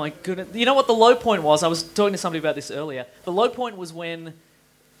 Oh my goodness. You know what the low point was? I was talking to somebody about this earlier. The low point was when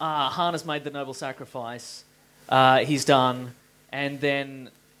Han has made the noble sacrifice. He's done. And then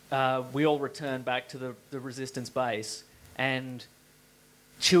we all return back to the Resistance base. And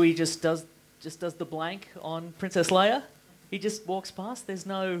Chewie just does the blank on Princess Leia. He just walks past. There's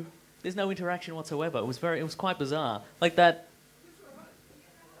no interaction whatsoever. It was quite bizarre. Like that.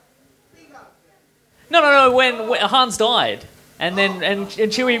 No. When Han's died, and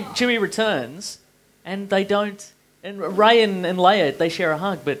Chewie returns, and they don't. And Rey and Leia, they share a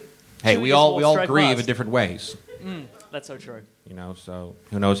hug, but Hey, Chewie we just all walks straight grieve past. in different ways. That's so true. You know, so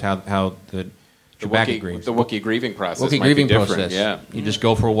who knows how the Chewbacca grieves. The Wookiee grieving process. Wookiee might grieving be different. process. Yeah. You just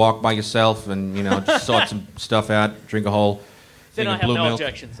go for a walk by yourself and, you know, just sort some stuff out, drink a whole Then thing I of have blue no milk.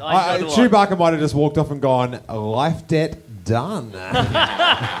 objections. I enjoyed it a lot. Chewbacca might have just walked off and gone, life debt done.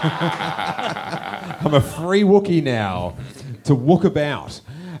 I'm a free Wookiee now to wook about.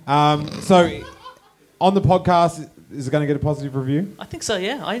 So on the podcast, is it going to get a positive review? I think so.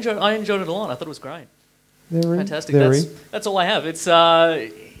 Yeah, I enjoyed it a lot. I thought it was great. Fantastic. There That's all I have. It's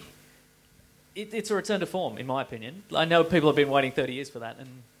it's a return to form, in my opinion. I know people have been waiting 30 years for that, and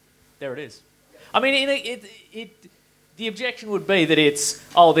there it is. I mean, the objection would be that it's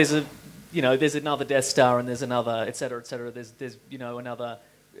there's another Death Star and there's another et cetera, et cetera. There's another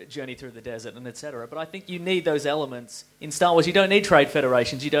journey through the desert and et cetera. But I think you need those elements in Star Wars. You don't need trade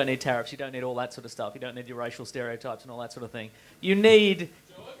federations. You don't need tariffs. You don't need all that sort of stuff. You don't need your racial stereotypes and all that sort of thing. You need.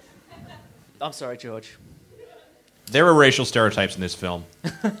 I'm sorry, George. There are racial stereotypes in this film.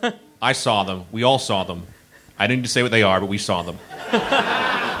 I saw them. We all saw them. I didn't need to say what they are, but we saw them.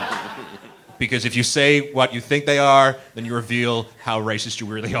 Because if you say what you think they are, then you reveal how racist you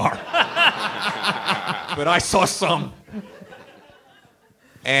really are. But I saw some.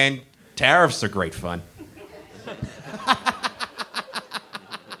 And tariffs are great fun.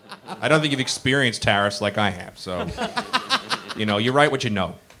 I don't think you've experienced tariffs like I have, so... You know, you write what you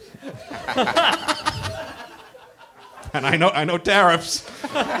know. And I know tariffs.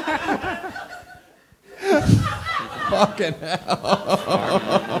 Fucking hell.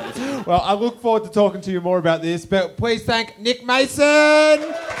 Well, I look forward to talking to you more about this, but please thank Nick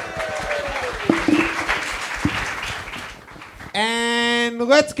Mason. And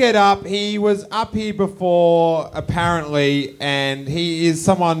let's get up. He was up here before, apparently, and he is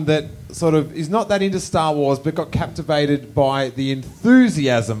someone that sort of is not that into Star Wars, but got captivated by the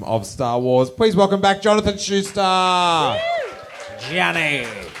enthusiasm of Star Wars. Please welcome back Jonathan Schuster. Johnny.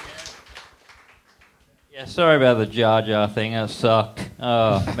 Yeah, sorry about the Jar Jar thing. That sucked.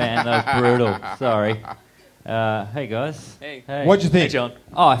 Oh, man, that was brutal. Sorry. Hey, guys. Hey. What'd you think? Hey, John.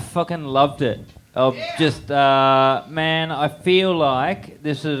 Oh, I fucking loved it. Man, I feel like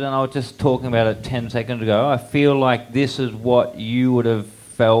this is, and I was just talking about it 10 seconds ago, I feel like this is what you would have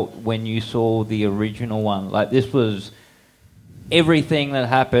felt when you saw the original one. Like, this was everything that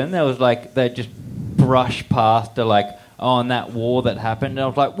happened. There was like, they just brushed past the like, on that war that happened, and I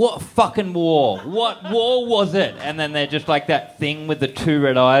was like, what fucking war? What war was it? And then they're just like that thing with the two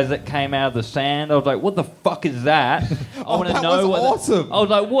red eyes that came out of the sand. I was like, what the fuck is that? I want to know what. Awesome. I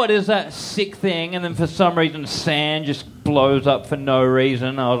was like, what is that sick thing? And then for some reason, sand just blows up for no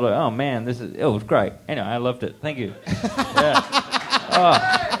reason. I was like, oh man, it was great. Anyway, I loved it. Thank you. Yeah.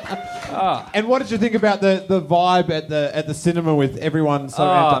 And what did you think about the vibe at the cinema with everyone so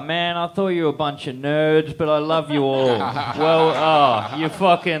amped Oh up? man, I thought you were a bunch of nerds, but I love you all. Well,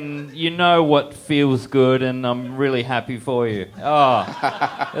 you know what feels good, and I'm really happy for you.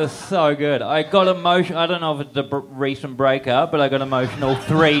 Oh, it was so good. I got emotional. I don't know if it's a recent breakup, but I got emotional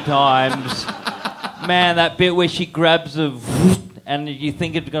 3 times. Man, that bit where she grabs a and you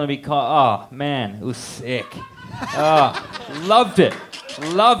think it's going to be oh man, it was sick. Oh, loved it.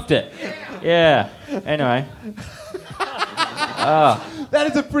 Yeah. Anyway. That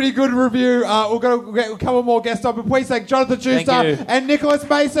is a pretty good review. We'll get a couple more guests up, but please thank Jonathan Thank Schuster you. and Nicholas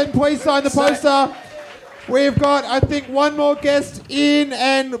Mason. Please sign the poster. We've got, I think, one more guest in,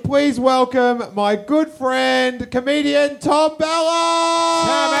 and please welcome my good friend, comedian Tom Ballard.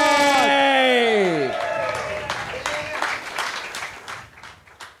 Tommy!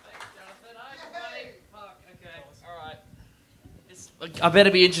 I better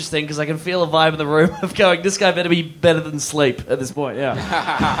be interesting because I can feel a vibe in the room of going, this guy better be better than sleep at this point, yeah.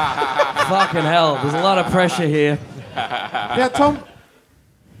 Fucking hell, there's a lot of pressure here. Now, Tom,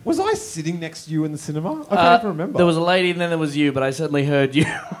 was I sitting next to you in the cinema? I can't even remember. There was a lady and then there was you, but I certainly heard you.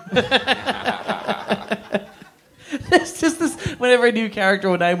 There's just this, whenever a new character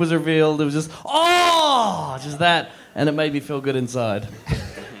or name was revealed, it was just, just that. And it made me feel good inside.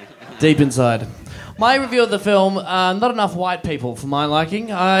 Deep inside. My review of the film, not enough white people for my liking.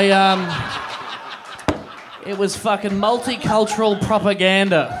 It was fucking multicultural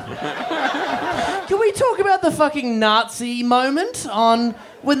propaganda. Can we talk about the fucking Nazi moment on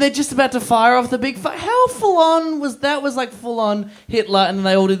when they're just about to fire off the big... How full-on was that? Was like full-on Hitler and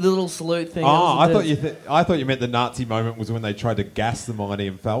they all did the little salute thing. Oh, I thought you meant the Nazi moment was when they tried to gas the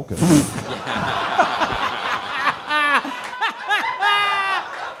Millennium Falcon.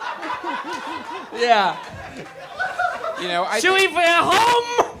 Yeah. You know, Should we be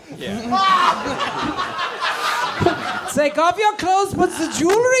home? Take off your clothes, put the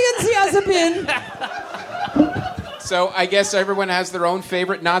jewelry in the other bin. So I guess everyone has their own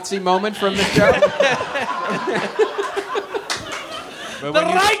favorite Nazi moment from the show. The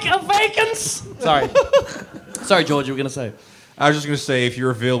Reich Awakens! Sorry, George, you were going to say. I was just going to say, if you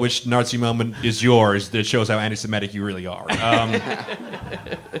reveal which Nazi moment is yours, that shows how anti-Semitic you really are.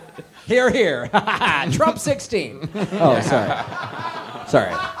 Here, here. Trump 16. Oh,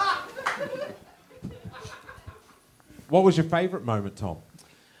 sorry. What was your favourite moment, Tom?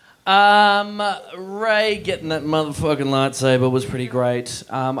 Ray getting that motherfucking lightsaber was pretty great.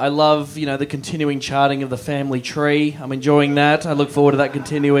 I love, the continuing charting of the family tree. I'm enjoying that. I look forward to that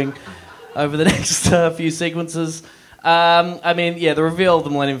continuing over the next few sequences. The reveal of the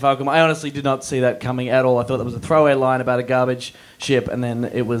Millennium Falcon, I honestly did not see that coming at all. I thought that was a throwaway line about a garbage ship, and then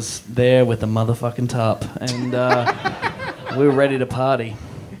it was there with the motherfucking top, and we were ready to party.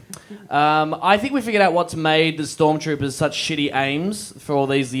 I think we figured out what's made the Stormtroopers such shitty aims for all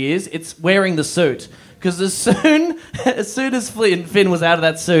these years. It's wearing the suit. Because as soon as Finn was out of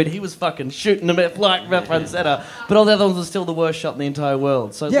that suit, he was fucking shooting them at like front and center. But all the other ones were still the worst shot in the entire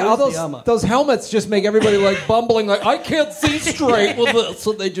world. So yeah, all the armor? those helmets just make everybody like bumbling, like I can't see straight with this,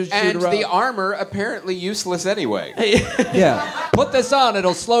 so they just shoot And around. the armor apparently useless anyway. Yeah, put this on;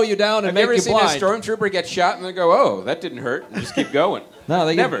 it'll slow you down and Have make you ever you seen blind. a stormtrooper get shot and they go, "Oh, that didn't hurt," and just keep going? No,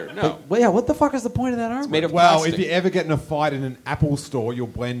 they never. No. Well, yeah, what the fuck is the point of that armor? It's made of Well, plastic. if you ever get in a fight in an Apple store, you'll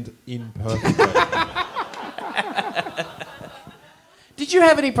blend in perfectly. Did you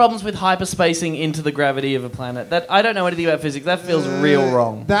have any problems with hyperspacing into the gravity of a planet? That I don't know anything about physics. That feels real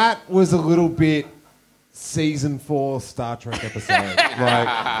wrong. That was a little bit season 4 Star Trek episode.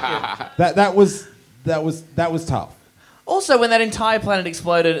 that was tough. Also, when that entire planet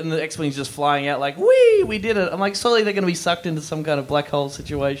exploded and the X-Wing's just flying out like, wee, we did it. I'm like, slowly they're going to be sucked into some kind of black hole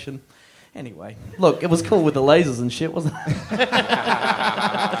situation. Anyway, look, it was cool with the lasers and shit, wasn't it?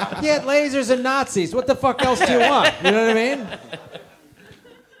 Yeah, lasers and Nazis. What the fuck else do you want? You know what I mean?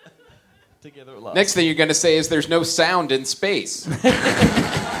 Together at last. Next thing you're going to say is there's no sound in space.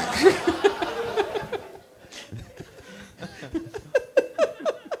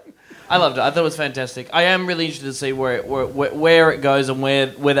 I loved it. I thought it was fantastic. I am really interested to see where it goes and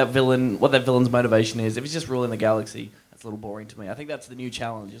what that villain's motivation is. If he's just ruling the galaxy, that's a little boring to me. I think that's the new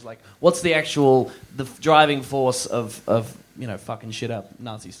challenge. Is like, what's the driving force of fucking shit up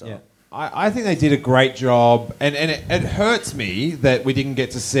Nazi stuff? Yeah. I think they did a great job, and it hurts me that we didn't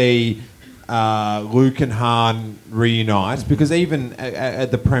get to see Luke and Han reunite, because even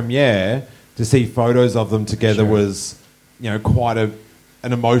at the premiere, to see photos of them together was, quite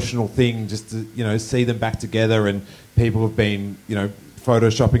an emotional thing, just to see them back together, and people have been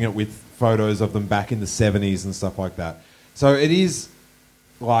photoshopping it with photos of them back in the 70s and stuff like that. So it is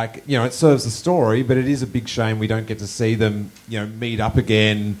like, you know, it serves the story, but it is a big shame we don't get to see them, you know, meet up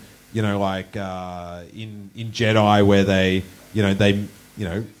again, you know, like in Jedi where they.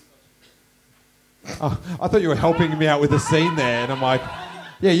 Oh, I thought you were helping me out with the scene there, and I'm like,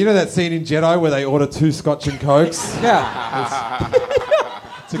 yeah, you know that scene in Jedi where they order 2 Scotch and Cokes? Yeah.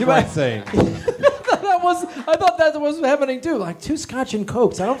 It's a great scene. I thought that was happening too. Like 2 Scotch and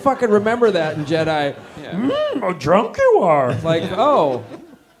Cokes. I don't fucking remember that in Jedi. How drunk you are. Like, oh.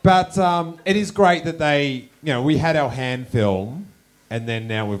 But it is great that they, you know, we had our Han film, and then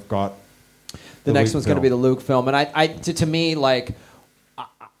now we've got the next Luke one's going to be the Luke film, and to me, like,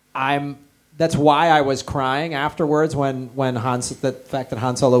 I'm. That's why I was crying afterwards when the fact that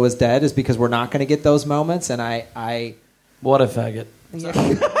Han Solo was dead is because we're not going to get those moments, and I. What a faggot.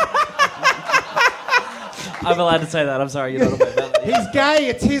 I'm allowed to say that. I'm sorry. You don't know about that. He's gay.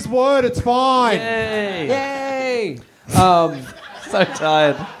 It's his word. It's fine. Yay! Yay! So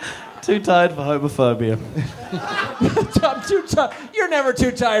tired. Too tired for homophobia. I'm too tired. You're never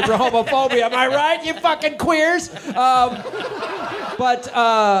too tired for homophobia, am I right? You fucking queers. But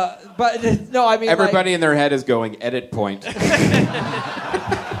no, I mean everybody in their head is going edit point.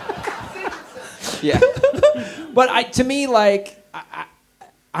 Yeah. But to me, like,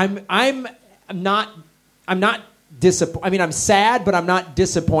 I'm not disappointed. I mean, I'm sad, but I'm not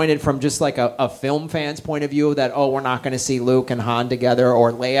disappointed from just like a film fan's point of view that, oh, we're not going to see Luke and Han together,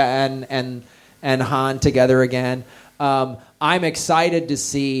 or Leia and Han together again. I'm excited to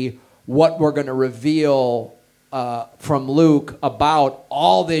see what we're going to reveal from Luke about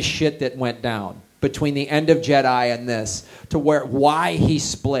all this shit that went down between the end of Jedi and this, to why he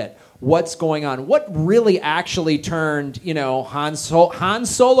split. What's going on? What really actually turned, you know, Han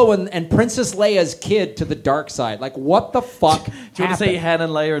Solo and Princess Leia's kid to the dark side? Like, what the fuck Do you want to see Han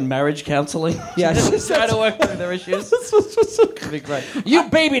and Leia in marriage counseling? Yeah. Try to work through their issues. That'd be great. You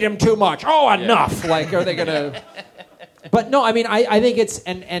babied him too much. Oh, enough. Yeah. Like, are they going to... But no, I mean, I think it's...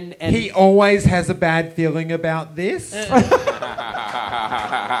 And he always has a bad feeling about this.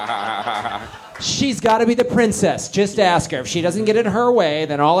 She's got to be the princess. Just ask her. If she doesn't get it her way,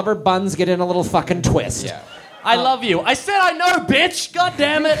 then all of her buns get in a little fucking twist. Yeah. I love you. I said I know, bitch. God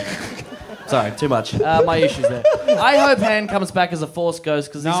damn it. Sorry, too much. My issues there. I hope Han comes back as a Force ghost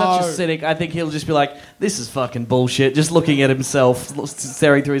because he's such a cynic. I think he'll just be like, this is fucking bullshit. Just looking at himself,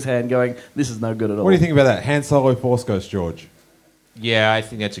 staring through his hand, going, this is no good at all. What do you think about that? Han Solo Force ghost, George? Yeah, I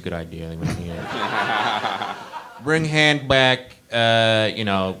think that's a good idea. Bring Han back. You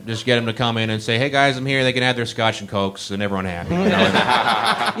know, just get him to come in and say, "Hey guys, I'm here." They can have their Scotch and Cokes, and everyone happy. You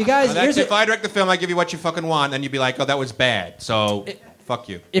know? You guys, if I direct the film, I give you what you fucking want, and you'd be like, "Oh, that was bad." So, fuck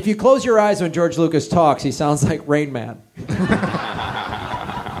you. If you close your eyes when George Lucas talks, he sounds like Rain Man.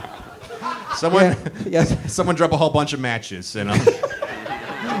 Someone drop a whole bunch of matches, you know.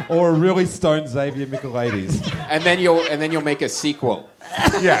 Or a really stoned Xavier Michaelides. and then you'll make a sequel.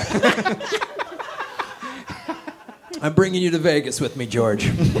 Yeah. I'm bringing you to Vegas with me, George.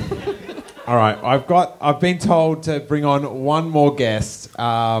 All right, I've been told to bring on one more guest.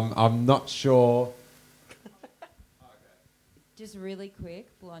 I'm not sure. Just really quick,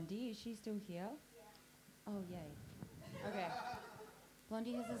 Blondie, is she still here? Yeah. Oh, yay. Okay.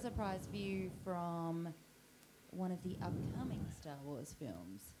 Blondie has a surprise for you from one of the upcoming Star Wars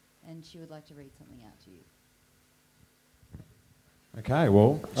films, and she would like to read something out to you. Okay,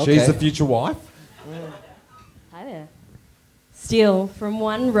 well, she's the future wife. Hi there. Steele, from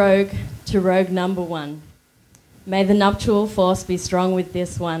one rogue to rogue number one. May the nuptial force be strong with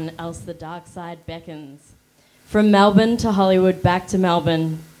this one, else the dark side beckons. From Melbourne to Hollywood, back to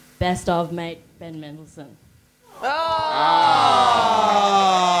Melbourne, best of mate Ben Mendelsohn.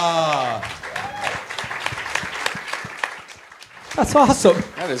 That's awesome.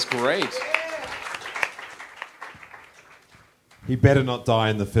 That is great. He better not die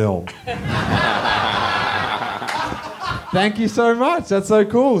in the film. Thank you so much. That's so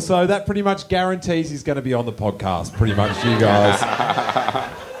cool. So that pretty much guarantees he's going to be on the podcast. Pretty much, you guys.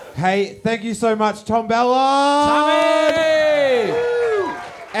 Hey, thank you so much, Tom Ballard. Tommy!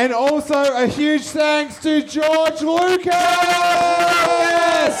 And also a huge thanks to George Lucas.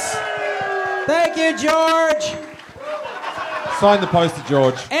 Thank you, George. Sign the poster,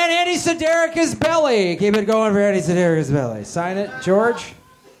 George. And Andy Siderica's belly. Keep it going for Andy Siderica's belly. Sign it, George.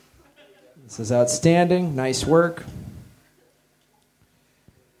 This is outstanding. Nice work.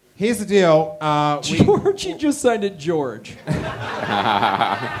 Here's the deal. George, you just signed it, George.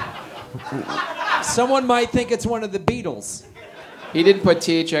 Someone might think it's one of the Beatles. He didn't put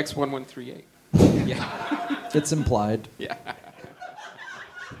THX 1138. Yeah. It's implied. Yeah.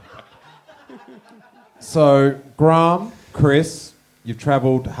 So, Graham, Chris, you've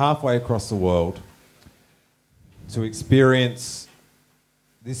travelled halfway across the world to experience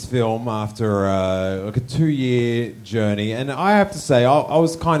this film after like a 2-year journey. And I have to say, I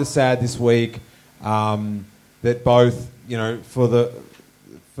was kind of sad this week that both, for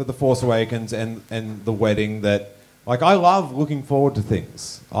the Force Awakens and the wedding, that like I love looking forward to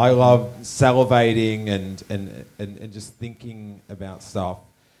things. I love salivating and just thinking about stuff.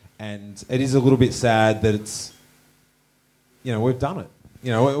 And it is a little bit sad that it's, we've done it.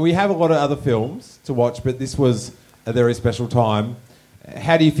 We have a lot of other films to watch, but this was a very special time.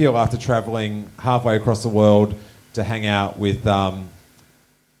 How do you feel after travelling halfway across the world to hang out with a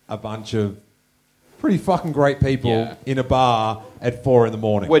bunch of pretty fucking great people in a bar at 4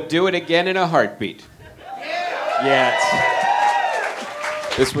 a.m? Would do it again in a heartbeat. Yes.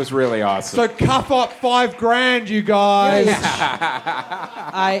 This was really awesome. So cuff up $5,000, you guys.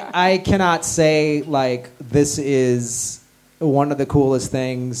 I cannot say like this is one of the coolest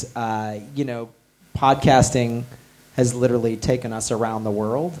things. Podcasting has literally taken us around the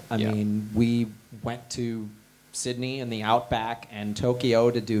world. I mean, we went to Sydney and the Outback and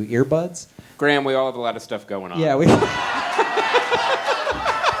Tokyo to do earbuds. Graham, we all have a lot of stuff going on. Yeah, we.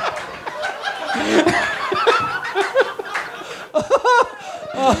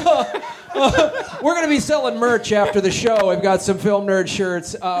 We're going to be selling merch after the show. We've got some Film Nerd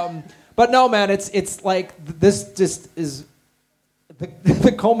shirts. But no, man, it's like this just is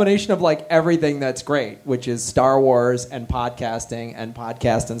the culmination of like everything that's great, which is Star Wars and podcasting and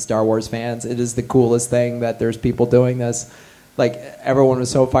podcast and Star Wars fans. It is the coolest thing that there's people doing this. Like everyone was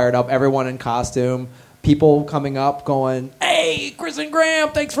so fired up, everyone in costume, people coming up going, "Hey, Chris and Graham,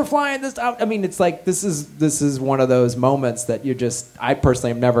 thanks for flying this out." I mean, it's like this is one of those moments that I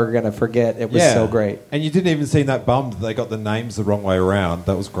personally am never going to forget. It was so great. And you didn't even seem that bummed that they got the names the wrong way around.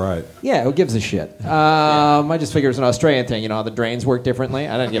 That was great. Yeah, who gives a shit? I just figured it was an Australian thing. How the drains work differently.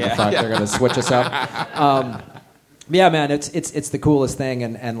 I didn't give a fuck. They're going to switch us up. Yeah, man, it's the coolest thing,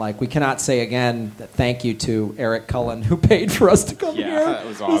 and like we cannot say again that thank you to Eric Cullen who paid for us to come here. That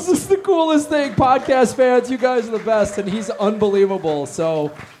was awesome. This is the coolest thing. Podcast fans, you guys are the best, and he's unbelievable.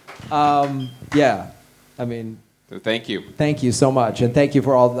 So, yeah, I mean, so thank you. Thank you so much, and thank you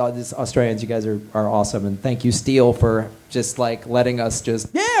for all these Australians. You guys are awesome, and thank you, Steele, for just like letting us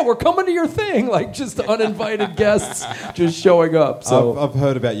we're coming to your thing, like just uninvited guests just showing up. So I've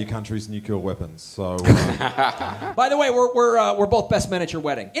heard about your country's nuclear weapons. So, by the way, we're both best men at your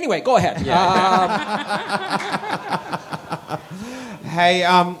wedding. Anyway, go ahead. Hey,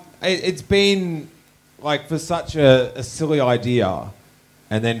 it's been like for such a silly idea,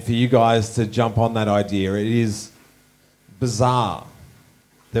 and then for you guys to jump on that idea, it is bizarre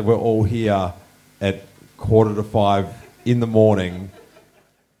that we're all here at 4:45 in the morning.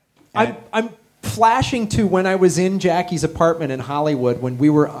 I'm flashing to when I was in Jackie's apartment in Hollywood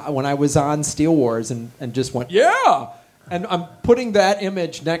when I was on Steele Wars and just went, yeah! And I'm putting that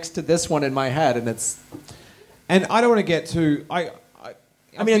image next to this one in my head, and it's... And I don't want to get too... I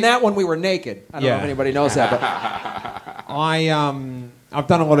mean, in that one we were naked. I don't know if anybody knows that, but... I've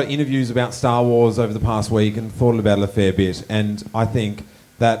done a lot of interviews about Star Wars over the past week and thought about it a fair bit, and I think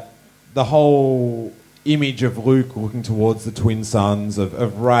that the whole image of Luke looking towards the twin suns,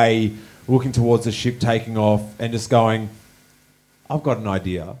 of Rey looking towards the ship taking off and just going, I've got an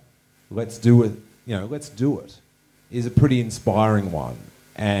idea, let's do it, let's do it, is a pretty inspiring one.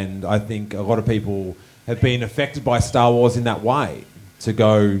 And I think a lot of people have been affected by Star Wars in that way, to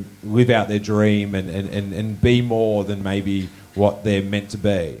go live out their dream and be more than maybe what they're meant to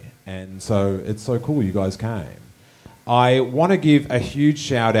be. And so it's so cool you guys came. I want to give a huge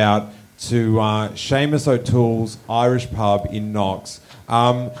shout out to Seamus O'Tooles Irish Pub in Knox.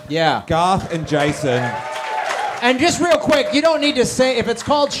 Garth and Jason. And just real quick, you don't need to say, if it's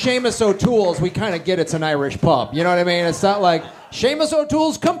called Seamus O'Toole's, we kind of get it's an Irish pub. You know what I mean? It's not like Seamus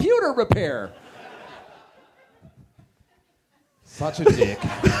O'Toole's Computer Repair. Such a dick.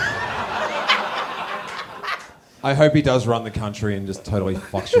 I hope he does run the country and just totally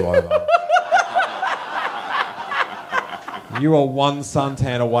fucks you over. You are one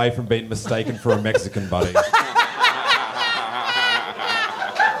suntan away from being mistaken for a Mexican, buddy.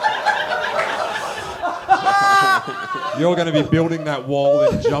 You're going to be building that wall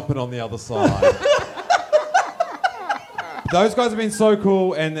and jumping on the other side. Those guys have been so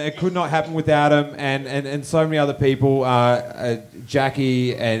cool, and it could not happen without them, and so many other people,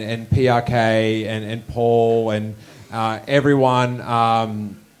 Jackie and PRK and Paul and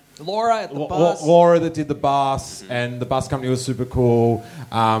everyone. Laura at the bus. Laura that did the bus, and the bus company was super cool.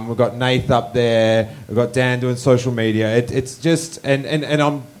 We've got Nath up there. We've got Dan doing social media. It's just, and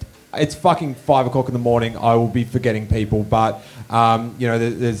I'm... It's fucking 5 o'clock in the morning. I will be forgetting people, but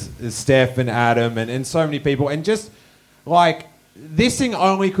There's Steph and Adam and so many people. And just, like, this thing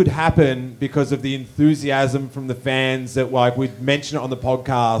only could happen because of the enthusiasm from the fans that, like, we'd mention it on the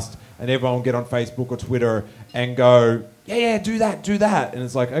podcast and everyone would get on Facebook or Twitter and go, yeah, do that. And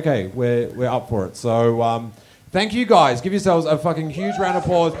it's like, okay, we're up for it. So thank you guys. Give yourselves a fucking huge round of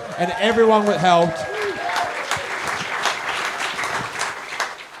applause and everyone that helped.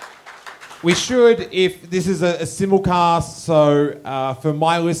 We should, if this is a simulcast, so for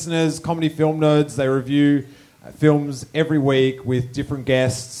my listeners, Comedy Film Nerds, they review films every week with different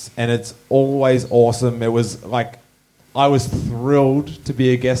guests, and it's always awesome. It was like, I was thrilled to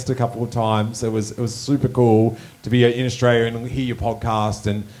be a guest a couple of times. It was super cool to be in Australia and hear your podcast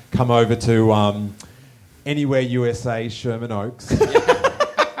and come over to Anywhere USA, Sherman Oaks.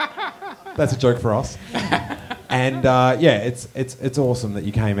 That's a joke for us. And it's awesome that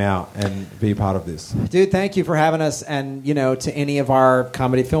you came out and be a part of this. Dude, thank you for having us. And, to any of our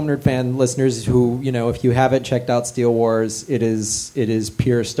Comedy Film Nerd fan listeners who, if you haven't checked out Steele Wars, it is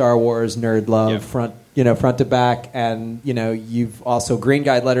pure Star Wars nerd love, front to back. And, you've also Green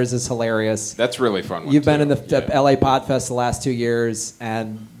Guide Letters is hilarious. That's really fun. You've been in the LA Podfest the last 2 years,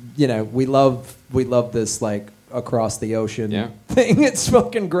 and, we love this, like, across the ocean thing. It's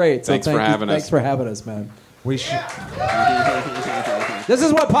fucking great. Thanks for having us. Thanks for having us, man. We should. This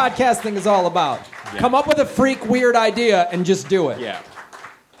is what podcasting is all about. Yeah. Come up with a freak weird idea and just do it. Yeah.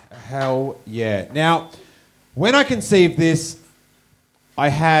 Hell yeah. Now, when I conceived this, I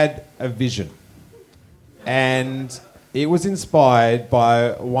had a vision. And it was inspired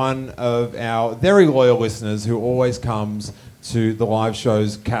by one of our very loyal listeners who always comes to the live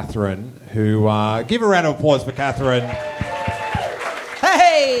shows, Catherine, who... give a round of applause for Catherine.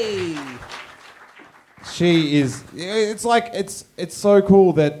 Hey! She is... It's like... It's so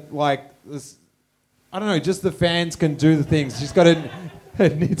cool that, like... This, I don't know, just the fans can do the things. She's got a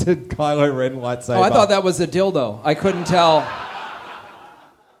knitted Kylo Ren lightsaber. Oh, I thought that was a dildo. I couldn't tell.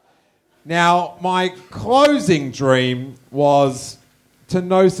 Now, my closing dream was, to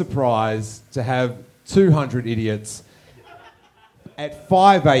no surprise, to have 200 idiots at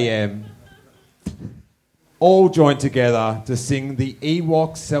 5 a.m. all join together to sing the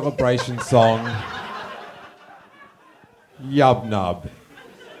Ewok celebration song, Yub Nub.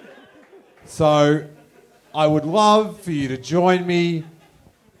 So, I would love for you to join me.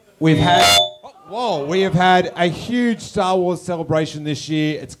 We have had a huge Star Wars celebration this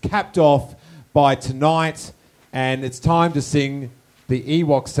year. It's capped off by tonight, and it's time to sing the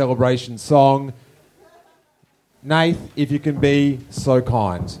Ewok celebration song. Nath, if you can be so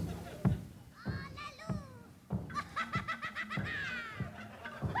kind.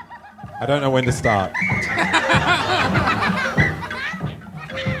 I don't know when to start.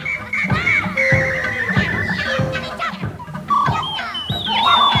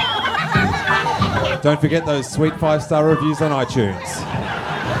 Don't forget those sweet 5-star reviews on iTunes.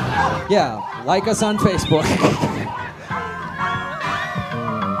 Yeah, like us on Facebook.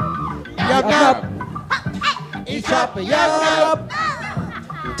 Yup, yup. Each up a yup.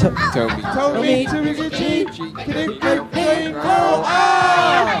 Toby,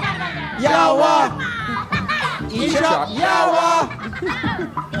 Yawa. Each up Yawa.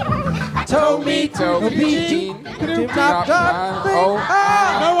 Toby,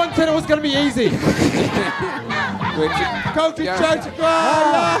 no one said it was going to be easy.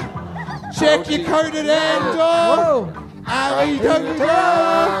 Check your coded end. Ali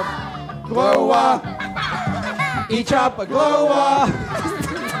glowa. Each up a glowa.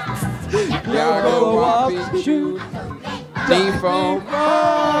 Glowa. Shoot. Defo.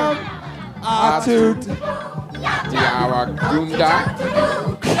 Atut. Diawa Gunda.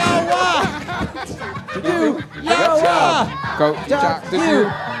 Yawa. Yawa. Go to do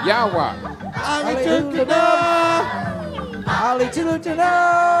Yawa. Ali Tukana. Ali Tulutana.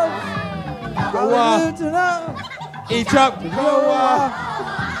 Glowa. Each up glowa.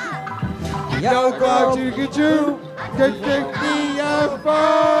 Yo go to get you. Get the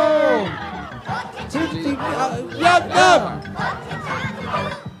phone. Yup nub.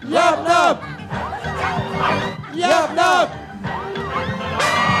 Yup nub. Yup nub.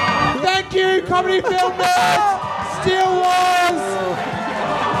 Thank you, Comedy Film Nerds. Steele Wars.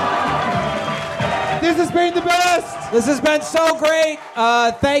 This has been the best. This has been so great.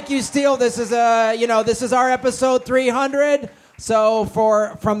 Thank you, Steele. This is this is our episode 300. So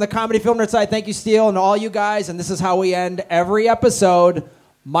from the Comedy Film Nerd side, thank you, Steele, and all you guys. And this is how we end every episode.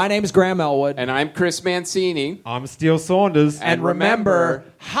 My name is Graham Elwood. And I'm Chris Mancini. I'm Steele Saunders. And remember,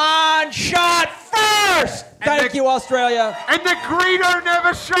 Han shot first! Thank you, Australia. And the Greedo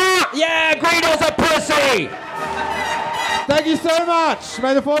never shot! Yeah, Greedo's a pussy! Thank you so much.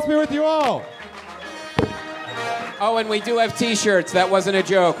 May the force be with you all. Oh, and we do have T-shirts. That wasn't a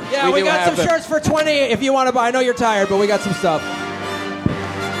joke. Yeah, we got some shirts for $20 if you want to buy. I know you're tired, but we got some stuff.